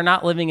we are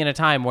not living in a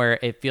time where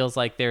it feels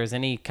like there's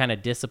any kind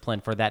of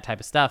discipline for that type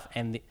of stuff.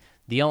 And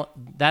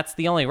that's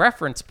the only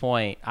reference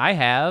point I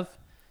have,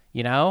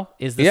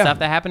 is the stuff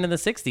that happened in the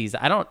 60s.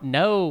 I don't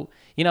know,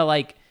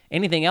 like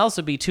anything else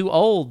would be too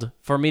old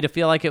for me to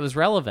feel like it was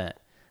relevant.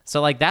 So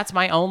like that's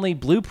my only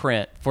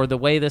blueprint for the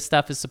way this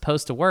stuff is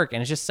supposed to work.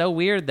 And it's just so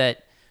weird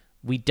that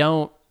we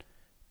don't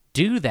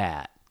do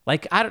that.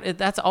 Like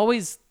that's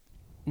always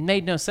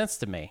made no sense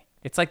to me.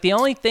 It's like the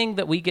only thing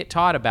that we get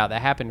taught about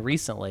that happened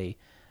recently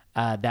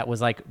that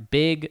was like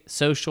big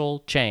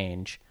social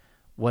change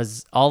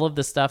was all of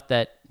the stuff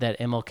that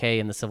MLK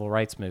and the civil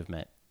rights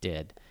movement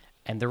did.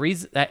 And the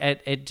reason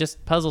that it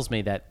just puzzles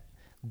me that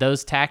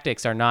those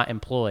tactics are not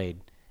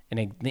employed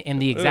in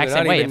the exact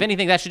same way. If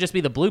anything, that should just be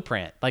the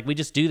blueprint. Like we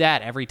just do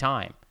that every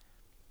time.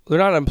 They're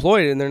not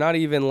employed, and they're not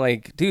even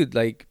like, dude,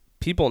 like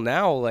people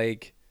now,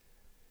 like,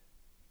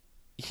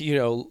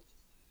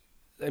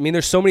 I mean,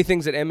 there's so many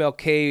things that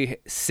MLK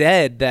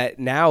said that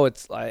now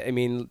it's, I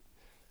mean,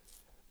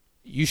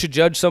 you should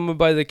judge someone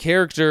by the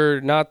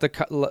character, not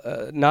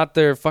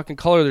their fucking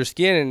color of their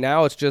skin. And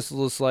now it's just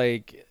this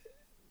like,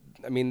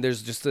 I mean,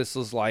 there's just this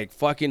like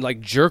fucking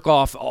like jerk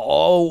off.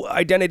 Oh,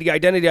 identity.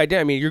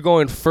 I mean, you're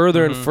going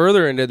further and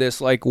further into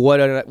this. Like, what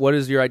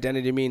does your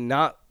identity mean?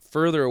 Not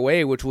further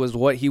away, which was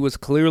what he was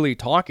clearly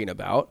talking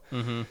about.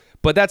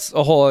 But that's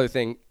a whole other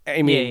thing.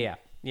 I mean,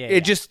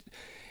 it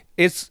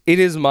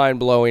is mind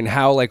blowing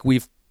how like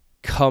we've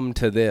come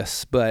to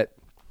this, but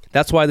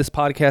that's why this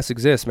podcast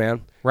exists,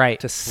 man. Right.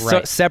 To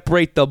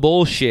separate the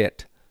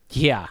bullshit.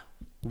 Yeah.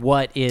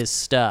 What is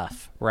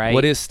stuff, right?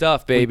 What is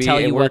stuff, baby? We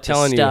tell you what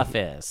the stuff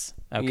is.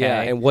 Okay.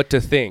 Yeah, and what to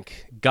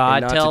think.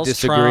 God tells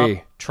Trump.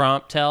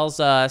 Trump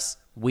tells us.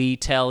 We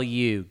tell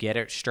you. Get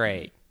it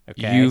straight.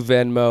 Okay. You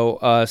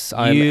Venmo us.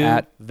 I'm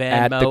at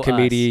the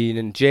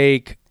comedian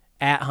Jake.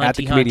 At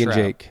the comedian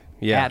Jake.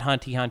 Yeah. At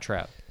Hunty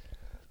Huntro.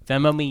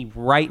 Venmo me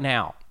right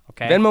now.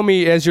 Okay. Venmo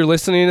me as you're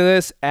listening to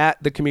this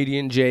at the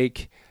comedian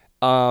Jake.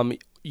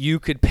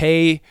 You could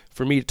pay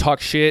for me to talk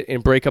shit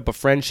and break up a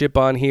friendship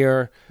on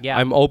here. Yeah.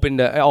 I'm open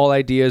to all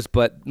ideas,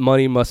 but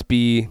money must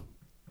be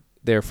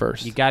there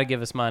first. You got to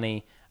give us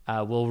money.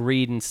 We'll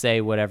read and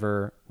say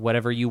whatever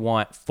you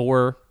want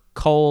for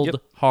cold,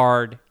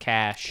 hard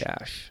cash.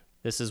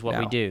 This is what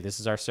we do. This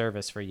is our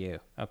service for you.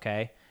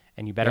 Okay.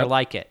 And you better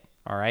like it.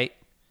 All right.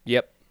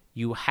 Yep.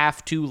 You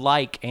have to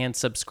like and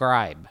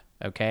subscribe.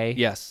 Okay.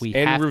 Yes.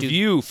 And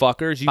review,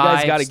 fuckers. You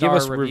guys got to give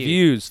us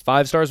reviews.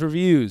 5 stars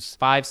reviews.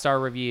 5-star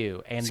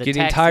review. And it's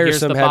getting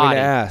tiresome having to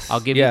ask. I'll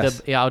give you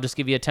I'll just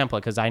give you a template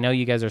because I know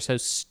you guys are so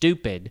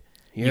stupid.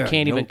 You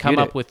can't even come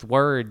up with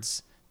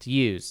words to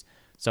use.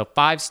 So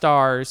 5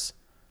 stars.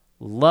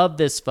 Love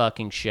this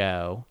fucking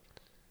show.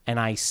 And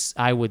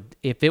I would,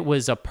 if it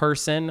was a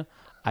person,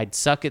 I'd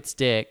suck its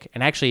dick.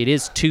 And actually, it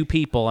is 2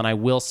 people, and I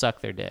will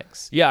suck their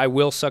dicks. Yeah, I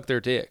will suck their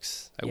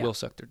dicks. I will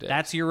suck their dicks.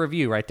 That's your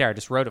review right there. I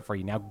just wrote it for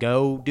you. Now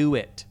go do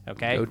it,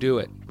 okay? Go do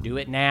it. Do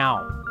it now.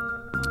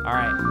 All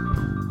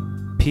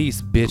right.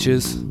 Peace,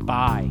 bitches.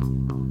 Bye.